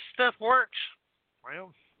 So if this stuff works,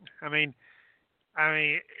 well, I mean,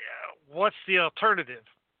 what's the alternative?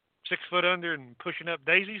 6 foot under and pushing up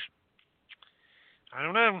daisies? I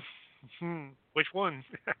don't know. Which one?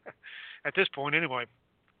 At this point, anyway.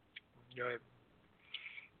 Go ahead.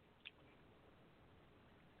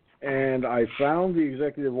 And I found the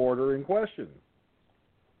executive order in question.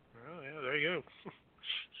 Oh, yeah, there you go.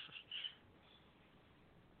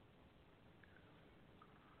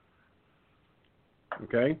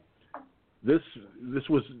 Okay. This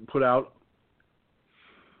was put out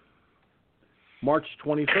March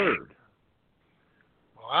 23rd.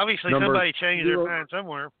 Well, obviously somebody changed their mind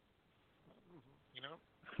somewhere.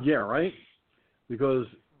 Yeah, right? Because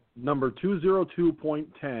number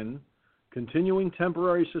 202.10, continuing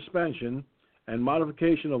temporary suspension and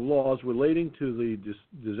modification of laws relating to the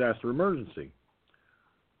disaster emergency.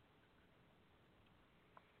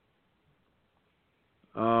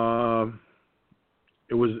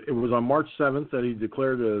 It was on March 7th that he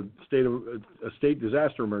declared a state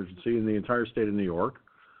disaster emergency in the entire state of New York.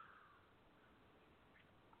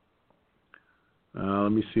 Let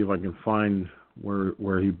me see if I can find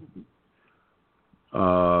where he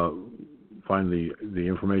find the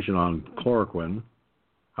information on chloroquine,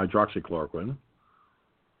 hydroxychloroquine.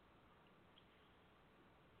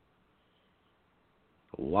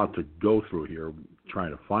 A lot to go through here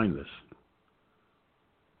trying to find this.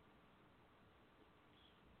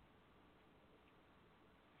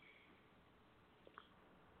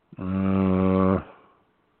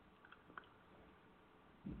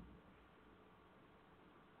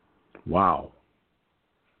 Wow.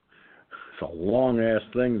 It's a long-ass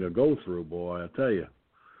thing to go through, boy, I tell you.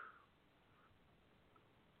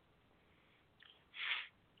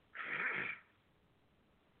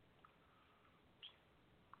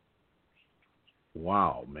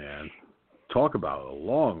 Wow, man. Talk about a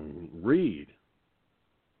long read.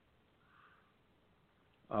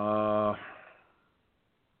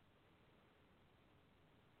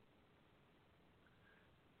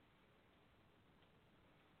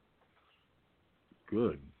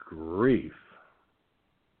 Good grief.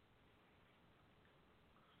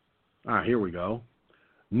 Here we go.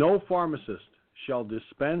 No pharmacist shall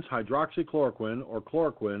dispense hydroxychloroquine or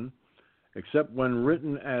chloroquine except when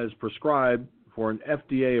written as prescribed for an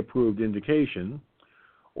FDA-approved indication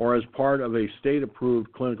or as part of a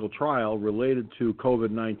state-approved clinical trial related to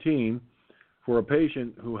COVID-19 for a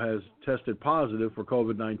patient who has tested positive for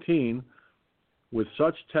COVID-19 with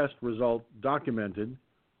such test result documented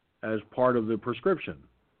as part of the prescription.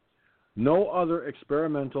 No other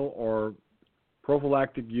experimental or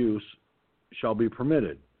prophylactic use shall be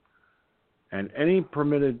permitted, and any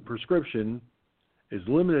permitted prescription is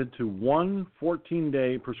limited to one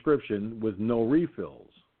 14-day prescription with no refills.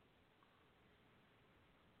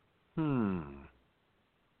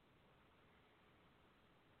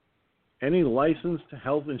 Any licensed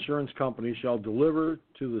health insurance company shall deliver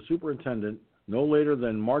to the superintendent no later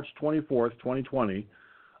than March 24th, 2020,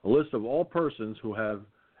 a list of all persons who have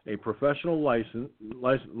a professional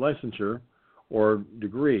licensure or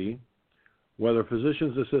degree, whether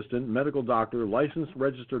physician's assistant, medical doctor, licensed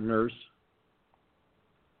registered nurse,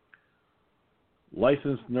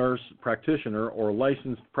 licensed nurse practitioner, or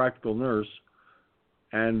licensed practical nurse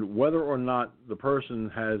and whether or not the person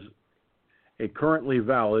has a currently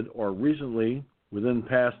valid or recently, within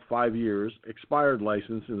past 5 years, expired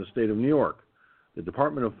license in the state of New York. The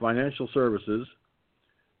Department of Financial Services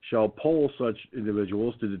shall poll such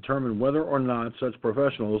individuals to determine whether or not such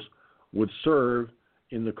professionals would serve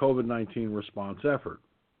in the COVID-19 response effort.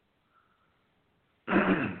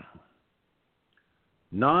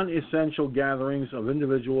 Non-essential gatherings of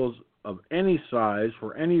individuals of any size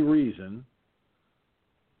for any reason,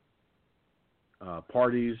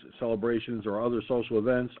 parties, celebrations, or other social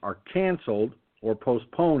events are canceled or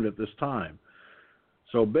postponed at this time.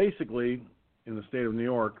 So basically, in the state of New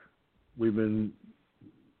York, we've been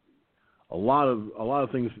a lot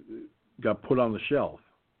of things got put on the shelf.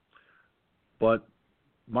 But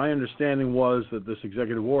my understanding was that this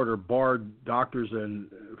executive order barred doctors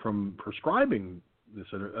from prescribing this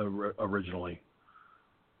originally.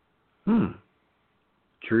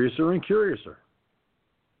 Curiouser and curiouser.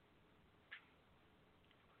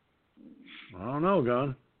 I don't know,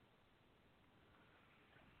 Gun.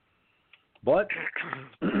 But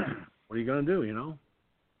what are you going to do, you know?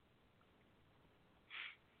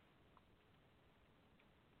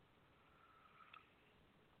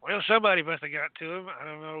 Well, somebody must have got to him. I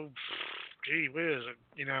don't know. Gee whiz,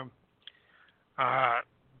 you know,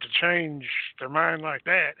 to change their mind like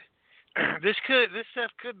that. This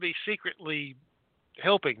stuff could be secretly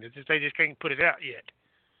helping. They just can't put it out yet.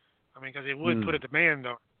 I mean, because it would put a demand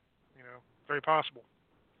on, you know, very possible.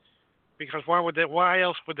 Because why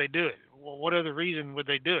else would they do it? Well, what other reason would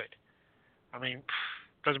they do it? I mean, it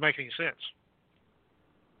doesn't make any sense.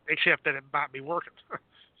 Except that it might be working.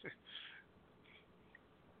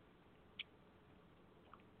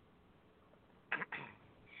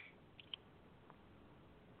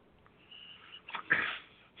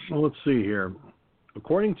 Well, let's see here.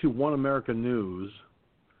 According to One America News,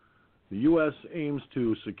 the U.S. aims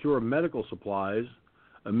to secure medical supplies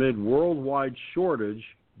amid worldwide shortage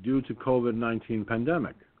due to COVID-19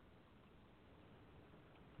 pandemic.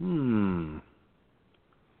 Let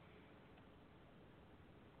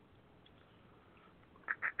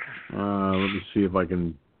me see if I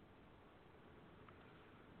can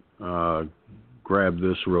grab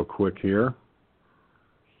this real quick here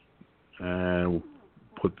and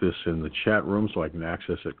put this in the chat room so I can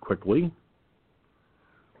access it quickly.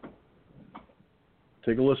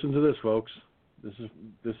 Take a listen to this, folks.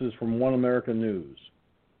 This is from One America News.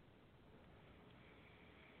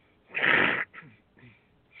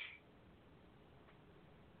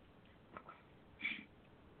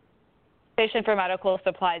 For medical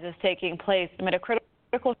supplies is taking place amid a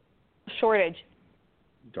critical shortage.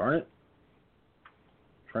 Darn it. I'm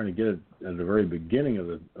trying to get it at the very beginning of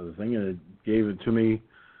the thing, and it gave it to me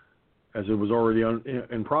as it was already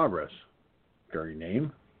in progress. Very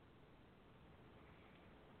name.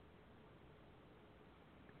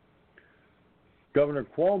 Governor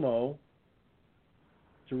Cuomo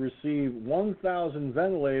to receive 1,000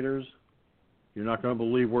 ventilators. You're not going to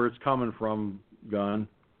believe where it's coming from, Gun.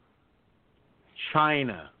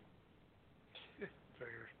 China.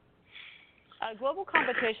 Global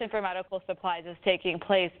competition for medical supplies is taking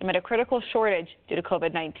place amid a critical shortage due to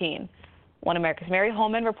COVID-19. One America's Mary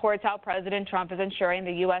Holman reports how President Trump is ensuring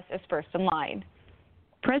the U.S. is first in line.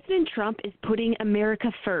 President Trump is putting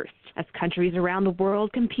America first as countries around the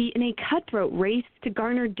world compete in a cutthroat race to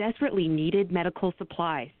garner desperately needed medical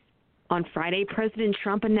supplies. On Friday, President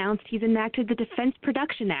Trump announced he's enacted the Defense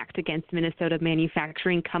Production Act against Minnesota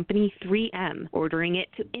manufacturing company 3M, ordering it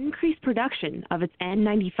to increase production of its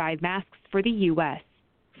N95 masks for the U.S.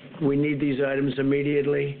 We need these items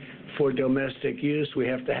immediately for domestic use. We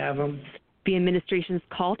have to have them. The administration's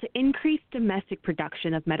call to increase domestic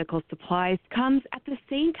production of medical supplies comes at the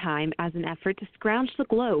same time as an effort to scrounge the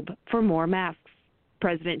globe for more masks.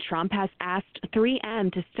 President Trump has asked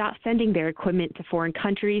 3M to stop sending their equipment to foreign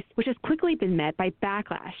countries, which has quickly been met by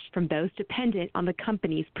backlash from those dependent on the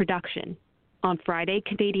company's production. On Friday,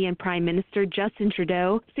 Canadian Prime Minister Justin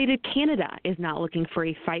Trudeau stated Canada is not looking for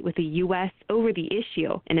a fight with the U.S. over the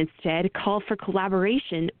issue and instead called for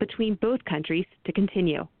collaboration between both countries to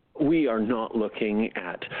continue. We are not looking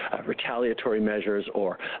at retaliatory measures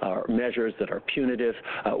or measures that are punitive.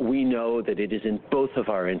 We know that it is in both of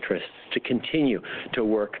our interests to continue to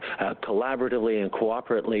work collaboratively and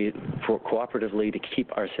cooperatively to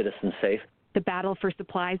keep our citizens safe. The battle for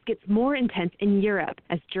supplies gets more intense in Europe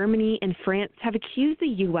as Germany and France have accused the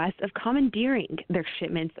U.S. of commandeering their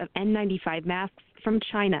shipments of N95 masks from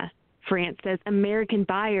China. France says American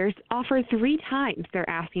buyers offer 3 times their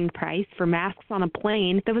asking price for masks on a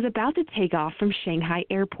plane that was about to take off from Shanghai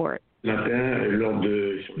Airport.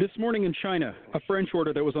 This morning in China, a French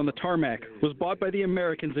order that was on the tarmac was bought by the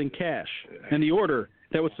Americans in cash, and the order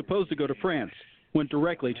that was supposed to go to France went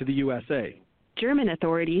directly to the USA. German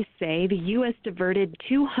authorities say the U.S. diverted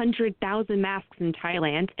 200,000 masks in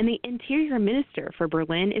Thailand, and the Interior Minister for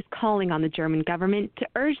Berlin is calling on the German government to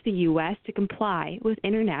urge the U.S. to comply with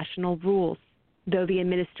international rules. Though the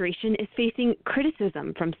administration is facing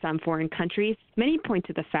criticism from some foreign countries, many point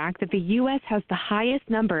to the fact that the U.S. has the highest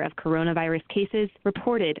number of coronavirus cases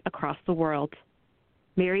reported across the world.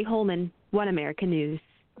 Mary Holman, One America News.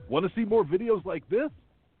 Want to see more videos like this?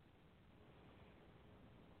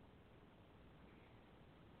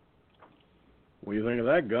 What do you think of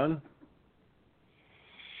that, Gun?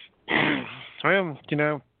 Well,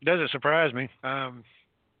 doesn't surprise me.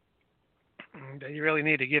 They really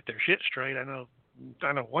need to get their shit straight. I know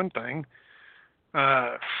one thing.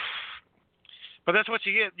 But that's what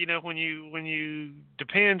you get, when you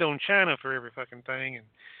depend on China for every fucking thing, and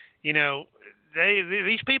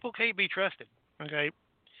these people can't be trusted. Okay.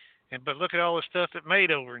 But look at all the stuff that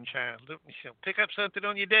made over in China. Pick up something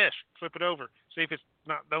on your desk, flip it over, see if it's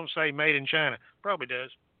not. Don't say made in China. Probably does.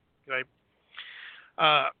 Okay.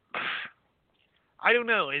 I don't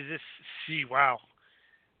know. Is this? Wow.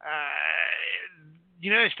 The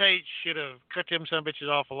United States should have cut them some bitches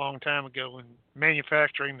off a long time ago in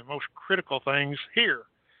manufacturing the most critical things here,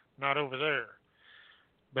 not over there.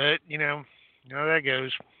 But how that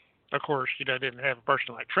goes. Of course, didn't have a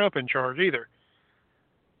person like Trump in charge either.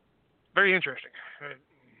 Very interesting.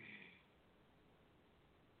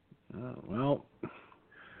 Well,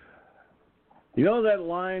 that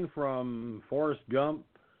line from Forrest Gump,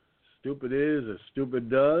 stupid is as stupid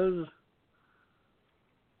does?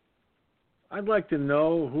 I'd like to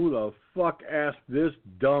know who the fuck asked this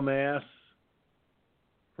dumbass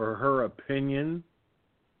for her opinion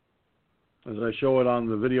as I show it on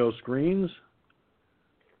the video screens.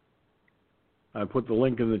 I put the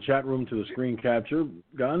link in the chat room to the screen capture.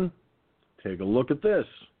 Gun. Take a look at this.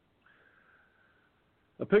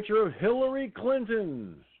 A picture of Hillary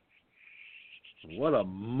Clinton. What a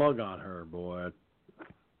mug on her, boy.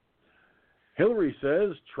 Hillary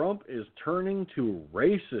says Trump is turning to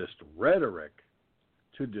racist rhetoric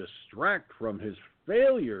to distract from his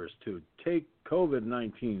failures to take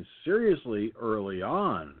COVID-19 seriously early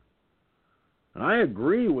on. And I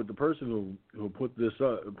agree with the person who put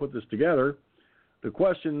this together. The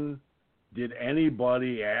question, did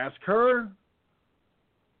anybody ask her?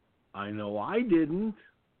 I know I didn't.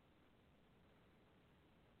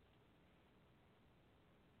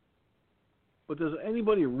 But does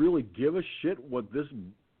anybody really give a shit what this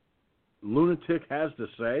lunatic has to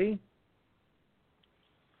say?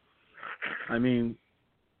 I mean,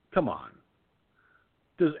 come on.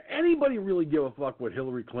 Does anybody really give a fuck what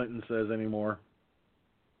Hillary Clinton says anymore?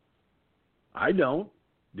 I don't.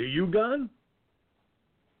 Do you, Gun?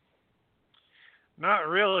 Not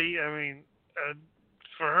really. I mean,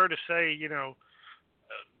 for her to say,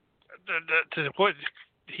 to what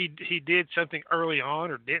he did something early on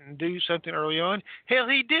or didn't do something early on. Hell,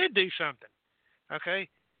 he did do something. Okay,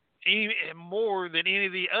 even more than any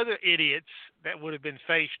of the other idiots that would have been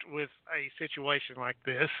faced with a situation like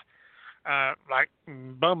this. Like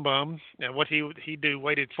Bum, and what he do?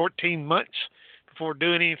 Waited 14 months before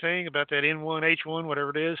doing anything about that N1H1,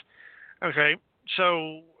 whatever it is. Okay,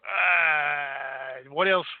 so what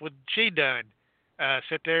else would she done?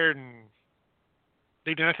 Sit there and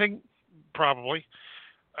do nothing? Probably.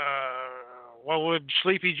 What would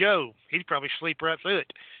Sleepy Joe? He'd probably sleep right through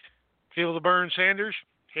it. Feel the burn, Sanders?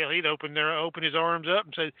 Hell, he'd open his arms up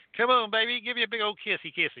and say, "Come on, baby, give me a big old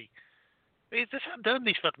kissy." That's how dumb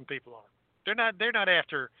these fucking people are. They're not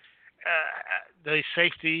after the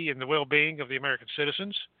safety and the well-being of the American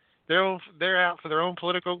citizens. They're out for their own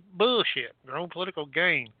political bullshit, their own political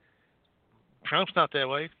gain. Trump's not that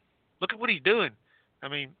way. Look at what he's doing. I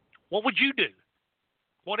mean, what would you do?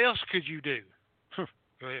 What else could you do?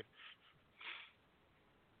 Go ahead.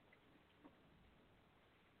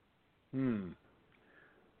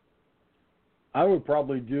 I would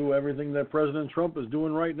probably do everything that President Trump is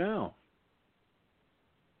doing right now.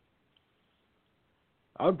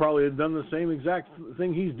 I would probably have done the same exact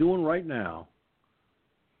thing he's doing right now.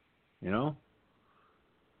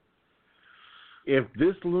 If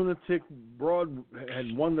this lunatic broad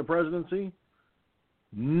had won the presidency,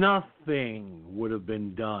 nothing would have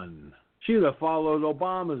been done. She would have followed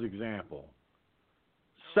Obama's example,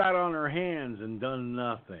 sat on her hands and done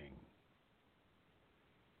nothing.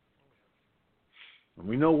 And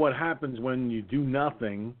we know what happens when you do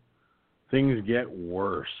nothing. Things get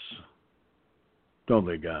worse. Don't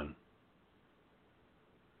they, Gun?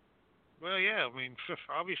 Well, yeah. I mean,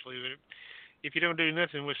 obviously, if you don't do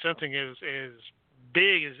nothing with something as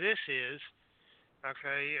big as this is,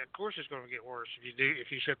 okay, of course it's going to get worse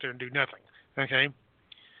if you sit there and do nothing. Okay,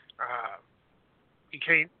 you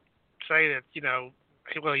can't say that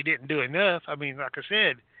well, he didn't do enough. I mean, like I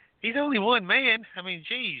said, he's only one man. I mean,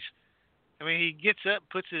 geez. I mean, he gets up,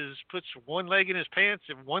 puts one leg in his pants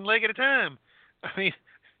and one leg at a time. I mean,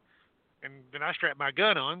 and then I strap my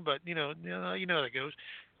gun on, but you know how that goes.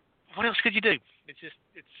 What else could you do? It's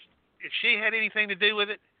if she had anything to do with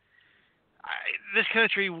it, this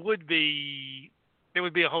country there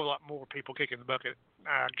would be a whole lot more people kicking the bucket.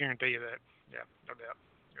 I guarantee you that. Yeah, no doubt.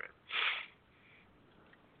 Right.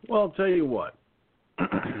 Well, I'll tell you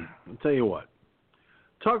what.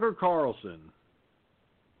 Tucker Carlson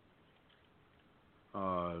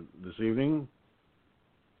this evening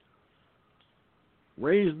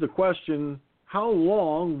raised the question, how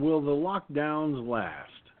long will the lockdowns last?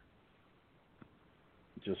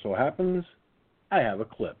 It just so happens I have a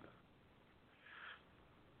clip.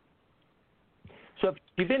 So if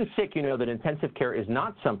you've been sick, you know that intensive care is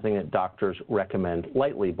not something that doctors recommend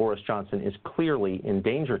lightly. Boris Johnson is clearly in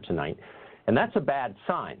danger tonight, and that's a bad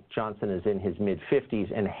sign. Johnson is in his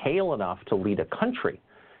mid-50s and hale enough to lead a country.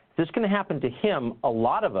 If this is going to happen to him, a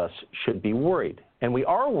lot of us should be worried, and we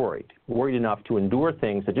are worried enough to endure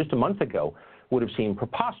things that just a month ago would have seemed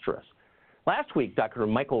preposterous. Last week, Dr.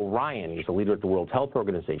 Michael Ryan, he's a leader at the World Health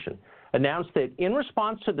Organization, announced that in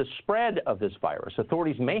response to the spread of this virus,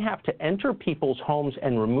 authorities may have to enter people's homes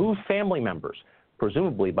and remove family members,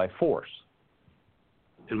 presumably by force.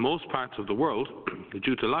 In most parts of the world,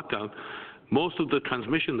 due to lockdown, most of the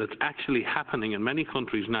transmission that's actually happening in many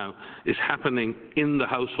countries now is happening in the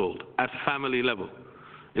household, at family level.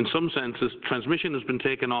 In some senses, transmission has been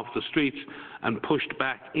taken off the streets and pushed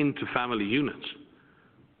back into family units.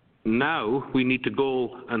 Now we need to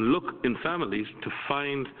go and look in families to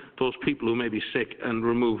find those people who may be sick and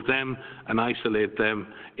remove them and isolate them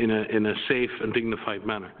in a safe and dignified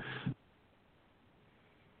manner.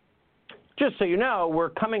 Just so you know,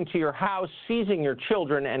 we're coming to your house, seizing your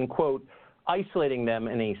children, and, quote, isolating them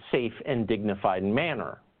in a safe and dignified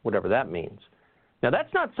manner, whatever that means. Now,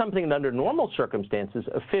 that's not something that under normal circumstances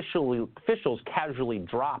officials casually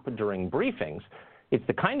drop during briefings. It's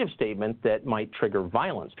the kind of statement that might trigger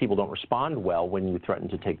violence. People don't respond well when you threaten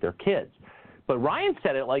to take their kids. But Ryan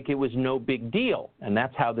said it like it was no big deal, and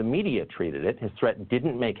that's how the media treated it. His threat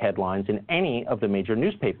didn't make headlines in any of the major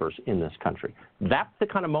newspapers in this country. That's the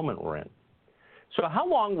kind of moment we're in. So how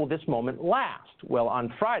long will this moment last? Well,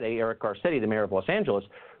 on Friday, Eric Garcetti, the mayor of Los Angeles,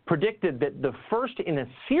 predicted that the first in a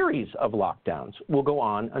series of lockdowns will go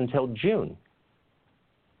on until June.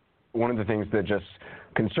 One of the things that just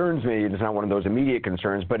concerns me, it's not one of those immediate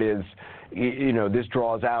concerns, but is, this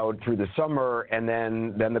draws out through the summer, and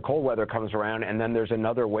then the cold weather comes around, and then there's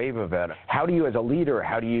another wave of it. How do you, as a leader,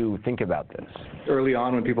 how do you think about this? Early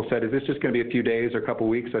on, when people said, is this just going to be a few days or a couple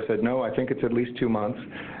weeks, I said, no, I think it's at least 2 months.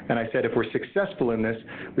 And I said, if we're successful in this,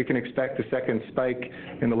 we can expect a second spike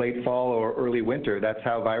in the late fall or early winter. That's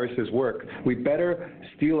how viruses work. We better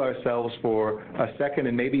steel ourselves for a second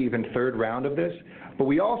and maybe even third round of this. But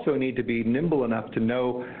we also need to be nimble enough to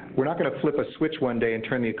know we're not going to flip a switch one day and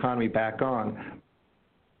turn the economy back on.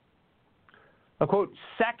 A quote,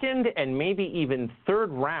 second and maybe even third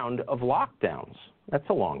round of lockdowns. That's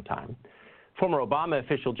a long time. Former Obama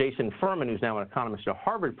official Jason Furman, who's now an economist at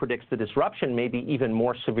Harvard, predicts the disruption may be even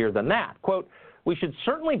more severe than that. Quote, we should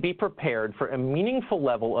certainly be prepared for a meaningful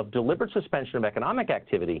level of deliberate suspension of economic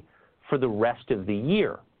activity for the rest of the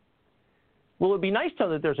year. Well, it would be nice to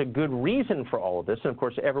know that there's a good reason for all of this, and of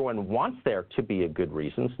course everyone wants there to be a good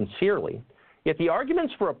reason, sincerely. Yet the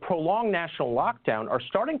arguments for a prolonged national lockdown are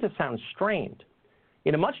starting to sound strained.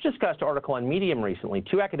 In a much-discussed article on Medium recently,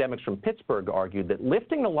 2 academics from Pittsburgh argued that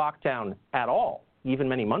lifting the lockdown at all, even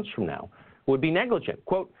many months from now, would be negligent.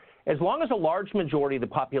 Quote, as long as a large majority of the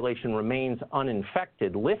population remains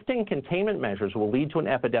uninfected, lifting containment measures will lead to an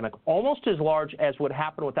epidemic almost as large as would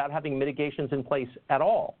happen without having mitigations in place at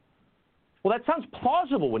all. Well, that sounds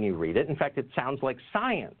plausible when you read it. In fact, it sounds like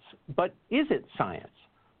science. But is it science?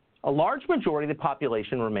 A large majority of the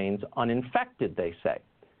population remains uninfected, they say.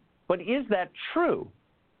 But is that true?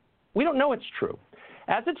 We don't know it's true.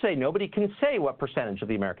 As of today, nobody can say what percentage of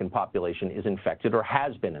the American population is infected or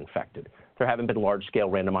has been infected. There haven't been large-scale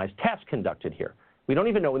randomized tests conducted here. We don't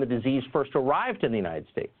even know when the disease first arrived in the United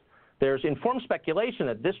States. There's informed speculation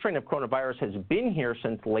that this strain of coronavirus has been here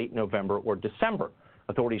since late November or December.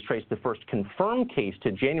 Authorities traced the first confirmed case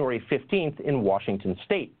to January 15th in Washington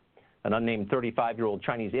state. An unnamed 35-year-old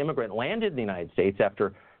Chinese immigrant landed in the United States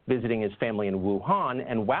after visiting his family in Wuhan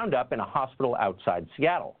and wound up in a hospital outside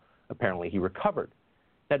Seattle. Apparently, he recovered.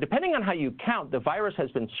 Now, depending on how you count, the virus has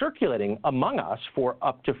been circulating among us for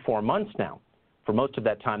up to 4 months now. For most of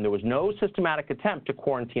that time, there was no systematic attempt to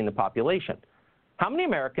quarantine the population. How many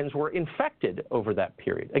Americans were infected over that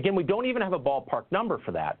period? Again, we don't even have a ballpark number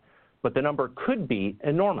for that, but the number could be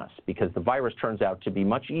enormous because the virus turns out to be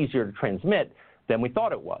much easier to transmit than we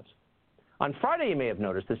thought it was. On Friday, you may have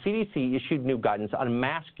noticed, the CDC issued new guidance on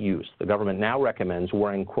mask use. The government now recommends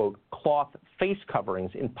wearing, quote, cloth face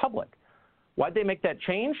coverings in public. Why'd they make that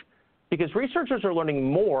change? Because researchers are learning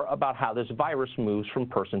more about how this virus moves from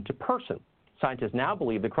person to person. Scientists now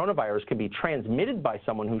believe the coronavirus can be transmitted by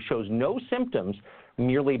someone who shows no symptoms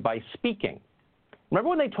merely by speaking. Remember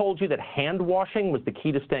when they told you that hand washing was the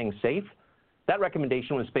key to staying safe? That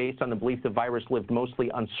recommendation was based on the belief the virus lived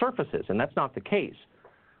mostly on surfaces, and that's not the case.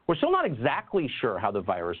 We're still not exactly sure how the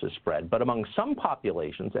virus is spread, but among some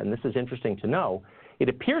populations, and this is interesting to know, it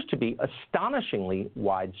appears to be astonishingly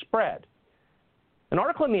widespread. An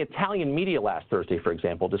article in the Italian media last Thursday, for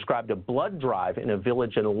example, described a blood drive in a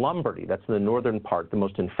village in Lombardy. That's in the northern part, the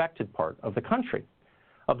most infected part of the country.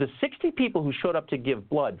 Of the 60 people who showed up to give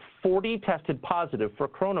blood, 40 tested positive for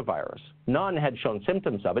coronavirus. None had shown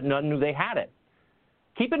symptoms of it. None knew they had it.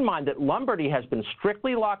 Keep in mind that Lombardy has been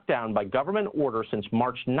strictly locked down by government order since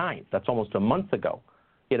March 9th. That's almost a month ago.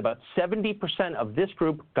 Yet about 70% of this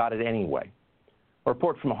group got it anyway. A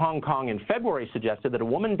report from Hong Kong in February suggested that a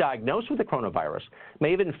woman diagnosed with the coronavirus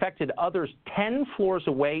may have infected others 10 floors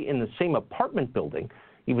away in the same apartment building,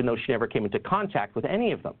 even though she never came into contact with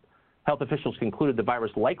any of them. Health officials concluded the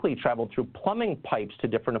virus likely traveled through plumbing pipes to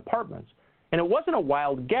different apartments. And it wasn't a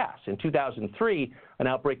wild guess. In 2003, an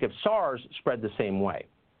outbreak of SARS spread the same way.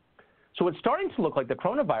 So it's starting to look like the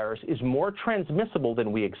coronavirus is more transmissible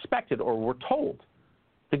than we expected or were told.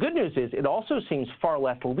 The good news is it also seems far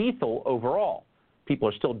less lethal overall. People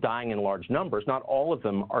are still dying in large numbers. Not all of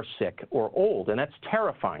them are sick or old, and that's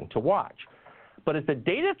terrifying to watch. But as the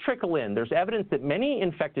data trickle in, there's evidence that many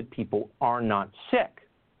infected people are not sick.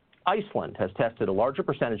 Iceland has tested a larger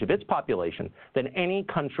percentage of its population than any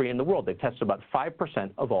country in the world. They've tested about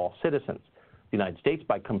 5% of all citizens. The United States,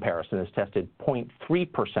 by comparison, has tested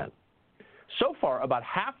 0.3%. So far, about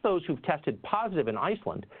half those who've tested positive in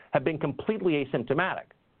Iceland have been completely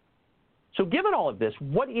asymptomatic. So given all of this,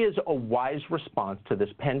 what is a wise response to this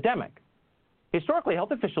pandemic? Historically,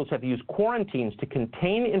 health officials have used quarantines to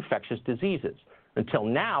contain infectious diseases. Until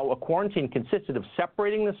now, a quarantine consisted of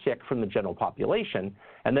separating the sick from the general population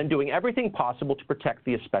and then doing everything possible to protect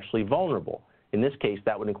the especially vulnerable. In this case,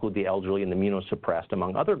 that would include the elderly and the immunosuppressed,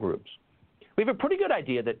 among other groups. We have a pretty good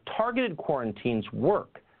idea that targeted quarantines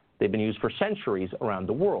work. They've been used for centuries around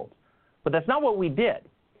the world. But that's not what we did.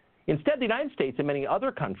 Instead, the United States and many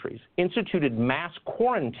other countries instituted mass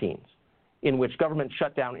quarantines in which governments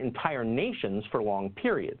shut down entire nations for long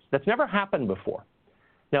periods. That's never happened before.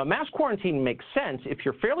 Now, mass quarantine makes sense if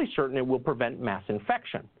you're fairly certain it will prevent mass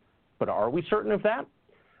infection. But are we certain of that?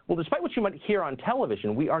 Well, despite what you might hear on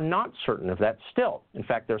television, we are not certain of that still. In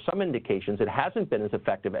fact, there are some indications it hasn't been as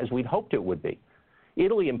effective as we'd hoped it would be.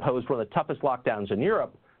 Italy imposed one of the toughest lockdowns in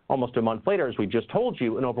Europe. Almost a month later, as we just told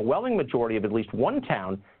you, an overwhelming majority of at least one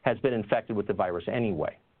town has been infected with the virus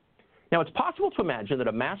anyway. Now, it's possible to imagine that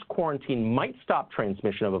a mass quarantine might stop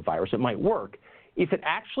transmission of a virus. It might work if it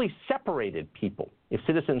actually separated people, if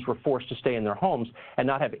citizens were forced to stay in their homes and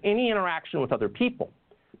not have any interaction with other people.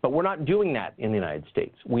 But we're not doing that in the United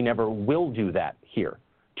States. We never will do that here.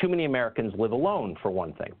 Too many Americans live alone, for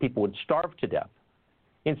one thing. People would starve to death.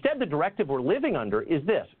 Instead, the directive we're living under is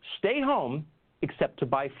this: stay home except to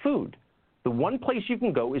buy food. The one place you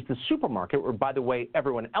can go is the supermarket, where, by the way,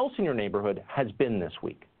 everyone else in your neighborhood has been this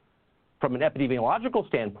week. From an epidemiological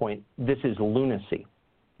standpoint, this is lunacy.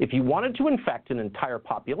 If you wanted to infect an entire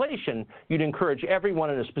population, you'd encourage everyone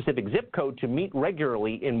in a specific zip code to meet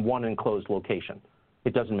regularly in one enclosed location.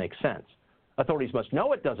 It doesn't make sense. Authorities must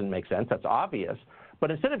know it doesn't make sense, that's obvious, but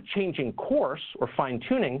instead of changing course or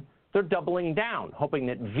fine-tuning, they're doubling down, hoping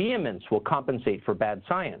that vehemence will compensate for bad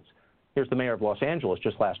science. Here's the mayor of Los Angeles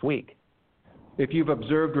just last week. If you've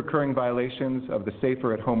observed recurring violations of the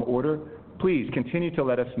Safer at Home order, please continue to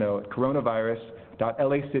let us know at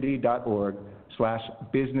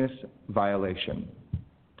coronavirus.lacity.org/business-violation.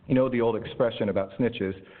 You know the old expression about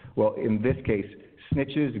snitches? Well, in this case,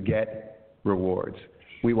 snitches get rewards.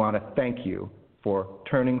 We want to thank you for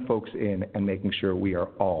turning folks in and making sure we are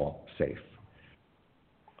all safe.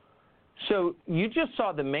 So you just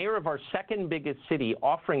saw the mayor of our second biggest city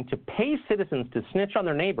offering to pay citizens to snitch on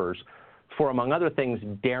their neighbors for, among other things,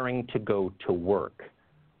 daring to go to work.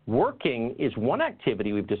 Working is one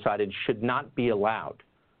activity we've decided should not be allowed.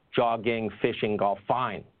 Jogging, fishing, golf,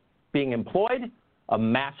 fine. Being employed, a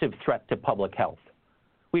massive threat to public health.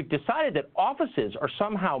 We've decided that offices are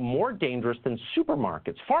somehow more dangerous than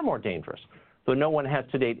supermarkets, far more dangerous, though no one has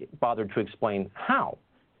to date bothered to explain how.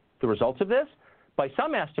 The results of this? By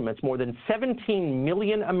some estimates, more than 17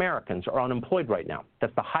 million Americans are unemployed right now.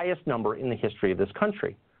 That's the highest number in the history of this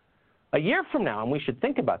country. A year from now, and we should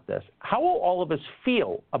think about this, how will all of us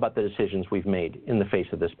feel about the decisions we've made in the face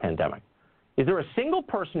of this pandemic? Is there a single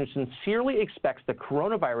person who sincerely expects the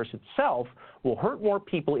coronavirus itself will hurt more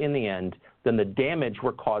people in the end than the damage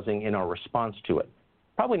we're causing in our response to it?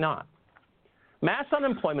 Probably not. Mass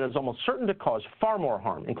unemployment is almost certain to cause far more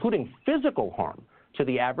harm, including physical harm, to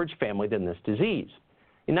the average family than this disease.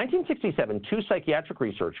 In 1967, two psychiatric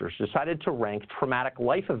researchers decided to rank traumatic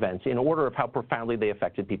life events in order of how profoundly they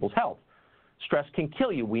affected people's health. Stress can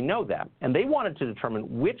kill you, we know that, and they wanted to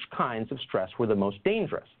determine which kinds of stress were the most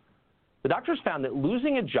dangerous. The doctors found that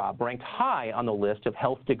losing a job ranked high on the list of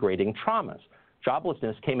health-degrading traumas.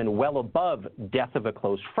 Joblessness came in well above death of a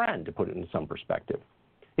close friend, to put it in some perspective.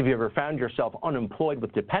 If you ever found yourself unemployed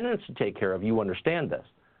with dependents to take care of, you understand this.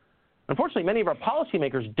 Unfortunately, many of our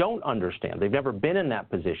policymakers don't understand. They've never been in that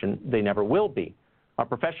position. They never will be. Our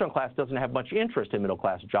professional class doesn't have much interest in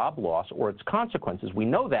middle-class job loss or its consequences. We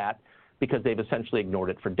know that because they've essentially ignored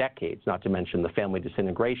it for decades, not to mention the family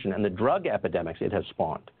disintegration and the drug epidemics it has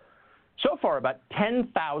spawned. So far, about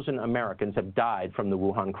 10,000 Americans have died from the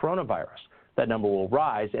Wuhan coronavirus. That number will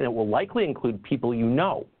rise, and it will likely include people you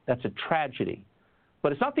know. That's a tragedy.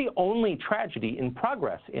 But it's not the only tragedy in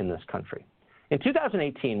progress in this country. In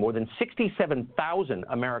 2018, more than 67,000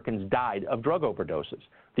 Americans died of drug overdoses.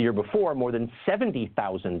 The year before, more than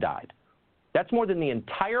 70,000 died. That's more than the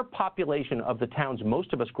entire population of the towns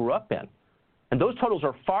most of us grew up in. And those totals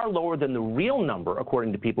are far lower than the real number,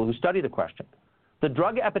 according to people who study the question. The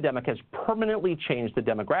drug epidemic has permanently changed the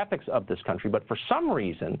demographics of this country, but for some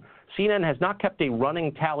reason, CNN has not kept a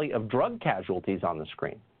running tally of drug casualties on the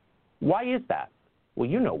screen. Why is that? Well,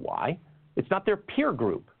 you know why. It's not their peer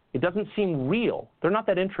group. It doesn't seem real. They're not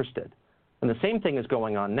that interested. And the same thing is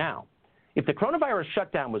going on now. If the coronavirus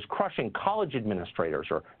shutdown was crushing college administrators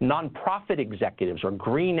or nonprofit executives or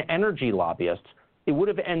green energy lobbyists, it would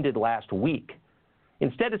have ended last week.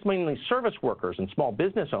 Instead, it's mainly service workers and small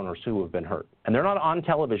business owners who have been hurt, and they're not on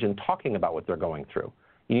television talking about what they're going through.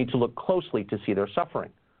 You need to look closely to see their suffering.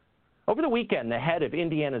 Over the weekend, the head of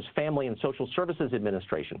Indiana's Family and Social Services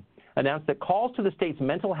Administration announced that calls to the state's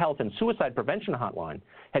mental health and suicide prevention hotline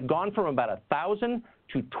had gone from about 1,000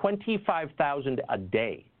 to 25,000 a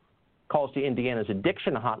day. Calls to Indiana's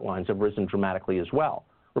addiction hotlines have risen dramatically as well.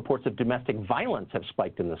 Reports of domestic violence have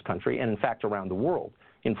spiked in this country and, in fact, around the world.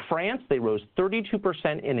 In France, they rose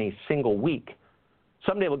 32% in a single week.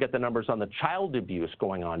 Someday we'll get the numbers on the child abuse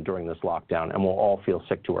going on during this lockdown, and we'll all feel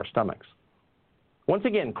sick to our stomachs. Once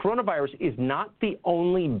again, coronavirus is not the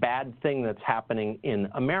only bad thing that's happening in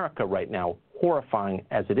America right now, horrifying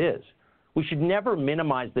as it is. We should never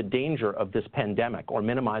minimize the danger of this pandemic or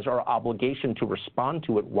minimize our obligation to respond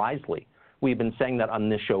to it wisely. We've been saying that on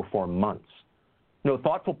this show for months. No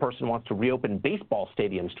thoughtful person wants to reopen baseball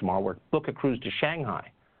stadiums tomorrow or book a cruise to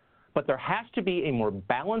Shanghai. But there has to be a more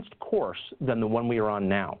balanced course than the one we are on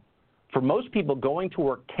now. For most people, going to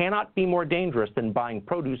work cannot be more dangerous than buying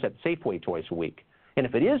produce at Safeway twice a week. And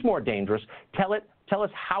if it is more dangerous, tell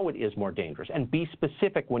us how it is more dangerous and be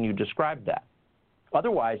specific when you describe that.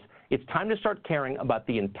 Otherwise, it's time to start caring about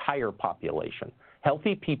the entire population.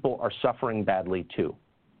 Healthy people are suffering badly too.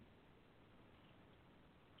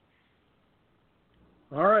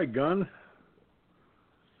 All right, Gunn.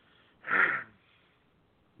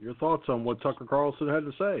 Your thoughts on what Tucker Carlson had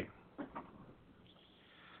to say?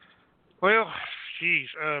 Well, geez,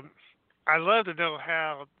 I'd love to know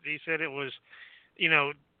how he said it was. You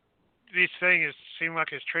know, this thing seemed like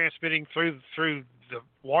it's transmitting through the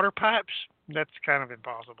water pipes. That's kind of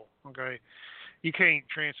impossible. Okay, you can't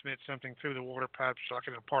transmit something through the water pipes like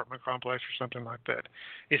an apartment complex or something like that.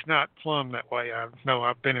 It's not plumbed that way. I know.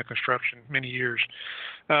 I've been in construction many years.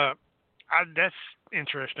 That's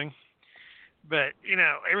interesting. But, you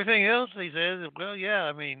know, everything else he says, well, yeah,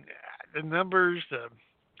 I mean, the numbers,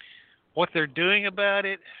 what they're doing about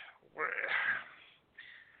it,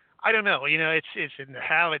 I don't know. You know, it's in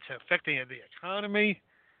how it's affecting the economy.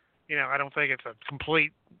 You know, I don't think it's a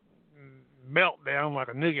complete meltdown like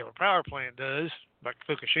a nuclear power plant does, like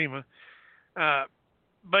Fukushima.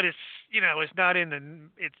 But it's, you know, it's not in the,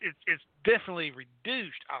 it's definitely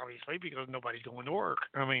reduced, obviously, because nobody's going to work.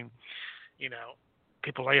 I mean, you know,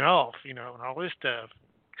 people laying off, you know, and all this stuff,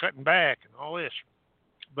 cutting back and all this.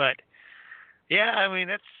 But, yeah, I mean,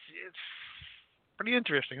 it's pretty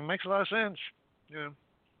interesting. It makes a lot of sense, you know.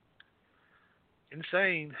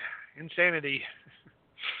 Insanity.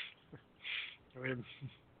 I mean,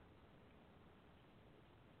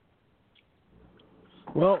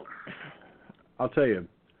 well, I'll tell you,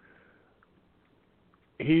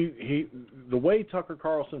 the way Tucker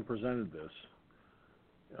Carlson presented this,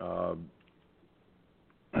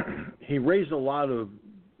 he raised a lot of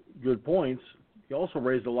good points. He also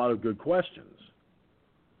raised a lot of good questions.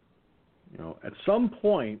 At some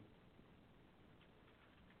point,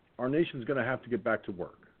 our nation's going to have to get back to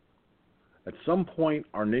work. At some point,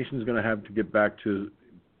 our nation's going to have to get back to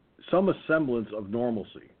some semblance of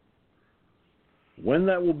normalcy. When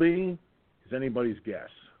that will be is anybody's guess.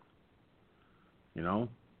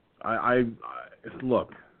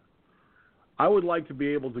 Look, I would like to be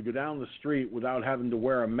able to go down the street without having to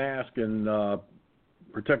wear a mask and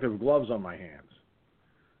protective gloves on my hands.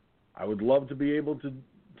 I would love to be able to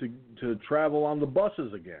travel on the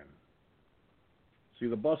buses again. See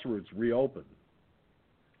the bus routes reopen.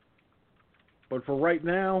 But for right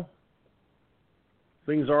now,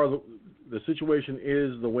 things are the situation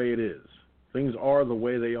is the way it is. Things are the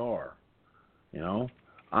way they are.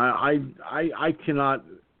 I cannot,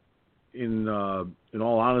 in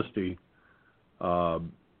all honesty,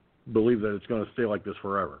 believe that it's going to stay like this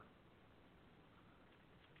forever.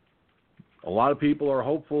 A lot of people are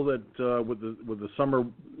hopeful that with the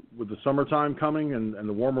summertime coming and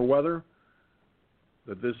the warmer weather,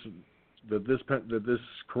 that this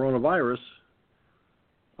coronavirus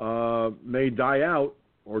may die out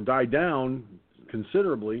or die down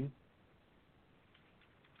considerably.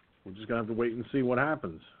 We're just going to have to wait and see what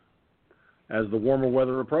happens. As the warmer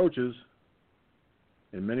weather approaches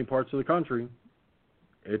in many parts of the country,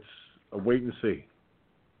 it's a wait and see.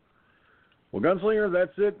 Well, Gunslinger,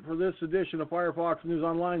 that's it for this edition of Firefox News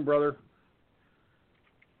Online, brother.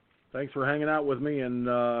 Thanks for hanging out with me, and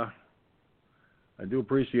I do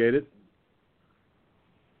appreciate it.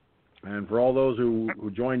 And for all those who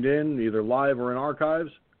joined in, either live or in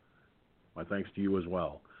archives, my thanks to you as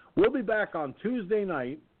well. We'll be back on Tuesday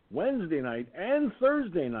night, Wednesday night, and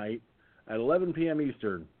Thursday night at 11 p.m.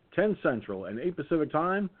 Eastern, 10 Central, and 8 Pacific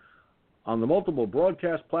Time on the multiple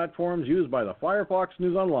broadcast platforms used by the Firefox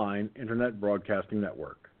News Online Internet Broadcasting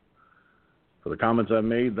Network. For the comments I've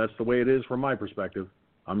made, that's the way it is from my perspective.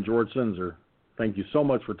 I'm George Sinzer. Thank you so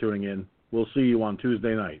much for tuning in. We'll see you on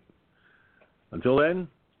Tuesday night. Until then,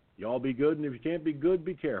 y'all be good, and if you can't be good,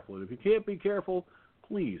 be careful. And if you can't be careful,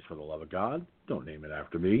 please, for the love of God, don't name it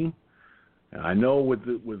after me. And I know with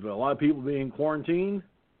a lot of people being quarantined,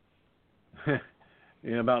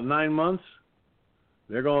 in about 9 months,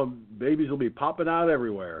 babies will be popping out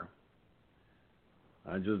everywhere.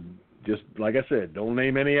 I just like I said, don't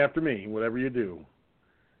name any after me, whatever you do,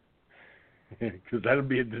 because that'll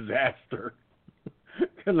be a disaster.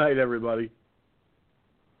 Good night, everybody.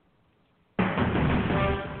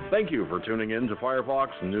 Thank you for tuning in to Firefox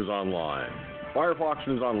News Online. Firefox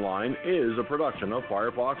News Online is a production of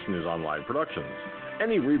Firefox News Online Productions.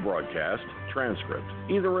 Any rebroadcast, transcript,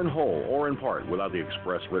 either in whole or in part, without the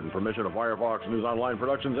express written permission of Firefox News Online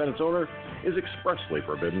Productions and its owner, is expressly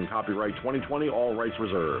forbidden. Copyright 2020, all rights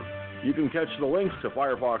reserved. You can catch the links to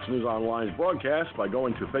Firefox News Online's broadcast by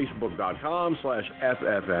going to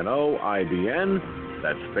facebook.com/FFNOIBN.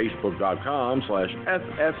 That's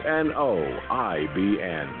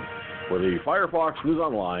facebook.com/FFNOIBN. For the Firefox News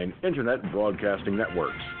Online Internet Broadcasting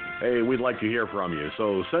Networks. Hey, we'd like to hear from you,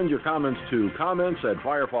 so send your comments to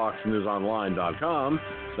comments@firefoxnewsonline.com.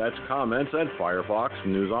 That's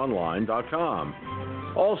comments@firefoxnewsonline.com.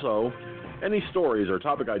 Also, any stories or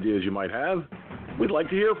topic ideas you might have, we'd like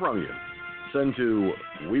to hear from you. Send to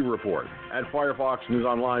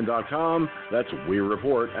WeReport@firefoxnewsonline.com. That's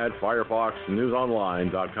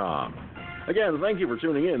WeReport@firefoxnewsonline.com. Again, thank you for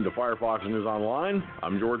tuning in to Firefox News Online.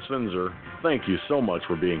 I'm George Sinzer. Thank you so much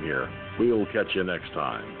for being here. We'll catch you next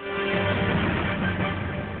time.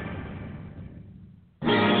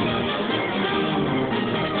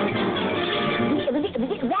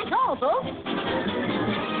 That's all, folks.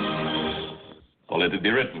 So let it be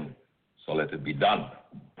written. So let it be done.